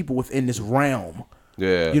other people within this realm.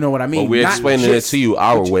 Yeah, you know what I mean. But we're explaining it to you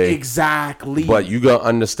our way exactly. But you gotta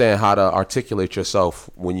understand how to articulate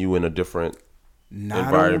yourself when you in a different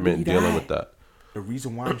environment dealing with that. The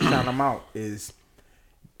reason why I'm shouting them out is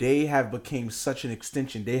they have become such an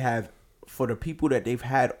extension. They have, for the people that they've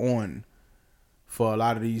had on for a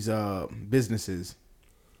lot of these businesses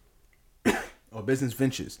or business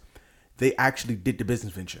ventures, they actually did the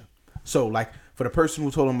business venture. So, like, for the person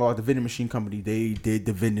who told them about the vending machine company, they did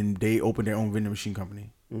the vending. They opened their own vending machine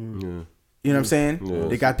company. Yeah. You know what I'm saying? Yeah.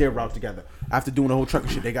 They got their route together. After doing the whole trucking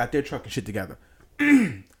shit, they got their trucking shit together.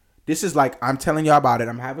 This is like, I'm telling y'all about it.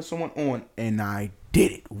 I'm having someone on, and I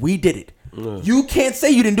did it. We did it. Yeah. You can't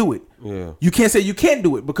say you didn't do it. Yeah. You can't say you can't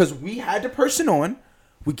do it because we had the person on.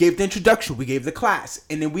 We gave the introduction. We gave the class.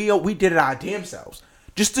 And then we did it our damn selves.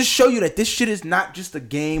 Just to show you that this shit is not just a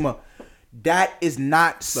game. That is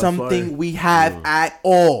not something we have at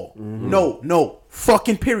all. No.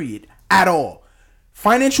 Fucking period. At all.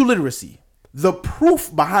 Financial literacy. The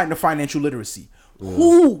proof behind the financial literacy.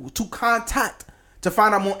 Who to contact to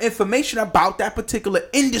find out more information about that particular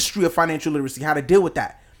industry of financial literacy, how to deal with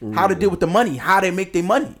that, how to deal with the money, how they make their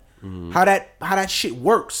money. how that shit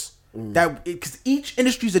works. That because each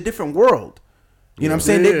industry is a different world. You know what I'm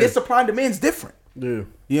saying? Their supply and demand is different. Yeah.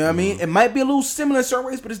 You know what I mean? It might be a little similar in certain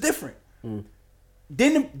ways, but it's different.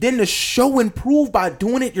 Then the show improved by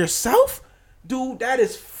doing it yourself, dude. That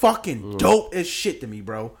is fucking dope as shit to me,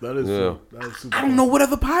 bro. That is super. I don't know what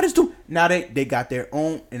other pods do. Now they got their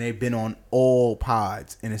own, and they've been on all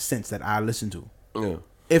pods in a sense that I listen to. Yeah.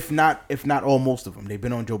 If not all, most of them, they've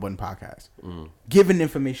been on Joe Budden podcast, giving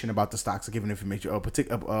information about the stocks, or giving information.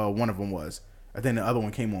 One of them was, I think the other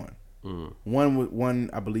one came on. One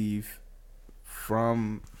I believe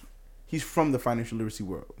he's from the financial literacy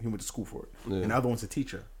world. He went to school for it, and the other one's a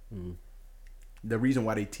teacher. The reason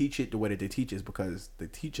why they teach it the way that they teach is because the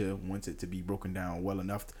teacher wants it to be broken down well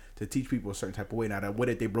enough to teach people a certain type of way. Now, the way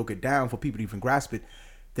that they broke it down for people to even grasp it,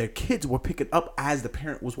 their kids were picking up as the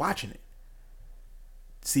parent was watching it.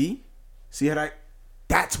 See how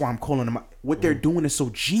that's why I'm calling them. What they're doing is so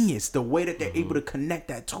genius. The way that they're able to connect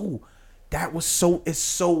that too, it's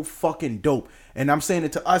so fucking dope. And I'm saying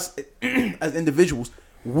it to us as individuals,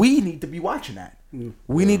 we need to be watching that.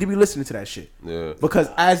 We need to be listening to that shit. Yeah. Because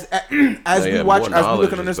as we watch, as we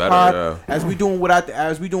looking on this pod, as we doing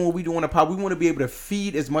what we do on the pod, we want to be able to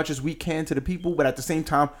feed as much as we can to the people. But at the same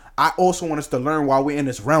time, I also want us to learn while we're in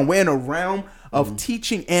this realm. We're in a realm of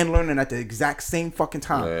teaching and learning at the exact same fucking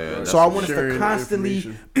time. Yeah, so I want us to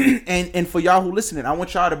constantly and for y'all who listening, I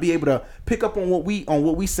want y'all to be able to pick up on what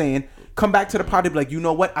we saying. Come back to the pod and be like, you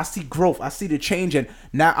know what? I see growth. I see the change. And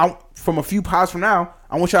now, from a few pods from now,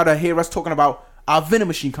 I want y'all to hear us talking about our vending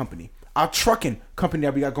machine company, our trucking company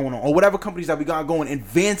that we got going on, or whatever companies that we got going,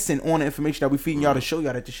 advancing on the information that we feeding y'all to show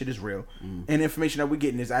y'all that this shit is real. And the information that we're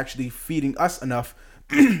getting is actually feeding us enough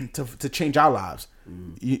to change our lives.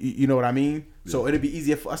 You know what I mean? Yeah. So it'd be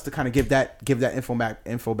easier for us to kind of give that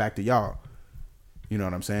info back to y'all. You know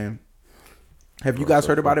what I'm saying? Have you guys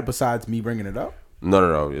heard about it besides me bringing it up?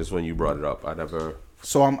 No. It's when you brought it up. I never.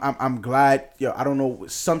 So I'm glad. Yo, I don't know,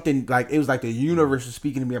 something like it was like the universe was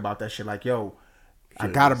speaking to me about that shit. Like, yo, I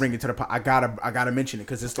gotta bring it to the. I gotta mention it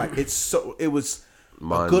because it's like it was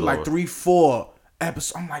a good like 3-4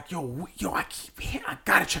 episodes. I'm like, yo, I keep hearing. I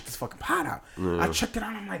gotta check this fucking pod out. I checked it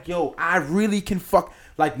out. I'm like, yo, I really can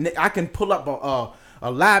I can pull up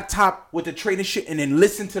a laptop with the trading shit and then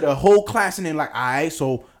listen to the whole class and then like, all right,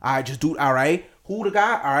 so I just do all right. Who the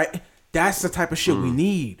guy? All right. That's the type of shit we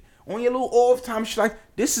need. On your little off time shit, like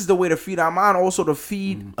this is the way to feed our mind, also to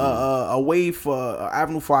feed a way for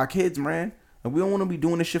avenue for our kids, man. And we don't want to be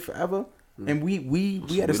doing this shit forever. And we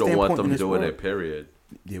at a standpoint in this world. We don't want them doing it, period.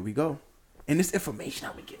 There we go. And this information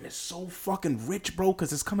that we getting is so fucking rich, bro,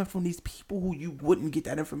 because it's coming from these people who you wouldn't get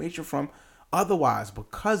that information from otherwise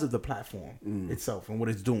because of the platform itself and what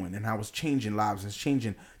it's doing and how it's changing lives and it's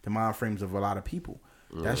changing the mind frames of a lot of people.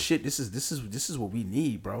 That shit, this is what we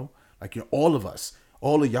need, bro. Like, you know, all of us,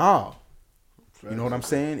 all of y'all. You know what I'm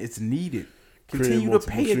saying? It's needed. Continue to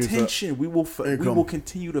pay attention. We will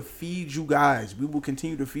continue to feed you guys.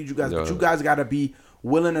 But you guys got to be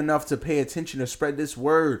willing enough to pay attention to spread this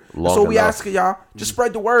word. That's what we ask of y'all. Just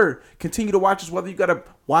spread the word. Continue to watch us, whether you got to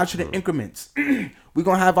watch it in increments. We're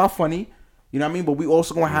going to have our funny. You know what I mean? But we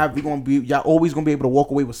also going to have, y'all always going to be able to walk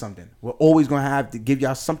away with something. We're always going to have to give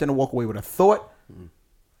y'all something to walk away with, a thought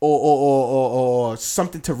or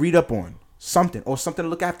something to read up on. Something to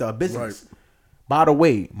look after, a business. Right. By the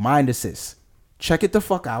way, Mind Assist. Check it the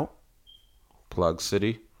fuck out. Plug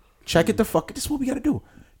City. Check it the fuck. This is what we got to do.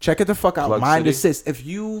 Check it the fuck out. Plug Mind City. Assist. If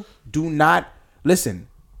you do not listen,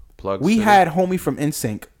 we had homie from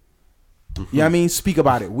NSYNC. You know what I mean? Speak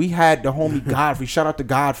about it. We had the homie Godfrey. Shout out to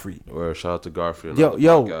Godfrey. Or shout out to Godfrey.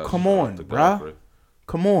 Yo, come on, bruh.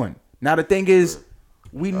 Come on. Now the thing is,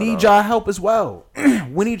 we need y'all help as well.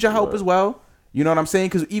 We need your help as well. You know what I'm saying?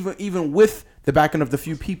 Because even with the backing of the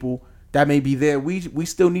few people that may be there, we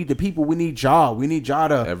still need the people. We need y'all. We need y'all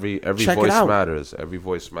to every check voice it out. matters. Every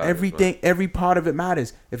voice matters. Everything, every part of it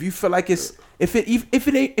matters. If you feel like it's if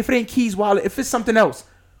it ain't Keys Wallet, if it's something else,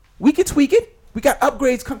 we can tweak it. We got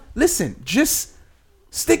upgrades. Listen, just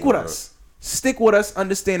stick with us. Stick with us.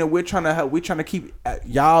 Understanding we're trying to help. We're trying to keep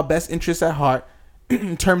y'all best interests at heart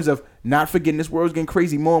in terms of not forgetting this world's getting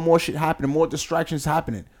crazy. More and more shit happening. More distractions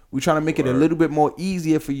happening. We're trying to make it a little bit more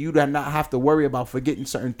easier for you to not have to worry about forgetting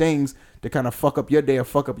certain things to kind of fuck up your day or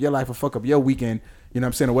fuck up your life or fuck up your weekend. You know what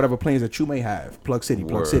I'm saying? Or whatever plans that you may have. Plug City.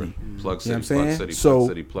 Plug City. You know what I'm saying?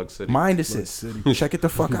 Plug City. Mind Assist. Check it the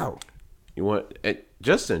fuck out. You want it,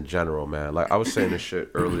 just in general, man. Like I was saying this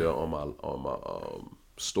shit earlier on my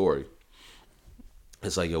story.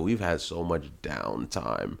 It's like, yo, we've had so much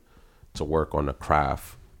downtime to work on the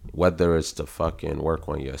craft, whether it's to fucking work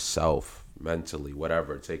on yourself mentally,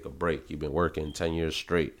 whatever. Take a break. You've been working 10 years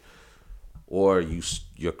straight. or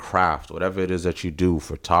your craft, whatever it is that you do,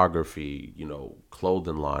 photography,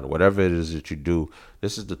 clothing line, whatever it is that you do,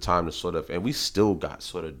 this is the time to sort of, and we still got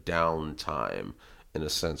sort of downtime in a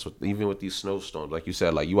sense, even with these snowstorms. Like you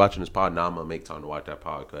said, like you watching this pod, now I'm going to make time to watch that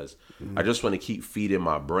pod because I just want to keep feeding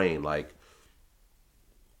my brain. Like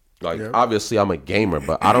obviously I'm a gamer,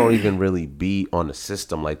 but I don't even really be on the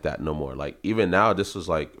system like that no more. Like even now, this was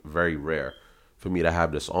like very rare for me to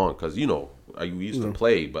have this on because, I used to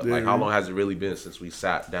play, but like how long has it really been since we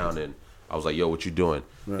sat down and I was like, yo, what you doing?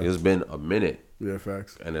 Like, it's been a minute. Yeah,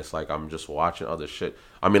 facts. And it's like I'm just watching other shit.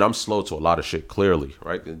 I mean, I'm slow to a lot of shit, clearly,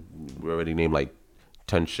 right? We already named like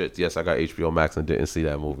 10 shits. Yes, I got HBO Max and didn't see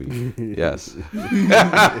that movie. Yes.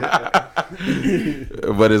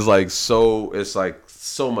 But it's like so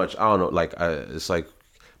much. I don't know. Like it's like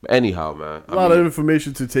anyhow, man. A lot of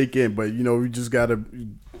information to take in, but we just gotta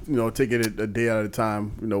take it a day at a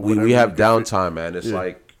time. We have downtime, man. It's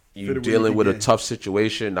like you dealing with a tough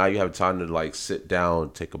situation. Now you have time to like sit down,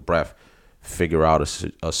 take a breath, figure out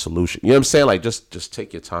a solution. You know what I'm saying? Like just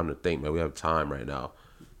take your time to think, man. We have time right now.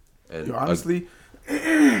 And honestly,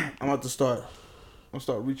 I'm about to start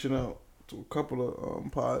reaching out to a couple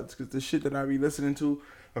of pods because the shit that I be listening to,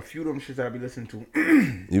 a few of them shit that I be listening to.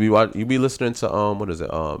 You be listening to what is it?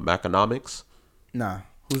 Maconomics? Nah,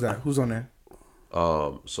 who's that? Who's on there?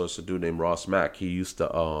 So it's a dude named Ross Mack. He used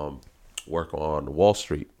to work on Wall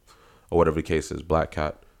Street or whatever the case is, Black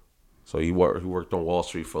Cat. So he worked on Wall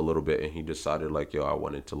Street for a little bit, and he decided like, yo, I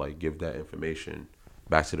wanted to like give that information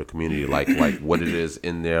back to the community, like what it is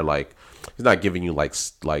in there. Like he's not giving you like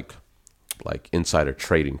insider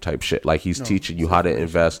trading type shit. Like he's teaching you how to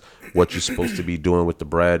invest, what you're supposed to be doing with the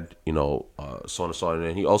bread, so on and so on.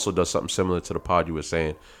 And he also does something similar to the pod you were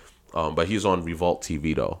saying, but he's on Revolt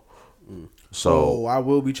TV though. So I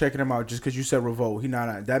will be checking him out just because you said Revolt.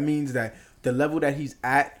 That means that the level that he's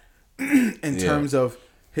at in terms of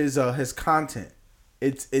his content,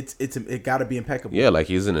 it got to be impeccable. Yeah, like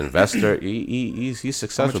he's an investor. He's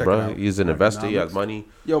successful, bro. He's an investor. He has money.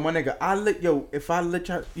 Yo, my nigga, if I let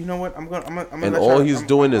y'all, you know what? I'm gonna. And all he's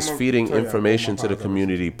doing is feeding information to the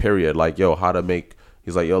community. Period. Like, yo, how to make.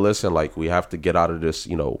 He's like, yo, listen, like we have to get out of this,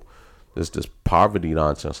 this poverty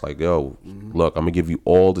nonsense. Like, yo, look, I'm gonna give you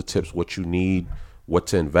all the tips, what you need, what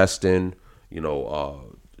to invest in,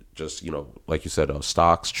 just like you said,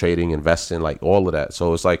 stocks, trading, investing, like all of that.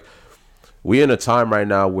 So it's like we're in a time right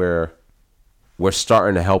now where we're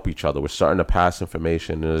starting to help each other. We're starting to pass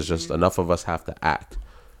information, and it's just enough of us have to act,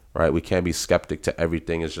 right? We can't be skeptic to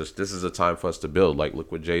everything. It's just this is a time for us to build. Like,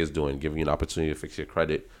 look what Jay is doing, giving you an opportunity to fix your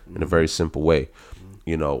credit in a very simple way,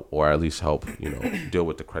 or at least help, deal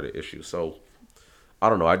with the credit issue. So I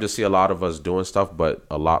don't know. I just see a lot of us doing stuff, but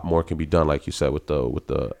a lot more can be done, like you said, with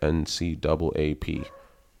the NCAAP.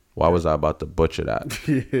 Why was I about to butcher that?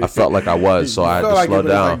 I felt like I was, so I had to slow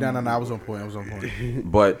down. No, I was on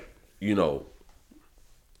point. But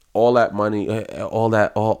all that money, all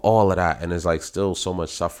of that, and it's like still so much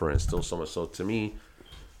suffering, still so much. So to me,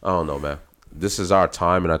 I don't know, man. This is our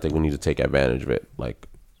time, and I think we need to take advantage of it. Like,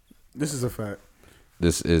 this is a fact.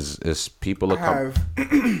 This is people are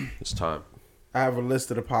coming. It's time. I have a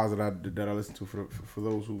list of the pods that I listen to for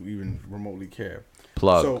those who even remotely care.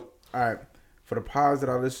 Plug. So, all right. For the pods that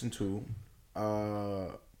I listen to,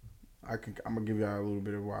 I'm gonna give y'all a little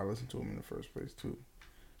bit of why I listen to them in the first place too.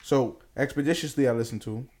 So Expeditiously, I listen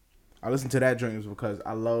to that joint because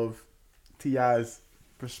I love T.I.'s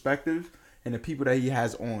perspective and the people that he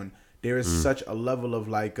has on. There is such a level of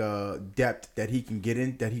like depth that he can get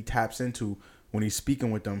in, that he taps into when he's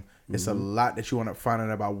speaking with them. It's a lot that you want to find out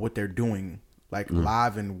about what they're doing, like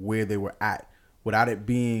live and where they were at, without it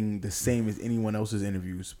being the same as anyone else's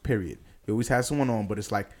interviews. Period. He always has someone on, but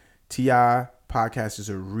it's like T.I. podcast is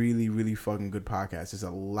a really, really fucking good podcast. There's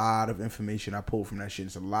a lot of information I pulled from that shit.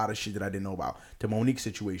 It's a lot of shit that I didn't know about. The Monique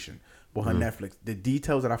situation with her Netflix. The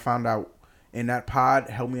details that I found out in that pod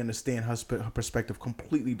helped me understand her perspective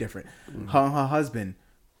completely different. Her and her husband,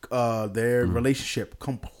 their relationship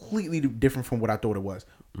completely different from what I thought it was.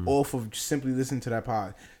 Off of simply listening to that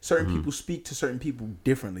pod. Certain people speak to certain people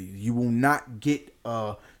differently. You will not get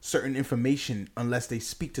certain information unless they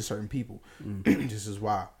speak to certain people. This is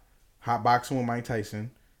why Hot Boxing with Mike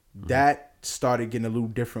Tyson, that started getting a little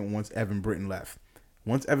different once Evan Britton left.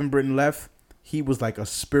 Once Evan Britton left, he was like a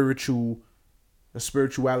spirituality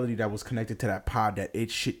that was connected to that pod, that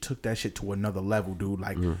took that shit to another level, dude.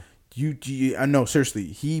 Like you I know,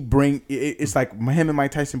 seriously, it's like him and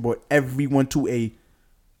Mike Tyson brought everyone to a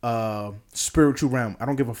spiritual realm. I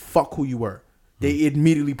don't give a fuck who you were. They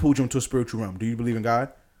immediately pulled you into a spiritual realm. Do you believe in God?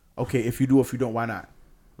 Okay, if you do, if you don't, why not?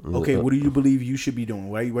 Okay, what do you believe you should be doing?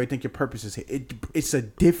 Why do you think your purpose is here? It's a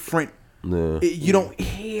different You don't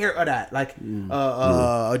hear of that. Like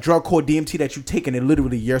a drug called DMT that you take and it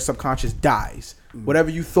literally your subconscious dies. Whatever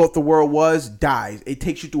you thought the world was dies. It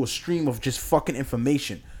takes you through a stream of just fucking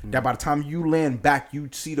information that by the time you land back, you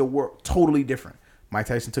see the world totally different. Mike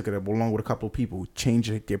Tyson took it along with a couple of people who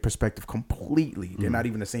changed their perspective completely. They're not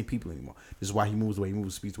even the same people anymore. This is why he moves the way he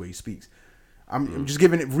moves, speaks the way he speaks. I'm just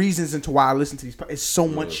giving it reasons into why I listen to these. It's so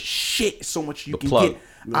much shit, so much you can get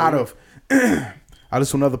out of. I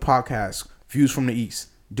listen to another podcast, Views from the East.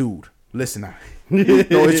 Dude, listen now. No,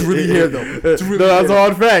 it's really here though. It's really that's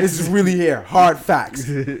hard facts. This is really here. Hard facts.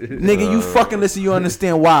 Nigga, you fucking listen, you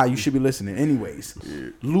understand why you should be listening. Anyways.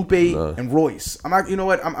 Lupe and Royce. I'm not, you know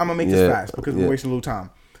what? I'm gonna make this fast because we're wasting a little time.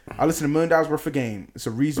 I listen to $1 million worth of game. It's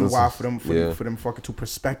a reason why for them fucking to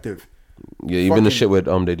perspective. Yeah, even the shit with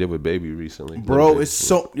they did with Baby recently. Bro, it's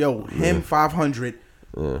so him 500.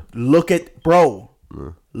 Look at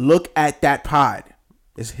look at that pod.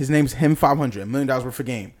 His name's him 500. $1 million worth of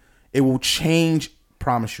game. It will change.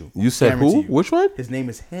 Promise you. You said who? Which one? His name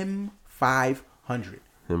is him 500.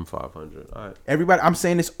 Him 500. All right. Everybody, I'm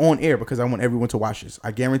saying this on air because I want everyone to watch this.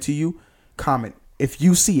 I guarantee you. Comment if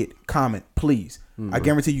you see it. Comment, please. I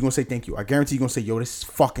guarantee you're gonna say thank you. I guarantee you're gonna say, yo, this is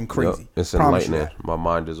fucking crazy. It's enlightening. My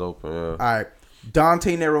mind is open. Yeah. All right.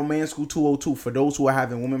 Dante Nero Man School 202. For those who are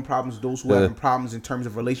having women problems, those who are having problems in terms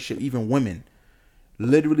of relationship, even women.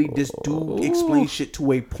 Literally, this dude explains shit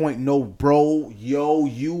to a point. No, bro, yo,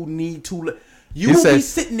 you need to. You will be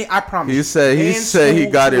sitting there. I promise. He said he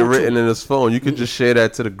got it written in his phone. You could just share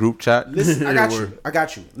that to the group chat. Listen, I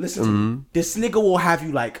got you. Listen to me. This nigga will have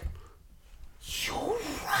you like, you're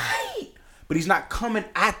right, but he's not coming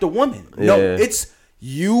at the woman. No, it's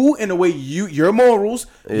you in the way your morals,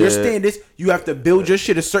 your standards. You have to build your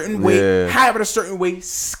shit a certain way, have it a certain way,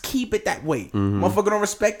 keep it that way. Motherfucker don't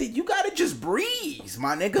respect it. You gotta just breeze,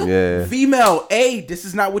 my nigga. Yeah. Female, this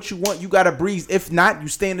is not what you want. You gotta breeze. If not, you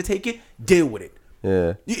stand to take it. Deal with it.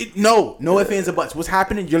 Yeah. No ifs, ands, or buts. What's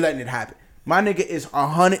happening? You're letting it happen. My nigga is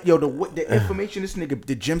 100. Yo, the information this nigga,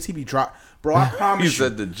 the gems he be drop, bro. I promise you.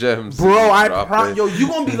 Said the gems, bro. I promise. Yo, you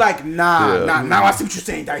gonna be like, nah. Now I see what you're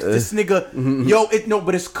saying, Dice. This nigga,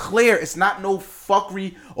 but it's clear. It's not no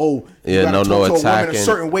fuckery. Oh, you gotta talk to a woman a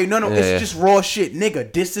certain way. No, it's just raw shit,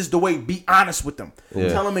 nigga. This is the way. Be honest with them.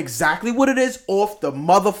 Tell them exactly what it is off the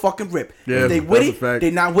motherfucking rip. If they with it, they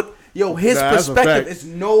not with. Yo, his perspective is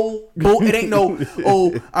it ain't no,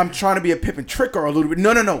 I'm trying to be a pimp and tricker a little bit.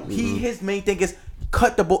 No. His main thing is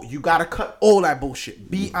cut the bull. You gotta cut all that bullshit.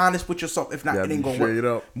 Be honest with yourself. If not, it ain't gonna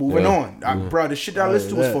work. Moving on. Bro, the shit that I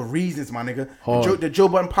listen to is for reasons, my nigga. The Joe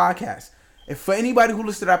Budden podcast. If for anybody who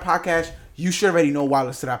listens to that podcast, you should already know why I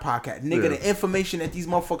listen to that podcast. Nigga, the information that these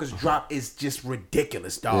motherfuckers drop is just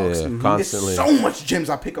ridiculous, dogs. Constantly. There's so much gems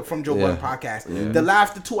I pick up from Joe Budden podcast. The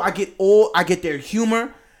laughter too, I get their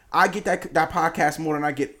humor. I get that podcast more than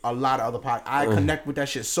I get a lot of other podcasts. I connect with that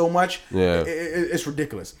shit so much. Yeah, it's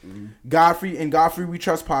ridiculous. Godfrey We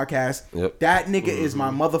Trust podcast. That nigga is my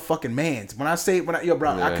motherfucking man's. When I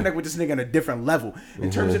I connect with this nigga on a different level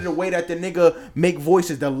in terms of the way that the nigga make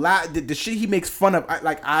voices, the shit he makes fun of.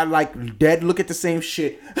 I like dead look at the same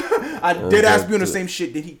shit. I dead ass be on the same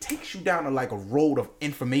shit. Then he takes you down to like a road of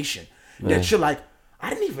information that you're like, I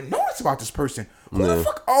didn't even know this about this person. Who the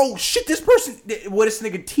fuck? Oh shit, this person. What this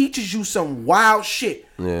nigga teaches you some wild shit.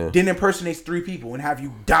 Then impersonates 3 people and have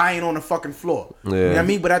you dying on the fucking floor. You know what I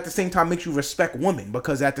mean? But at the same time, makes you respect women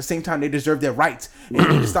because at the same time they deserve their rights and you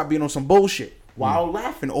need to stop being on some bullshit while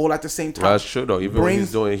laughing all at the same time. That's true though. Even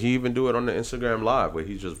when he even do it on the Instagram live where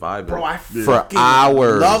he's just vibing. Bro, I for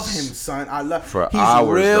hours. Love him, son. For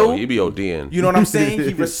hours. Real. Though. He be ODing. You know what I'm saying?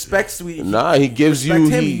 He respects. He gives you.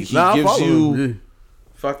 He gives you.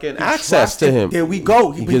 Fucking access to him. There we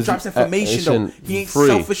go. He drops information though. He ain't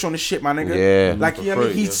selfish on the shit, my nigga. Yeah. Like you know what I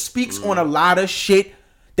mean? He speaks on a lot of shit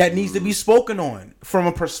that needs to be spoken on from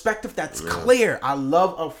a perspective that's clear. I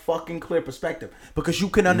love a fucking clear perspective because you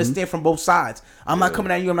can understand from both sides. I'm not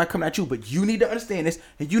coming at you. I'm not coming at you. But you need to understand this,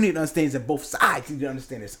 and you need to understand that both sides need to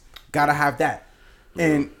understand this. Gotta have that.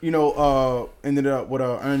 And ended up with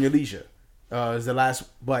Earn Your Leisure is the last,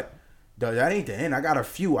 but. That ain't the end. I got a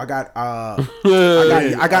few. I got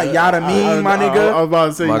Yada Meme, my nigga. I was about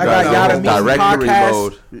to say, I got Yada Meme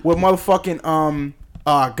podcast with motherfucking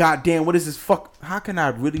goddamn, what is this fuck? How can I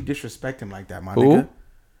really disrespect him like that, my nigga?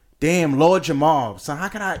 Damn, Lord Jamal. So how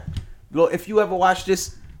can I? Lord, if you ever watch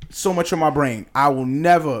this, so much on my brain, I will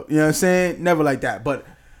never. You know what I'm saying? Never like that, but.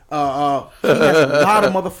 He has a lot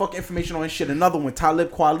of motherfucking information on his shit. Another one,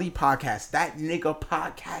 Talib Kweli podcast. That nigga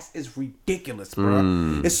podcast is ridiculous,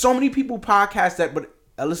 bro. There's so many people podcast that, but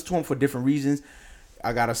I listen to him for different reasons.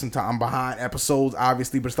 I gotta sometimes I'm behind episodes,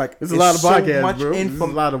 obviously, but it's like It's a lot of so podcasts, much bro. info.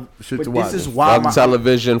 There's a lot of shit But to watch. this is why Fuck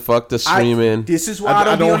television. Fuck the streaming. This is why I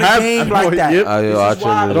don't be on the game like that. Yep. I This is watching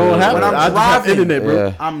why it. I don't have when it. I'm I just have driving, internet, bro.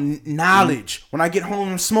 Yeah. I'm knowledge. When I get home,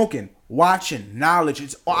 I'm smoking, watching,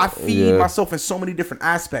 knowledge. I feed myself in so many different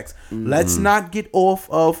aspects. Let's not get off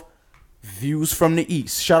of views from the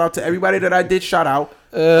East. Shout out to everybody that I did shout out.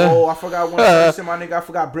 I forgot one person, my nigga. I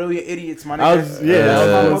forgot Brilliant Idiots, my nigga. I was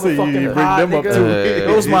gonna say, you bring them up too.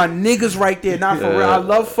 Those my niggas right there. Not for real. I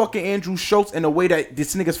love fucking Andrew Schultz in the way that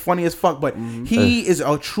this nigga's funny as fuck, but he is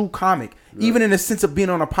a true comic. Even in the sense of being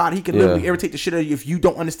on a pod, he can literally irritate the shit out of you if you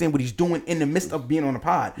don't understand what he's doing in the midst of being on a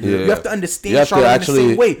pod. You have to understand Charlotte in the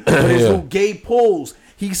same way. But his little gay pulls,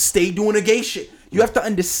 he stay doing the gay shit. You have to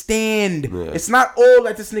understand. It's not all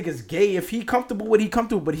that this nigga's gay. If he comfortable with, he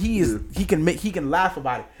comfortable, but he can laugh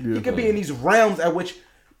about it. He can be in these realms at which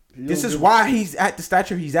this is why he's at the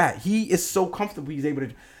stature he's at. He is so comfortable. He's able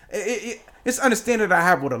to. It's understanding that I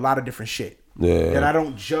have with a lot of different shit. And I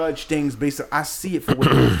don't judge things based on. I see it for what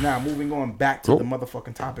it is. Now moving on back to the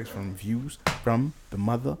motherfucking topics from views from the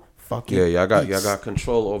motherfucking. Y'all got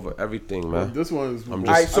control over everything, man. This one is. I'm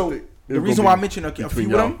All right, so the reason why I mentioned a few of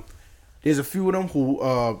them. There's a few of them who,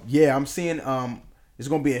 I'm seeing there's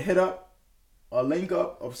gonna be a hit up, a link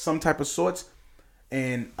up of some type of sorts,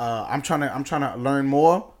 and I'm trying to learn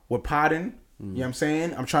more with podding. You know what I'm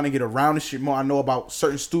saying? I'm trying to get around this shit more. I know about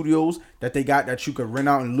certain studios that they got that you could rent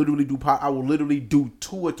out and literally do pod. I will literally do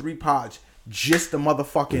 2 or 3 pods. Just the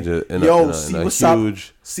motherfucking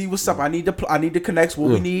see what's up. I need the connects.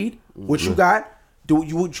 What we need. What you got?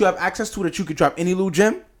 What you have access to that you could drop any little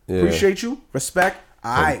gem. Appreciate you. Respect.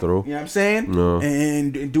 Alright, you know what I'm saying?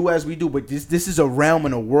 And do as we do. But this is a realm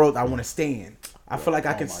and a world I want to stay in. I feel like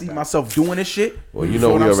I can see myself doing this shit. Well, we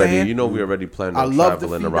already planned on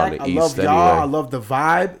traveling around the East anyway. I love the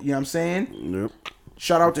vibe. You know what I'm saying? Yep.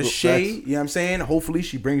 Shout out to Shay, you know what I'm saying? Hopefully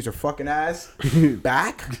she brings her fucking ass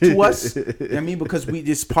back to us. You know what I mean? Because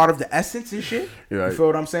it's part of the essence and shit. You feel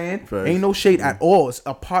what I'm saying? Right. Ain't no shade at all. It's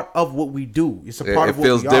a part of what we do. It's a part of what we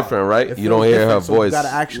are. It feels different, right? You don't hear her voice. You gotta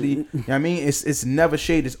actually, you know what I mean? It's never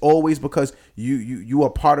shade. It's always because you are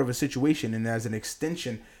part of a situation, and as an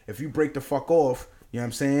extension, if you break the fuck off, you know what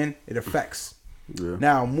I'm saying? It affects. Yeah.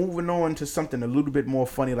 Now, moving on to something a little bit more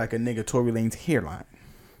funny, like a nigga Tory Lanez hairline.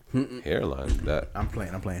 Hairline, that I'm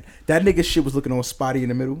playing. That nigga shit was looking all spotty in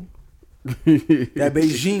the middle. That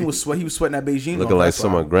Beijing was he was sweating that Beijing. Looking like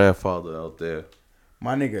someone's grandfather out there.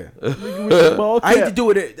 My nigga. I hate to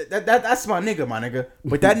do it. That's my nigga, my nigga.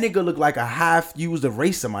 But that nigga looked like a half-used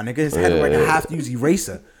eraser, my nigga. His head like a half-used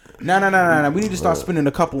eraser. No. We need to start spending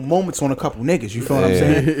a couple moments on a couple niggas. You feel what I'm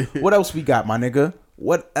saying? What else we got, my nigga?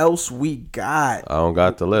 What else we got? I don't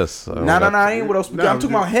got the list. I ain't what else we got. I'm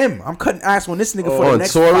talking about him. I'm cutting ass on this nigga for the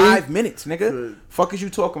next 5 minutes, nigga. Fuck is you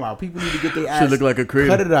talking about? People need to get their ass. Should look like a creator.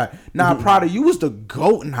 Cut it out. Nah, Prada, you was the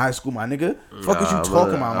GOAT in high school, my nigga. Fuck is you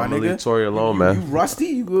talking about, my nigga? Leave Tory alone, man. You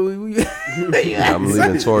rusty? I'm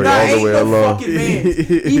leaving Tory all the way alone. Fucking man.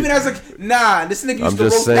 Even as a this nigga used to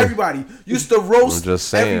roast everybody. Used to roast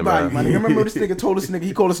everybody, man. Remember this nigga told this nigga,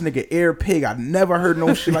 he called this nigga Air Pig. I never heard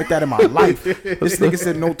no shit like that in my life. This nigga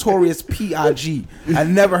said Notorious P.I.G. I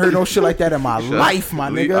never heard no shit like that in my life, my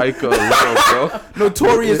nigga. Ika alone, bro.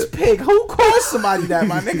 Notorious Pig. Who calls somebody that,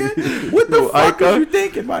 my nigga? What the fuck are you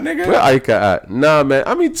thinking, my nigga? Where Ika at? Nah, man.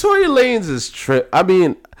 I mean, Tory Lanez is trip. I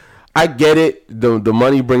mean, I get it. The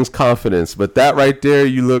money brings confidence, but that right there,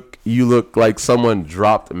 you look like someone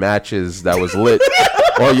dropped matches that was lit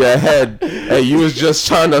on your head, and you was just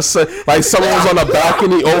trying to say, like someone was on a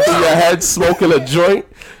balcony over your head smoking a joint,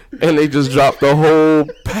 and they just dropped the whole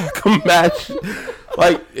pack of match.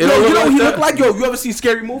 Like, you know what he looked like? Yo, you ever seen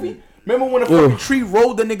Scary Movie? Remember when the fucking tree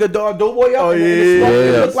rolled the nigga Doughboy up?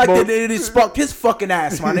 It looked like they sparked his fucking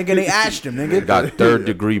ass, my nigga. They ashed him, nigga. He got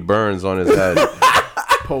 3rd-degree burns on his head.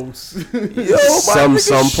 Posts.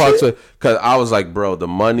 Some parts of, because I was like, bro, the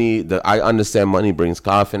money. I understand money brings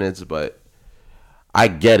confidence, but I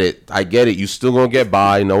get it. You still gonna get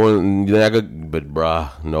by. No one, but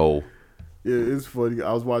bruh, no. Yeah, it's funny.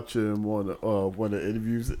 I was watching him on one of the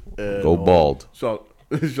interviews. And, go bald.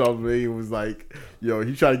 Charlamagne was like, yo,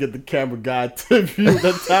 he tried to get the camera guy to view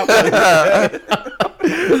the top of his head.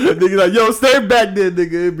 The nigga like, yo, stay back there,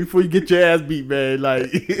 nigga, before you get your ass beat, man.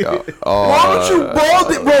 Like, why would you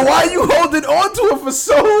bald it, bro? Why are you holding on to it for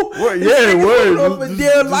so?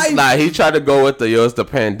 Dear life. Nah, he tried to go with it's the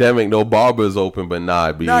pandemic, no barbers open, but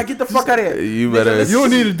nah, get the fuck out of here. You don't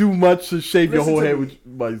need to do much to shave your whole head with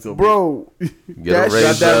myself, bro. Get a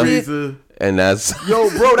razor. and that's Yo,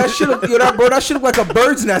 bro, that shit look like a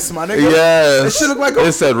bird's nest, my nigga. yes. That shit look like a.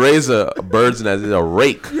 It said razor, a bird's nest, a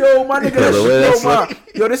rake. Yo, my nigga, that The way shit,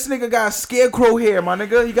 that's yo, this nigga got scarecrow hair, my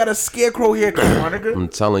nigga. He got a scarecrow haircut, my nigga. I'm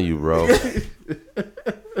telling you, bro.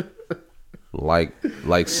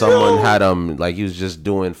 Like someone had him, like he was just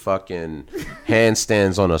doing fucking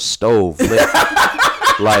handstands on a stove.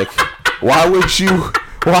 Like, why would you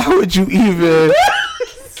even?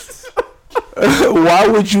 Why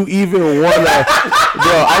would you even wanna?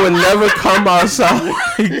 Bro, I would never come outside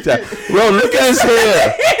like that. Bro, look at his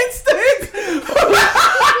hair.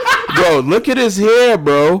 Bro, look at his hair,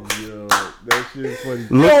 bro. Yo, that shit funny.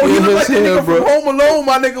 Look Yo, he at look his like the hair, nigga bro. from Home Alone,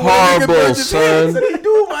 my nigga. Horrible, son. What he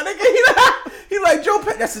do, my nigga? He like Joe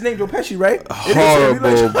Pesci. That's his name, Joe Pesci, right?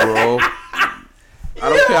 Horrible, bro. I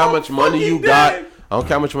don't care how much money you got. I don't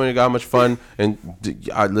care how much money you got, how much fun. And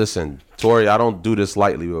listen, Tori, I don't do this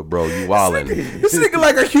lightly, but bro, you wildin'. This nigga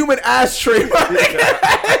like a human ashtray, my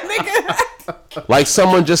nigga. Like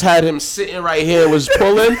someone just had him sitting right here and was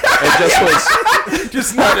pulling and just was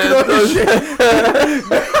Just knocking on his shit.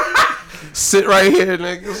 sit right here,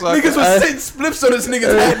 niggas. Like, Niggas was sitting spliffs on this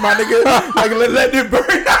nigga's head, my nigga. Like let it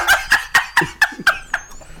burn.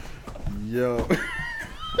 Yo.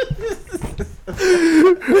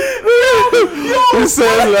 He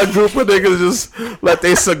said that group of niggas just let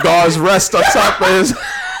their cigars rest on top of his.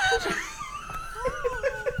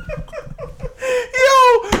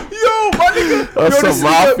 Yo, my nigga. That's some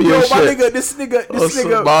mafia my shit. nigga, this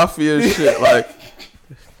nigga. Mafia shit. Like,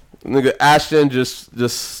 nigga Ashton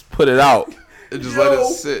just put it out and just let it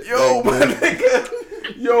sit. Yo, my nigga.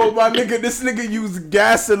 Yo, my nigga, this nigga used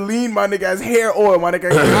gasoline, my nigga, as hair oil, my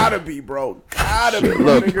nigga. Gotta be, bro. Gotta be, my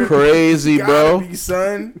Look nigga. crazy, bro. Gotta be,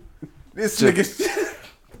 son. This nigga.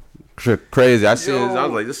 Crazy. I see. Yo. I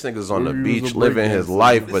was like, this nigga's on the He was beach a living breakdancer. his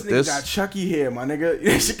life, This but nigga this got Chucky hair, my nigga.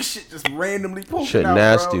 This shit just randomly poking shit out,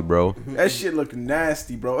 nasty, bro. That shit look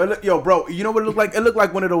nasty, bro. It look, yo, bro, you know what it looked like? It looked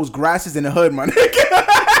like one of those grasses in the hood, my nigga.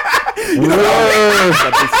 Word,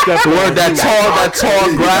 that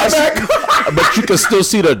tall grass, but you can still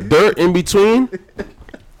see the dirt in between.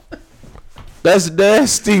 That's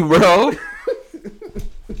nasty, bro.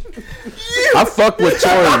 I fuck with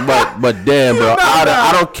Tori, but damn, bro,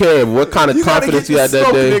 I don't care what kind of You gotta confidence get you had your that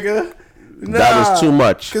smoke, day. nigga. That was too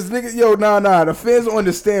much. Cause nigga, yo, nah. The fans don't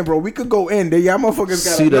understand, bro. We could go in there. Y'all motherfuckers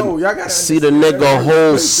gotta know. Y'all gotta see the understand. nigga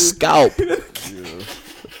whole scalp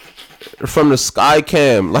from the sky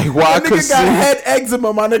cam. Like, why I That could nigga got see? head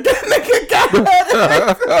eczema, my nigga. Nigga got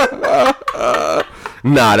head eczema.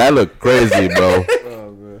 Nah, that look crazy, bro.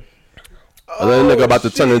 And then nigga about to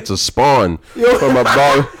turn into Spawn from a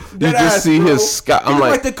ball. You Dead just ass, see bro. his scalp. He I'm look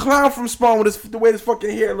like, the clown from Spawn with the way his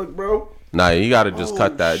fucking hair look, bro. nah, you gotta just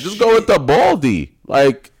cut that. Just go with the baldy.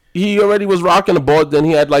 Like, he already was rocking the bald. Then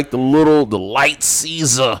he had like the light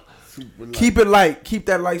Caesar. Keep it light. Keep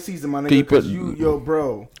that light season, my nigga. Keep it- Yo,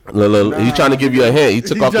 bro. He's trying to give you a hint. He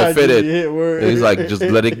took off the trying to give fitted. you a hint, word. And he's like, just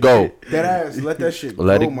let it go. That ass. Let that shit go.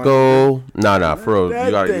 Let it my go. Nah, for real. That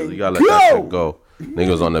You gotta thing let that go. shit go.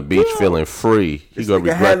 Niggas on the beach feeling free. He gonna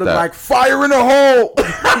Nigga head regret look that. like fire in a hole.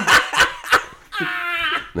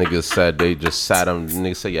 Niggas said they just sat him.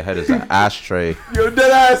 Niggas said your head is an ashtray. Yo,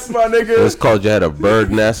 that ass, my nigga. It's called your head a bird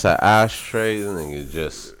nest, an ashtray. This nigga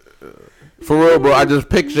just. For real, bro. I just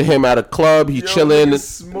picture him at a club. He chilling. niggas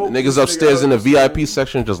smoke this Niggas upstairs nigga in the out. VIP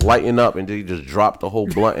section just lighting up, and then he just dropped the whole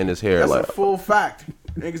blunt in his hair. That's Like, a full fact.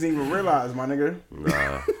 Niggas didn't even realize, my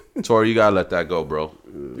nigga. Tori, you gotta let that go, bro.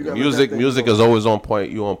 gotta Music, let that thing music go. is always on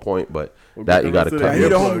point. You on point, but that you gotta Nah, cut. Nah, he your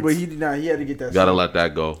the plugs. homie, but he did not. He had to get that. You gotta song. let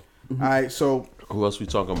that go. All right, so Who else we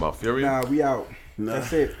talking about? Fury? nah, we out.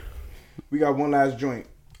 That's it. We got one last joint.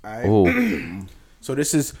 All right. Oh, So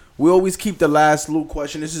this is, we always keep the last little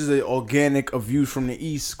question. This is an organic, a view from the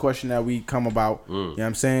East question that we come about. You know what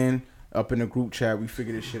I'm saying? Up in the group chat, we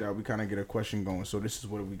figure this shit out. We kind of get a question going. So this is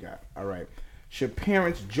what we got. All right. Should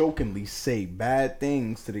parents jokingly say bad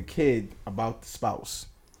things to the kid about the spouse?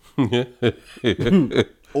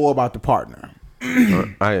 Or about the partner?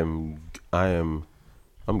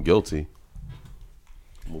 I'm guilty.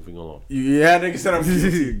 Moving along. Yeah, nigga said I'm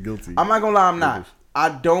guilty. Guilty. I'm not gonna lie, I'm not. I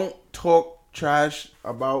don't talk trash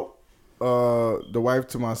about the wife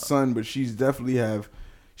to my son, but she's definitely have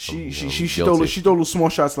she stole guilty. she stole little small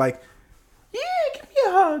shots like, yeah, give me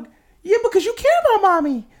a hug. Yeah, because you care about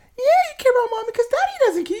mommy. Yeah, you care about mommy because daddy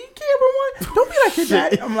doesn't care. You care about mommy. Don't be like your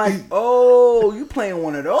dad. I'm like, oh, you playing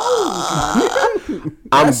one of those.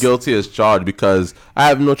 I'm guilty as charged because I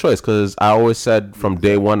have no choice. Because I always said from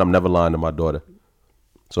day one, I'm never lying to my daughter.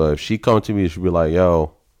 So if she come to me, she'll be like,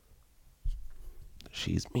 "Yo,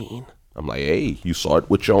 she's mean." I'm like, hey, you saw it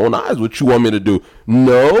with your own eyes. What you want me to do?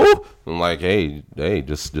 No. I'm like, hey,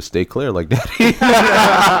 just stay clear like that.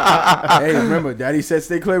 Hey, remember, Daddy said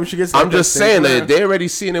stay clear when she gets. I'm just saying that they already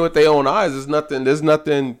seen it with their own eyes. There's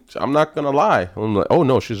nothing. I'm not gonna lie. I'm like, oh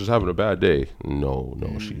no, she's just having a bad day. No,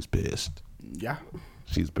 she's pissed. Yeah,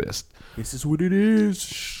 she's pissed. This is what it is,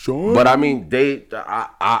 Sean. But I mean,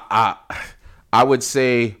 I would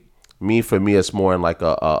say, for me, it's more in like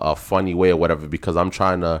a funny way or whatever, because I'm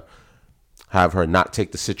trying to have her not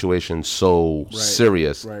take the situation so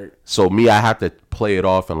serious. Right. So I have to play it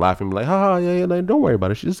off and laugh and be like, yeah, like, don't worry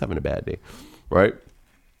about it. She's just having a bad day, right?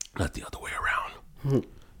 Not the other way around.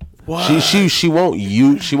 What? She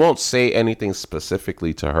won't say anything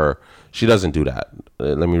specifically to her. She doesn't do that.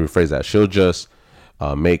 Let me rephrase that. She'll just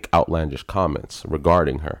make outlandish comments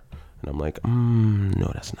regarding her, and I'm like,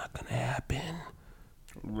 no, that's not gonna happen.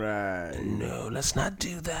 Right. No, let's not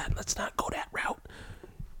do that. Let's not go that route.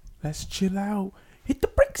 Let's chill out. Hit the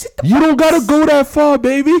brakes. You don't gotta go that far,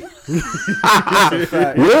 baby.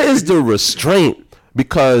 Where is the restraint?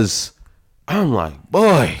 Because I'm like,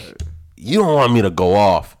 boy, you don't want me to go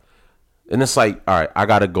off. And it's like, all right, I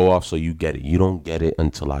gotta go off so you get it. You don't get it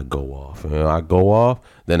until I go off. And I go off,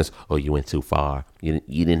 then it's, oh, you went too far. You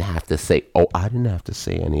didn't have to say. Oh, I didn't have to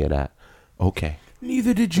say any of that. Okay.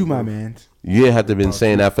 Neither did you, my man. You had to been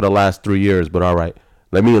saying that for the last 3 years, but all right.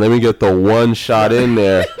 Let me get the one shot in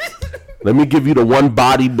there. Let me give you the one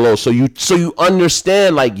body blow so you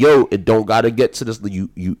understand, like, yo, it don't gotta get to this. You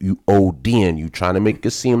ODing. You trying to make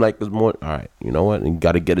it seem like there's more. All right, you know what? And you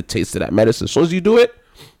gotta get a taste of that medicine. As soon as you do it,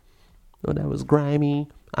 oh, that was grimy.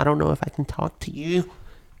 I don't know if I can talk to you.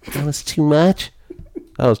 That was too much.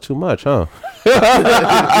 That was too much, huh?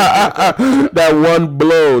 That one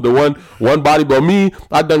blow, the one body blow. Me,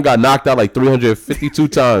 I done got knocked out like 352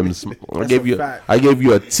 times. I gave you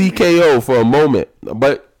a TKO for a moment,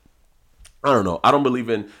 but I don't know. I don't believe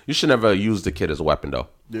in. You should never use the kid as a weapon, though.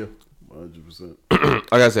 Yeah, 100%.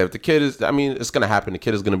 Like I said, if the kid is, I mean, it's gonna happen. The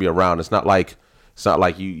kid is gonna be around. It's not like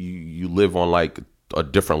you live on like a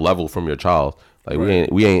different level from your child. Like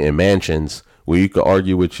we ain't in mansions where you could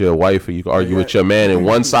argue with your wife or you could argue with your man in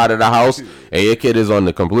one side of the house and your kid is on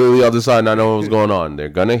the completely other side, not knowing what's going on. They're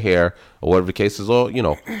gonna hear, or whatever the case is. All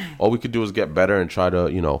we could do is get better and try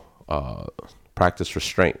to practice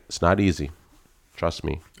restraint. It's not easy, trust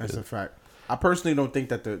me. That's a fact. I personally don't think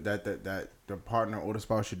that the partner or the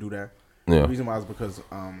spouse should do that. Yeah. The reason why is because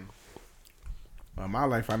my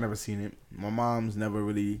life, I never seen it. My mom's never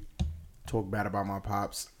really talked bad about my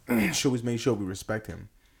pops. She always made sure we respect him.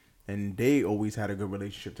 And they always had a good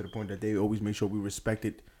relationship to the point that they always made sure we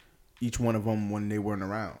respected each one of them when they weren't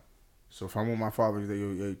around. So if I'm with my father, he's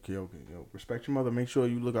like, yo, respect your mother. Make sure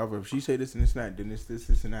you look out for her. If she say this and this and that, then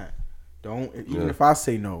this and that. Don't, even if I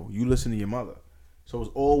say no, you listen to your mother. So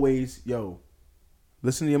it's always,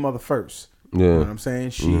 listen to your mother first. Yeah. You know what I'm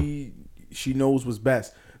saying? She knows what's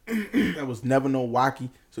best. There was never no wacky.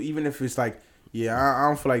 So even if it's like, I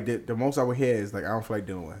don't feel like the most I would hear is like, I don't feel like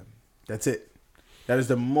dealing with him. That's it. That is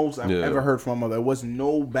the most I've ever heard from my mother. It was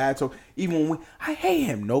no bad talk. Even when I hate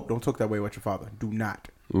him. Nope, don't talk that way about your father. Do not.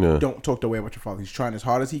 Yeah. Don't talk that way about your father. He's trying as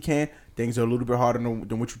hard as he can. Things are a little bit harder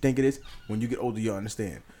than what you think it is. When you get older, you'll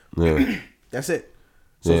understand. Yeah. That's it.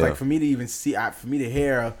 So it's like for me to even see, for me to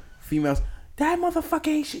hear females, that motherfucker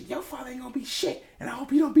ain't shit. Your father ain't gonna be shit. And I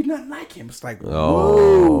hope you don't be nothing like him. It's like,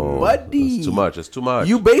 whoa, buddy. It's too much. It's too much.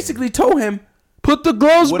 You basically told him, put the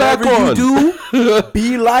gloves back on. Whatever you do,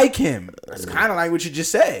 be like him. That's kind of like what you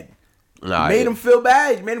just said. You made him feel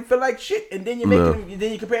bad. You made him feel like shit. And then you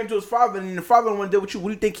compare him to his father. And the father don't want to deal with you. What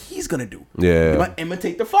do you think he's going to do? Yeah. You might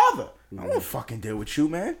imitate the father. I don't want to fucking deal with you,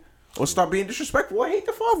 man. Or start being disrespectful. I hate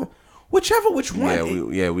the father. Which one.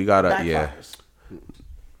 We got to,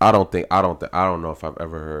 I don't know if I've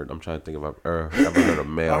ever heard. I'm trying to think if I've ever heard a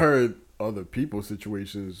male. I heard other people's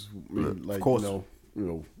situations. Like, of course.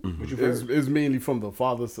 It's mainly from the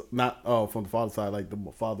father's, not from the father's side. Like the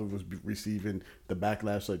father was receiving the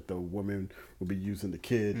backlash, like the woman would be using the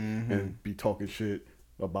kid and be talking shit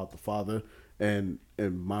about the father. And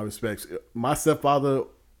in my respects, my stepfather,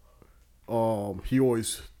 he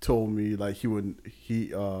always told me like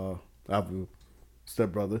I have a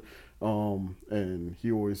stepbrother, and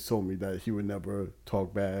he always told me that he would never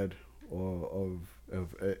talk bad of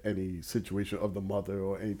any situation of the mother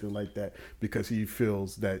or anything like that, because he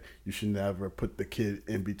feels that you should never put the kid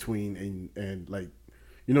in between and like,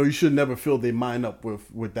 you should never fill their mind up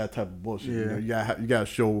with that type of bullshit. You gotta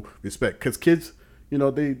show respect, because kids,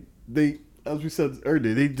 they as we said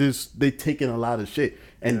earlier, they take in a lot of shit,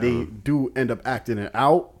 and they do end up acting it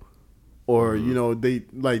out, or you know they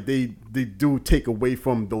do take away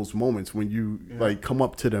from those moments when you like come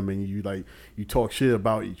up to them and you like you talk shit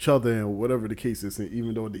about each other and whatever the case is, and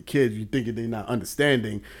even though they're kids, you think they're not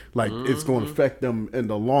understanding, like it's going to affect them in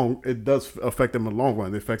the long. It does affect them in the long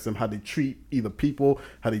run. It affects them how they treat either people,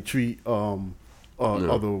 how they treat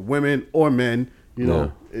other women or men. You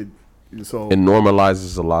know, so it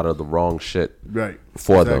normalizes a lot of the wrong shit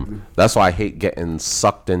for them. That's why I hate getting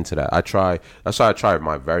sucked into that. That's why I try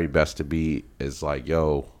my very best to be is like,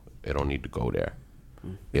 yo, it don't need to go there.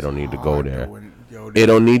 It don't need to go there. It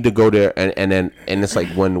don't need to go there. And it's like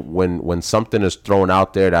when something is thrown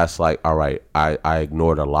out there, that's like, all right, I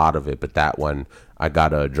ignored a lot of it, but that one I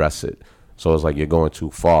gotta address it. So it's like you're going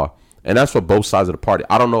too far. And that's for both sides of the party.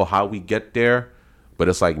 I don't know how we get there, but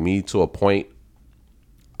it's like me to a point.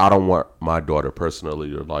 I don't want my daughter personally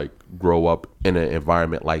to like grow up in an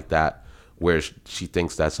environment like that where she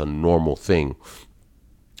thinks that's a normal thing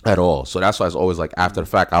at all. So that's why it's always like after the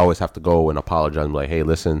fact, I always have to go and apologize and be like, hey,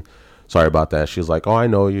 listen, sorry about that. She's like, oh, I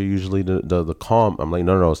know you're usually the calm. I'm like,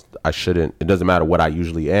 no, I shouldn't. It doesn't matter what I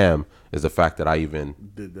usually am. Is the fact that I even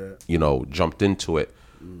did that, jumped into it.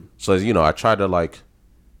 So, I try to like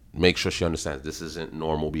make sure she understands this isn't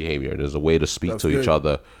normal behavior. There's a way to speak to each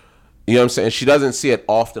other. You know what I'm saying? She doesn't see it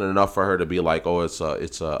often enough for her to be like, oh, it's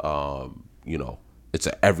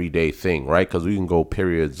an everyday thing, right? Because we can go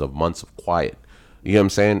periods of months of quiet. You know what I'm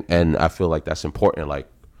saying? And I feel like that's important. Like,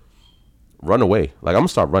 run away. Like, I'm gonna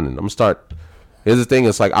start running. Here's the thing.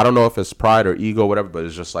 It's like, I don't know if it's pride or ego, whatever, but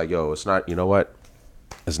it's just like, yo, it's not, you know what?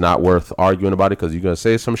 It's not worth arguing about it because you're gonna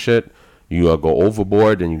say some shit. You're gonna go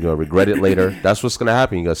overboard and you're gonna regret it later. That's what's gonna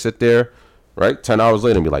happen. You're gonna sit there. Right, 10 hours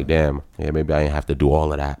later and be like, damn, maybe I didn't have to do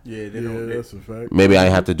all of that. That's a fact. Maybe I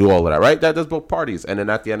didn't have to do all of that, right? That does both parties. And then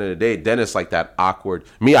at the end of the day, then it's like that awkward.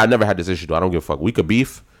 Me, I never had this issue, though. I don't give a fuck. We could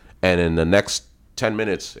beef, and in the next 10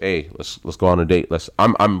 minutes, hey, let's go on a date.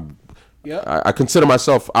 I consider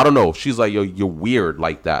myself, I don't know. She's like, yo, you're weird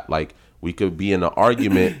like that. Like, we could be in an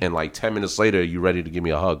argument, and like 10 minutes later, you ready to give me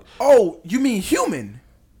a hug. Oh, you mean human?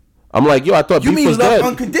 I'm like, yo, I thought beef was dead. You mean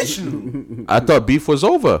love unconditional? I thought beef was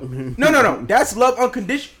over. No. That's love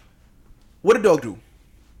unconditional. What a dog do?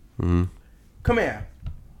 Mm-hmm. Come here.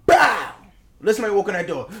 Bow. Let somebody walk in that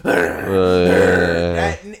door.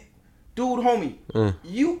 Dude, homie,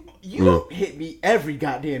 you hit me every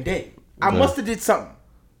goddamn day. I must have did something.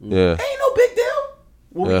 Yeah. Ain't no big deal.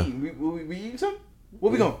 What we eating? We eating something? Where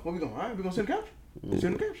we going? All right, we gonna sit on the couch. Sit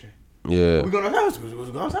on the couch. Yeah. We going to the house. We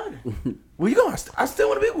go outside. Where you going? I still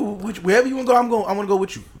want to be wherever you want to go. I want to go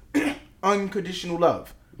with you. Unconditional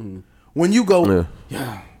love. When you go,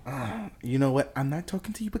 you know what? I'm not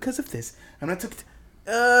talking to you because of this. I'm not talking.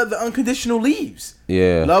 The unconditional leaves.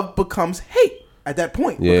 Yeah. Love becomes hate at that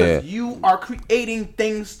point because you are creating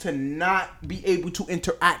things to not be able to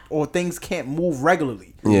interact or things can't move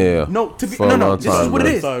regularly. Yeah. No. This is what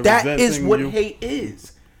it is. That is what hate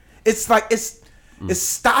is. It's like it's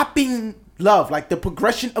stopping love, like the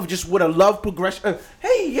progression of just what a love progression.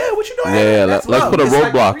 Hey, what you doing? Yeah, let's put a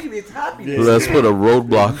roadblock. Let's put a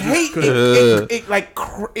roadblock. Hate,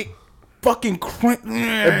 it fucking it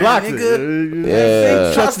blocks nigga. It.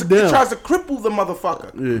 It tries to cripple the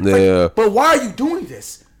motherfucker. Like, but why are you doing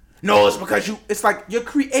this? No, it's because it's like you're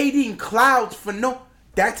creating clouds for no.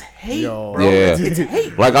 That's hate, bro. Yeah. It's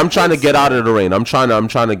hate. Like I'm trying to get out of the rain. I'm trying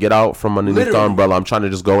to get out from underneath the umbrella. I'm trying to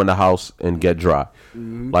just go in the house and get dry.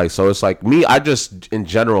 Like, so it's like me, I just in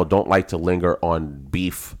general don't like to linger on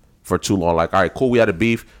beef for too long. Like, all right, cool, we had a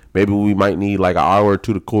beef. Maybe we might need like an hour or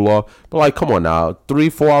two to cool off. But like, come on now,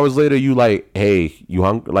 3-4 hours later, you like, hey, you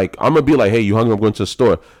hungry? Like, I'm gonna be like, hey, you hungry? I'm going to the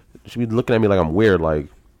store. She be looking at me like I'm weird. Like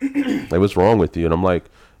what's wrong with you? And I'm like,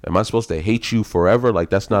 am I supposed to hate you forever? Like,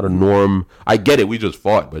 that's not a norm. I get it. We just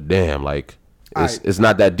fought, but damn, like, it's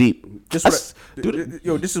not that deep. This is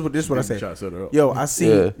what I say. Yo, I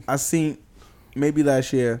seen maybe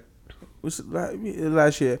last year.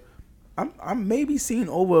 Last year, I'm maybe seeing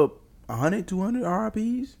over 100, 200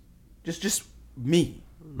 RIPs. Just me.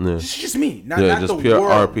 Yeah. Just me. Not just the pure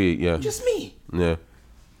world. RP. Yeah. Just me. Yeah.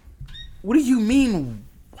 What do you mean?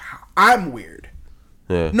 I'm weird.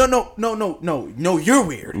 Yeah. No, you're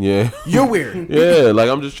weird. Yeah. You're weird. Yeah, like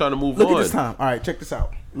I'm just trying to move on. Look at this time. All right, check this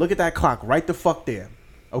out. Look at that clock right the fuck there.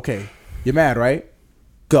 Okay. You're mad, right?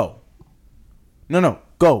 Go. No.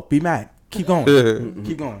 Go. Be mad. Keep going.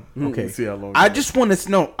 Keep going. Okay. See how long I just want to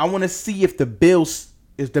know. I want to see if the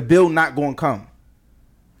bill not going to come.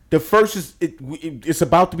 The first is it's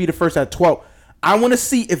about to be the first at 12. I want to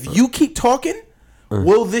see if you keep talking.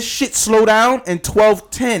 Will this shit slow down in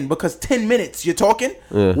 12:10 because 10 minutes you're talking?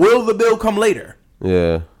 Yeah. Will the bill come later?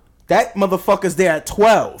 Yeah. That motherfucker's there at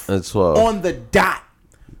 12. At 12. On the dot.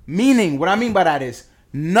 Meaning, what I mean by that is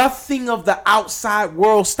nothing of the outside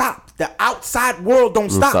world stops. The outside world don't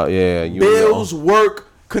stop. Yeah, you bills, work,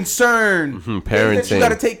 concern, things that you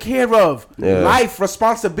gotta take care of, life,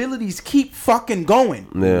 responsibilities keep fucking going.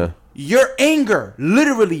 Yeah. Your anger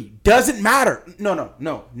literally doesn't matter.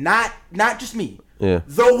 No, not just me. Yeah.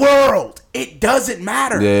 The world, it doesn't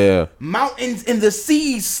matter. Yeah. Mountains and the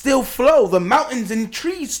seas still flow. The mountains and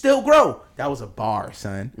trees still grow. That was a bar,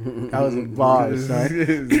 son. That was a bar,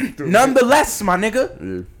 son. Nonetheless, my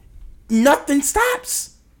nigga, nothing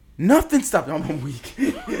stops. Nothing stops. I'm weak.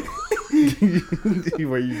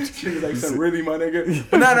 Like some really, my nigga.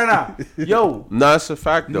 But no. Yo. No, it's a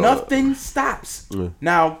fact, though. Nothing stops.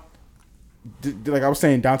 Now, like I was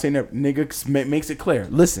saying, Dante nigga makes it clear.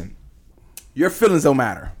 Listen, your feelings don't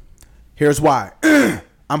matter. Here's why.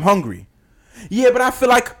 I'm hungry. Yeah, but I feel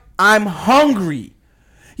like I'm hungry.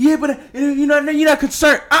 Yeah, but you're not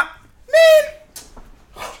concerned. Man,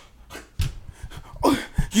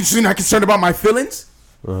 you're not concerned about my feelings?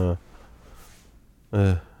 I'm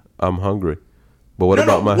hungry. But what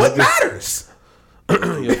about my... What matters?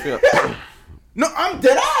 No, I'm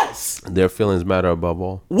dead ass. Their feelings matter above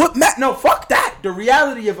all. No, fuck that. The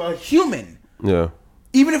reality of a human. Yeah.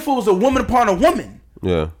 Even if it was a woman upon a woman.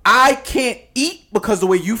 Yeah. I can't eat because the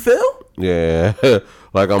way you feel. Yeah.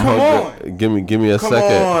 Like I'm hungry. Give me a second.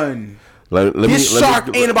 Come on. This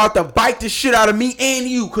shark ain't about to bite the shit out of me and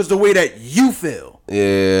you because the way that you feel.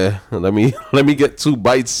 Yeah. Let me get 2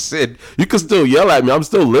 bites in. You can still yell at me. I'm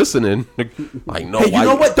still listening. Like no. Hey, you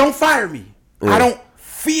know what? Don't fire me. Yeah. I don't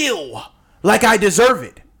feel like I deserve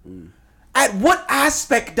it. At what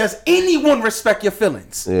aspect does anyone respect your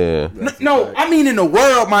feelings? Yeah. No, I mean in the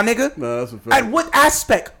world, my nigga. No, that's a fact. At what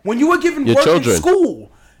aspect? When you were given Your work children. in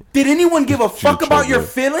school, did anyone give a fuck about your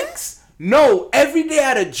feelings? No. Every day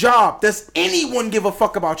at a job, does anyone give a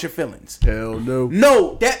fuck about your feelings? Hell no.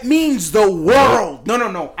 No, that means the world. No.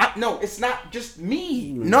 No, it's not just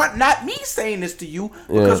me. Not me saying this to you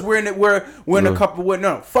because we're in a couple.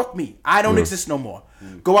 No, fuck me. I don't exist no more.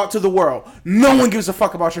 Go out to the world. No one gives a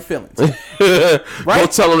fuck about your feelings. Right?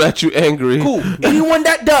 Don't tell them that you angry. Cool. Anyone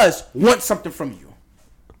that does wants something from you.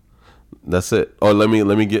 That's it. Or let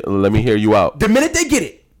me hear you out. The minute they get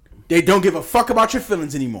it, they don't give a fuck about your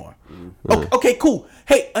feelings anymore. Okay, cool.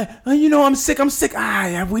 Hey, I'm sick.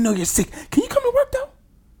 We know you're sick. Can you come to work though?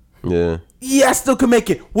 Yeah. Yeah, I still can make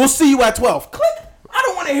it. We'll see you at 12. Click. I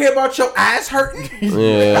don't want to hear about your ass hurting.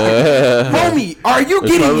 Yeah. Homie, are you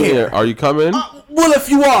getting here? Are you coming? Well, if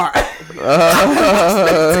you are,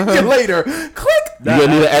 I'll see you later. Click. You gonna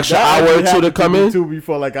need an extra hour or 2 to come in? Too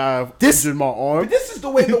before like I injured my arm. This is the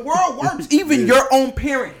way the world works. Even your own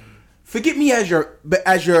parent. Forget me as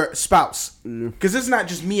your spouse, because it's not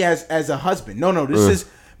just me as a husband. No, this is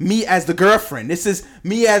me as the girlfriend. This is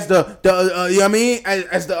me as the you know what I mean,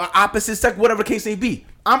 as the opposite sex, whatever the case may be.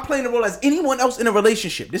 I'm playing the role as anyone else in a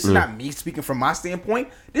relationship. This is not me speaking from my standpoint.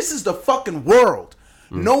 This is the fucking world.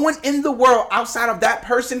 No one in the world outside of that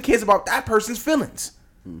person cares about that person's feelings.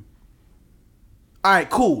 All right,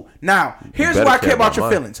 cool. Now, here's where I care about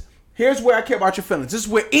your feelings. Here's where I care about your feelings. This is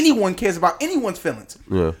where anyone cares about anyone's feelings.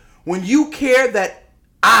 Yeah. When you care that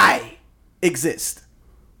I exist,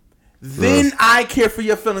 then I care for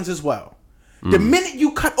your feelings as well. The minute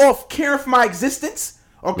you cut off caring for my existence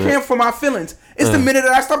or caring for my feelings, it's the minute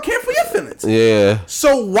that I stop caring for your feelings. Yeah.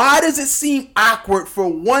 So why does it seem awkward for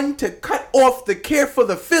one to cut off the care for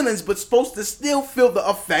the feelings but supposed to still feel the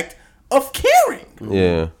effect of caring?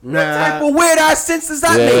 Yeah. What type of weird ass sense does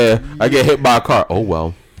that make? I get hit by a car. Oh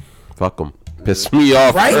well. Fuck them. Piss me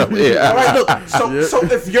off. Right? Yeah. All right, look. So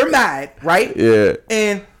if you're mad, right? Yeah.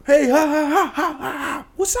 And hey,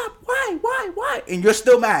 what's up? Why? And you're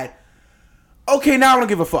still mad. Okay, now I don't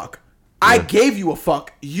give a fuck. I gave you a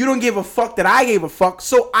fuck. You don't give a fuck that I gave a fuck,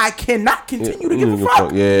 so I cannot continue to give a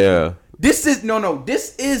fuck. Yeah. This is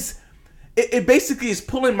This is it basically is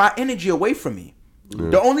pulling my energy away from me.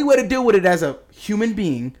 The only way to deal with it as a human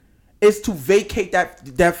being is to vacate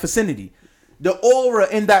that vicinity. The aura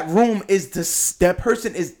in that room is that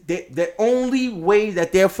person is the only way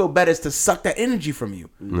that they'll feel better is to suck that energy from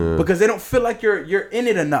you because they don't feel like you're in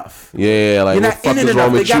it enough. Yeah, like you're what not the fuck in it is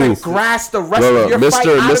wrong enough. They with gotta you? grasp the rest of your Mr. fight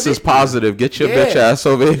and out of Mrs. it. Positive, get your bitch ass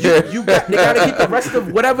over here. They gotta get the rest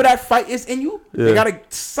of whatever that fight is in you. They gotta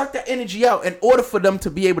suck that energy out in order for them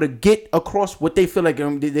to be able to get across what they feel like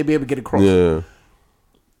they be able to get across. Yeah.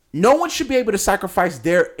 No one should be able to sacrifice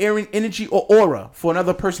their energy or aura for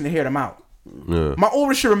another person to hear them out. Yeah. My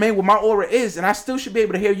aura should remain what my aura is, and I still should be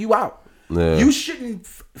able to hear you out. You shouldn't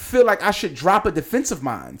feel like I should drop a defensive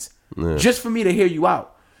mind just for me to hear you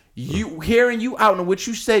out. You hearing you out and what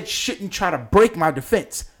you said shouldn't try to break my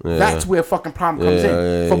defense. That's where fucking problem comes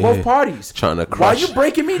in for both parties. Trying to crush. Why you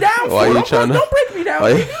breaking me down? Don't break me down.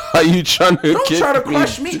 Why you trying to? Don't try to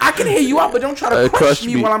crush me. I can hear you out, but don't try to crush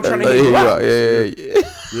me while I'm trying to hear you out. Yeah.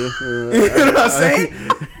 You know what I'm saying?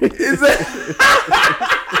 Is that?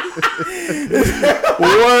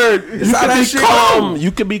 Word. You can be calm.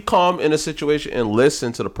 You can be calm in a situation and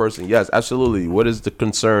listen to the person. Yes, absolutely. What is the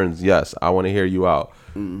concerns? Yes, I want to hear you out.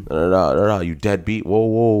 No, you deadbeat.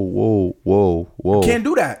 Whoa. Can't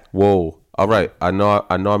do that. Whoa. All right. I know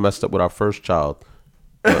I messed up with our first child.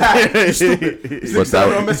 You stupid. But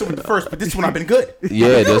I'm messing with the first, but this one I've been good.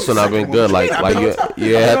 Yeah, this one I've been good. Like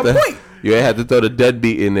you had to throw the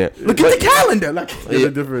deadbeat in there. Look at the calendar. It's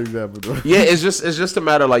a different example, though. Yeah, it's just a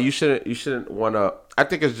matter like you shouldn't want to. I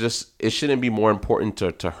think it shouldn't be more important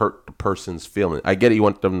to hurt the person's feeling. I get it, you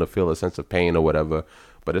want them to feel a sense of pain or whatever,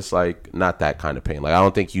 but it's like not that kind of pain. Like I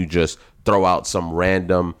don't think you just throw out some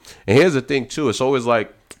random. And here's the thing too, it's always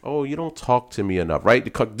like, oh, you don't talk to me enough,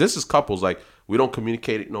 right? This is couples like we don't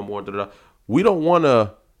communicate it no more. We don't want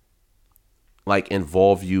to like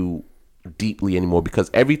involve you deeply anymore because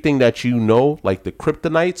everything that you know, like the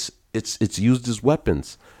kryptonites, it's used as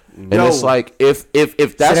weapons. And it's like if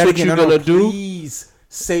that's what you're gonna do, please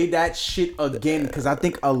say that shit again, because I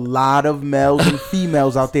think a lot of males and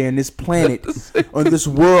females out there in this planet, on this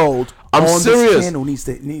world, I'm on serious. This channel needs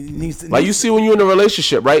to like you see when you're in a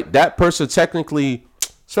relationship, right? That person technically,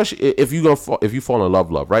 especially if you fall in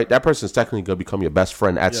love, right? That person's technically gonna become your best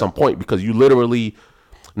friend at some point because you literally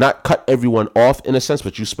not cut everyone off in a sense,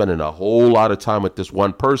 but you spending a whole lot of time with this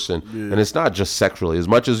one person. And it's not just sexually as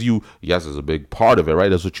much as yes, it's a big part of it, right?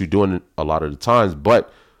 That's what you're doing a lot of the times.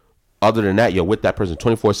 But other than that, you're with that person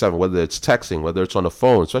 24/7, whether it's texting, whether it's on the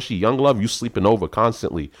phone, especially young love, you sleeping over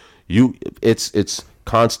constantly. It's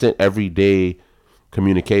constant everyday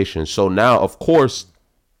communication. So now, of course,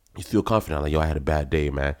 you feel confident. Like, yo, I had a bad day,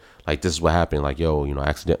 man. Like, this is what happened. Like, yo, I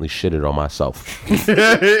accidentally shitted on myself.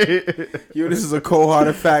 Yo, this is a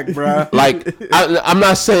cold-hearted fact, bro. Like, I'm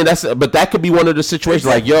not saying but that could be one of the situations.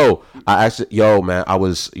 Like, man, I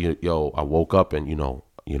woke up and,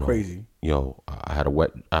 crazy. Yo, I had a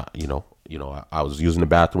wet, I was using the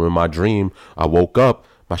bathroom in my dream. I woke up.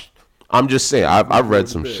 I'm just saying, I've read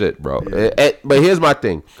some shit, bro. Yeah. But here's my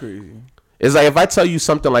thing. Crazy. It's like if I tell you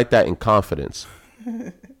something like that in confidence,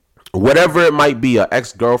 whatever it might be, an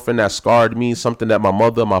ex-girlfriend that scarred me, something that my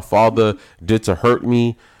mother, my father did to hurt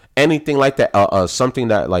me, anything like that, something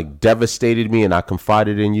that like devastated me and I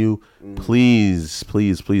confided in you, please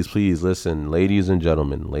listen, ladies and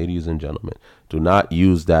gentlemen, do not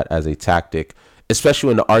use that as a tactic, especially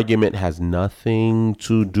when the argument has nothing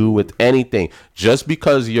to do with anything. Just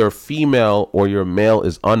because your female or your male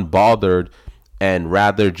is unbothered and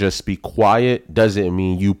rather just be quiet doesn't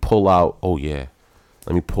mean you pull out, oh yeah,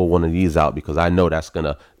 let me pull one of these out because I know that's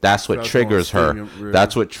what triggers her. Really.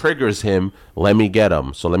 That's what triggers him. Let me get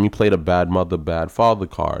him. So let me play the bad mother, bad father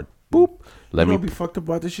card. Boop. Let me be fucked up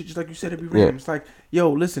about this shit just like you said. It'd be random. It's like, yo,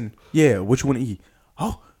 listen. Yeah, what you want to eat?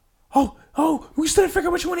 Oh, we still didn't figure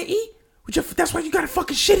out what you want to eat? That's why you got a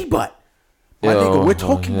fucking shitty butt. My nigga, we're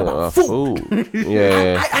talking about food.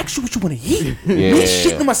 Yeah. I asked you what you want to eat. Me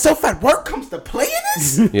shitting on myself at work comes to play in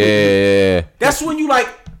this? Yeah. That's when you like,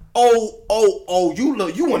 oh,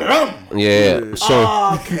 you one of them. Yeah.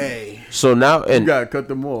 So okay. So now and you gotta cut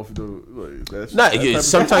them off though. Like,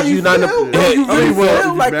 sometimes you not. You really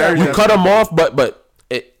feel like that. You cut them off, but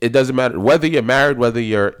it doesn't matter whether you're married, whether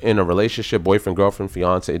you're in a relationship, boyfriend, girlfriend,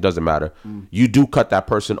 fiance. It doesn't matter. You do cut that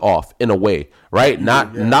person off in a way, right?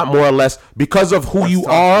 Not more or less because of who you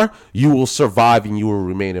are. You will survive and you will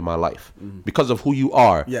remain in my life because of who you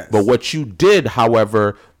are. Yes. But what you did,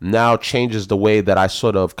 however, now changes the way that I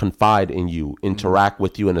sort of confide in you, interact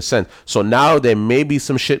with you in a sense. So now there may be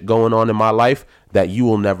some shit going on in my life that you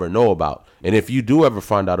will never know about. And if you do ever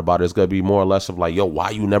find out about it, it's going to be more or less of like, yo, why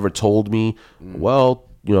you never told me? Well,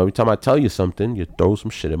 every time I tell you something, you throw some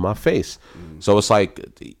shit in my face. So it's like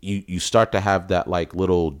you start to have that like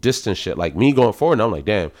little distance shit. Like me going forward, and I'm like,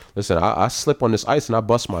 damn, listen, I slip on this ice and I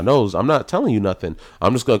bust my nose. I'm not telling you nothing.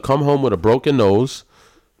 I'm just going to come home with a broken nose.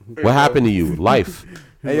 What happened to you? Life.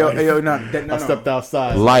 Hey yo, no. I stepped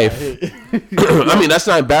outside. Life. I mean, that's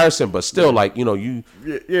not embarrassing, but still, like you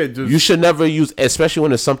should never use, especially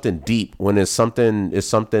when it's something deep, when it's something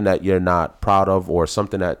that you're not proud of, or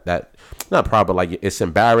something that not proud, but like it's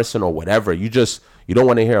embarrassing or whatever. You don't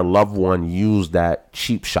want to hear a loved one use that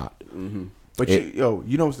cheap shot. But you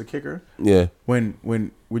know what's the kicker? Yeah.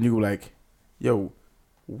 When you go like, yo,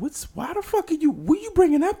 why the fuck what are you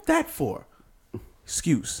bringing up that for?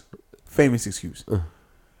 Famous excuse.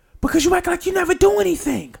 Because you act like you never do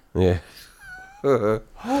anything. Yeah. Oh,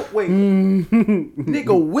 wait.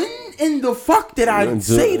 Nigga, when in the fuck did I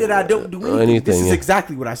say that I don't do anything? This is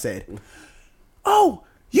exactly what I said. Oh,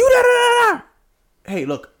 you da-da-da-da. Hey,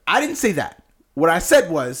 look, I didn't say that. What I said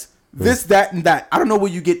was this, that, and that. I don't know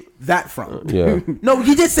where you get that from. Yeah. No,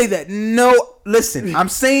 you did say that. No, listen, I'm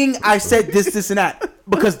saying I said this, and that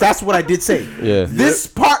because that's what I did say. Yeah. This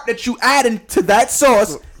part that you add into that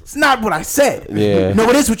sauce, it's not what I said. Yeah. No,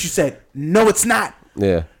 it is what you said. No, it's not.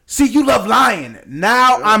 Yeah. See, you love lying.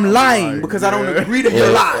 Now I'm lying because I don't agree to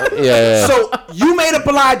your lie. Yeah. So you made up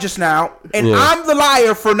a lie just now, and I'm the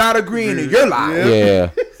liar for not agreeing to your lie. Yeah.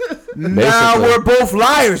 Now Basically. we're both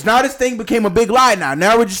liars. Now this thing became a big lie.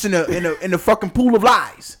 Now we're just in the fucking pool of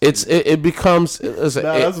lies. It becomes That's a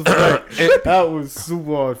fact. That was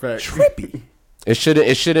super hard fact. Trippy. it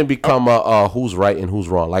shouldn't become a who's right and who's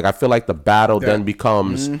wrong. Like I feel like the battle then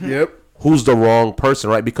becomes Yep. who's the wrong person,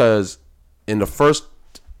 right? Because in the first,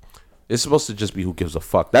 it's supposed to just be who gives a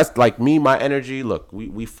fuck. That's like me, my energy. Look,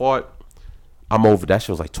 we fought. I'm over. That shit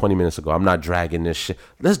was like 20 minutes ago. I'm not dragging this shit.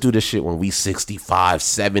 Let's do this shit when we 65,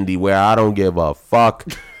 70, where I don't give a fuck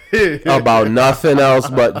about nothing else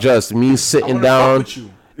but just me sitting down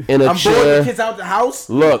in a I'm bored chair. the kids out the house.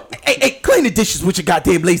 Look, Hey, clean the dishes with your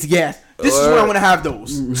goddamn lazy ass. This is when I want to have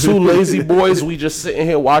those. two lazy boys, we just sitting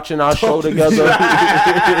here watching our show together,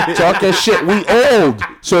 talking shit. We old,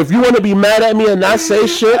 so if you want to be mad at me and not say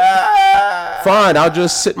shit, fine. I'll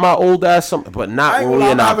just sit my old ass, but not I ain't when we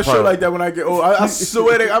gonna in lie, I our have a show prime. like that when I get old. I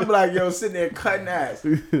swear to I'm like, yo, sitting there cutting ass.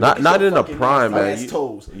 Not in the prime, man. Ass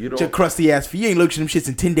toes. You don't. Your crusty ass. You ain't looked at them shits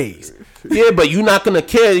in 10 days. Yeah, but you not gonna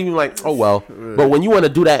care. You like, oh well. But when you want to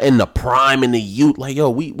do that in the prime, in the youth, like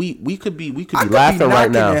yo, we could be I could laughing be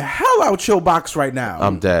right knocking the now. hell out your box right now.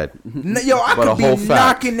 I'm dead. Yo, I But a could whole be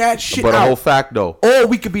fact. knocking that shit But a out. whole fact though. Or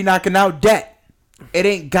we could be knocking out debt. It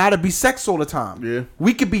ain't gotta be sex all the time. Yeah.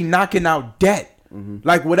 We could be knocking out debt.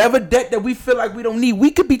 Like whatever debt that we feel like we don't need,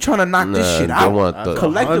 we could be trying to knock this shit they out want the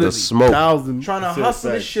collectively. smoke. Trying to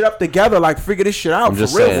hustle this shit up together, like figure this shit out. I'm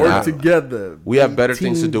just for real. saying, Work together. We have better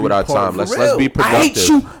things to do with our time. Let's be I productive. hate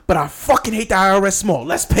you, but I fucking hate the IRS small.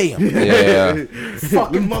 Let's pay him. Yeah.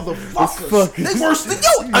 Fucking motherfuckers. They worse than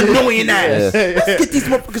you, annoying ass. Let's get these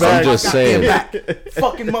motherfuckers I'm on just my saying. goddamn back.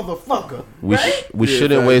 Fucking motherfucker. We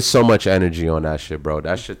shouldn't waste so much energy on that shit, bro.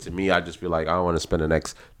 That shit to me, I just be like, I don't want to spend the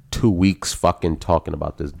next 2 weeks fucking talking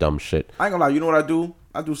about this dumb shit. I ain't gonna lie. You know what I do?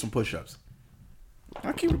 I do some push-ups.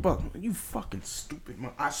 I keep it buck. You fucking stupid.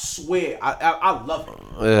 Man. I swear. I love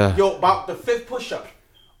it. Yeah. Yo, about the 5th push-up.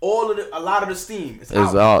 A lot of the steam is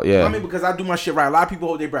It's out, yeah. I mean, because I do my shit right. A lot of people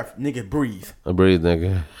hold their breath. Nigga, breathe. I breathe,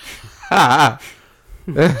 nigga. Now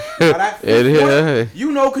that fifth one,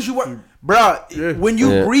 you know, because you work. Bruh, when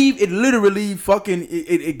you breathe, it literally fucking,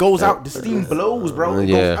 it goes out. The steam blows, bro. It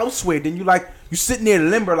goes elsewhere. Then you sitting there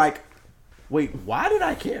limber like, wait, why did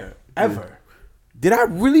I care? Ever? Did I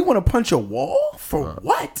really want to punch a wall? For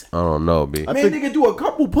what? I don't know, B. Man, nigga, do a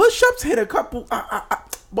couple push-ups, hit a couple.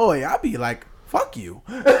 Boy, I'd be like, fuck you.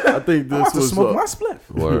 I think this I'm about to was smoke my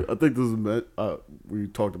spliff. Word. I think this is we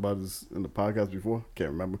talked about this in the podcast before.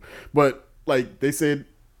 Can't remember, but like they said,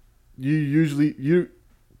 you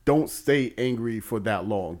don't stay angry for that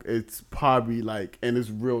long. It's probably like, and it's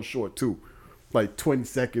real short too, like 20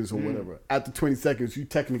 seconds or whatever. After 20 seconds, you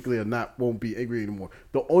technically won't be angry anymore.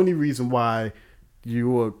 The only reason why you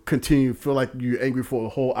will continue to feel like you're angry for a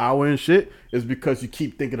whole hour and shit is because you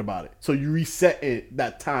keep thinking about it. So you reset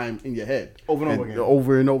that time in your head over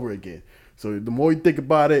and over again. So the more you think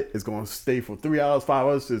about it, it's going to stay for 3 hours, 5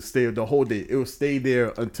 hours, to stay the whole day. It will stay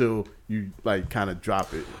there until you like kind of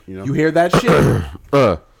drop it. You know? You hear that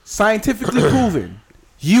shit? Scientifically proven.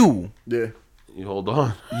 Yeah. You hold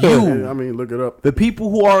on. Yeah, I mean, look it up. The people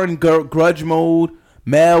who are in grudge mode,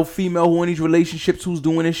 male, female, who are in these relationships, who's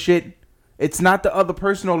doing this shit, it's not the other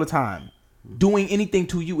person all the time doing anything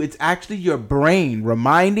to you. It's actually your brain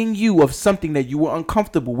reminding you of something that you were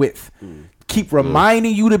uncomfortable with. Keep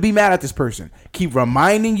reminding you to be mad at this person. Keep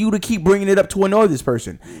reminding you to keep bringing it up to annoy this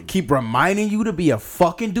person. Keep reminding you to be a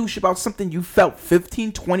fucking douche about something you felt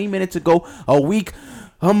 15, 20 minutes ago, a week,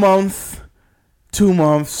 a month, 2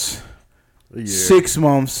 months, 6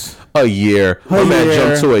 months, A year. A Man, year.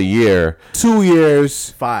 jump to a year. 2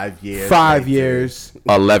 years, 5 years. 5 years,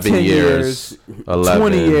 11 10 years. 11.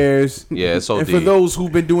 20 years. Yeah, it's OD. And for those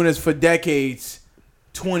who've been doing this for decades,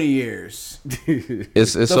 20 years.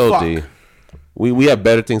 It's The OD. fuck? We have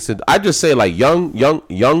better things to do. I just say like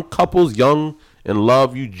young couples, young in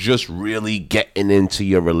love, you just really getting into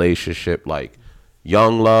your relationship, like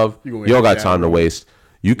young love. You don't got time to waste.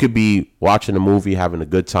 You could be watching a movie, having a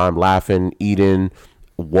good time, laughing, eating,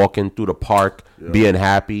 walking through the park, being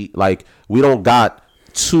happy. Like, we don't got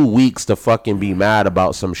 2 weeks to fucking be mad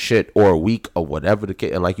about some shit, or a week, or whatever the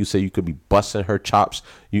case. And like you said, you could be busting her chops.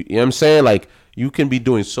 You know what I'm saying? Like, you can be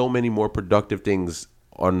doing so many more productive things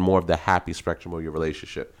on more of the happy spectrum of your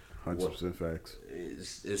relationship. 100% facts.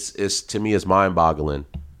 It's to me, it's mind boggling.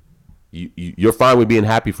 You're fine with being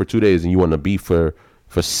happy for 2 days, and you want to be for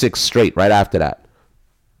 6 straight right after that,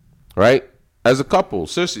 right? As a couple,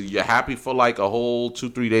 seriously, you're happy for like a whole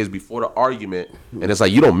 2-3 days before the argument, and it's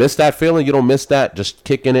like you don't miss that feeling. You don't miss that just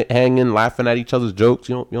kicking it, hanging, laughing at each other's jokes.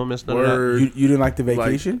 You don't miss none of that. You didn't like the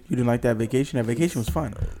vacation? You didn't like that vacation? That vacation was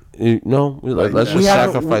fun. No, let's just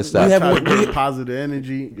sacrifice that. Positive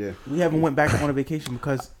energy. Yeah, we haven't went back on a vacation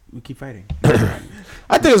because we keep fighting.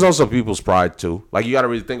 I think it's also people's pride too. Like, you got to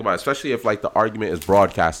really think about it, especially if like the argument is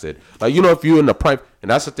broadcasted. Like, you know, if you're in the private,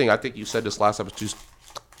 and that's the thing. I think you said this last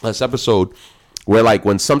episode, where like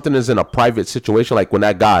when something is in a private situation, like when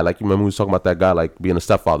that guy, like you remember we was talking about that guy like being a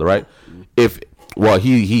stepfather, right?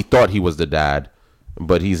 He thought he was the dad,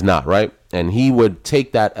 but he's not, right? And he would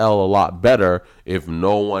take that L a lot better if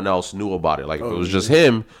no one else knew about it. Like, if it was just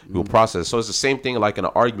him, he would process. So it's the same thing like in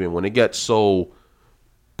an argument. When it gets so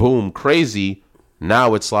boom crazy,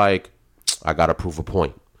 now it's like, I gotta prove a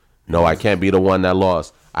point. No, I can't be the one that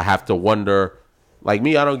lost. I have to wonder. Like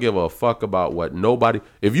me, I don't give a fuck about what nobody.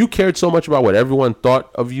 If you cared so much about what everyone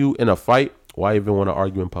thought of you in a fight, why even want to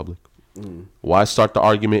argue in public? Why start the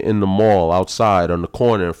argument in the mall, outside, on the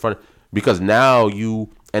corner, in front? Because now you.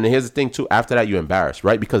 And here's the thing too. After that, you're embarrassed,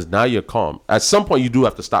 right? Because now you're calm. At some point, you do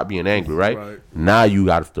have to stop being angry, right? Now you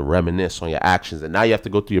got to reminisce on your actions, and now you have to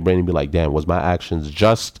go through your brain and be like, "Damn, was my actions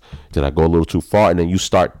just? Did I go a little too far?" And then you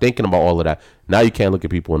start thinking about all of that. Now you can't look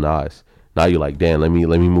at people in the eyes. Now you're like, "Damn, let me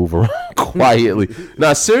move around quietly."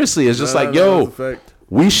 Now, seriously, it's just like, yo,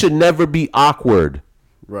 we should never be awkward.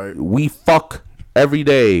 Right. We fuck every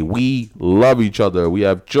day. We love each other. We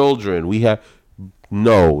have children.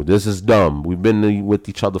 No, this is dumb. We've been with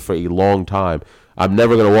each other for a long time. I'm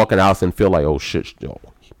never going to walk in the house and feel like, oh, shit,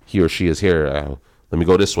 he or she is here. Let me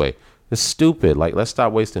go this way. It's stupid. Like, let's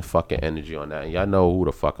stop wasting fucking energy on that. And y'all know who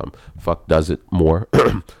the fuck does it more.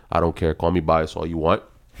 I don't care. Call me biased all you want.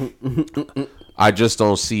 I just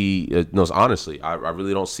don't see, no, honestly, I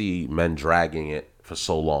really don't see men dragging it for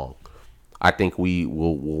so long. I think we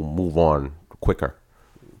will move on quicker.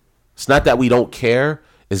 It's not that we don't care.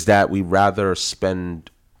 Is that we rather spend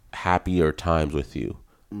happier times with you.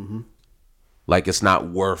 Like, it's not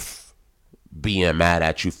worth being mad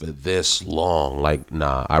at you for this long. Like,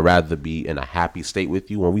 nah, I'd rather be in a happy state with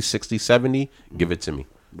you. When we 60, 70, give it to me.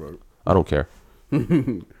 Right. I don't care.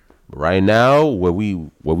 Right now, where we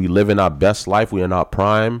live in our best life, we're in our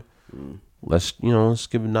prime. Let's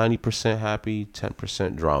give it 90% happy,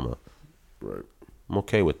 10% drama. Right. I'm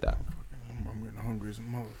okay with that. I'm getting hungry as a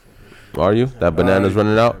motherfucker. Are you? That banana's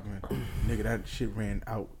running out? Nigga, that shit ran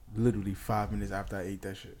out literally 5 minutes after I ate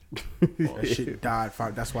that shit. That shit died.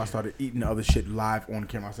 That's why I started eating the other shit live on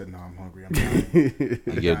camera. I said, "No, I'm hungry. I'm dying."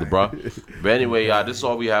 You gave the bro. But anyway, y'all, this is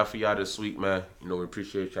all we have for y'all this week, man. We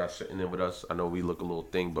appreciate y'all sitting in with us. I know we look a little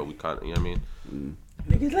thing, but we kind of, you know what I mean?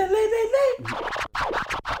 Niggas,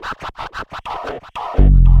 late.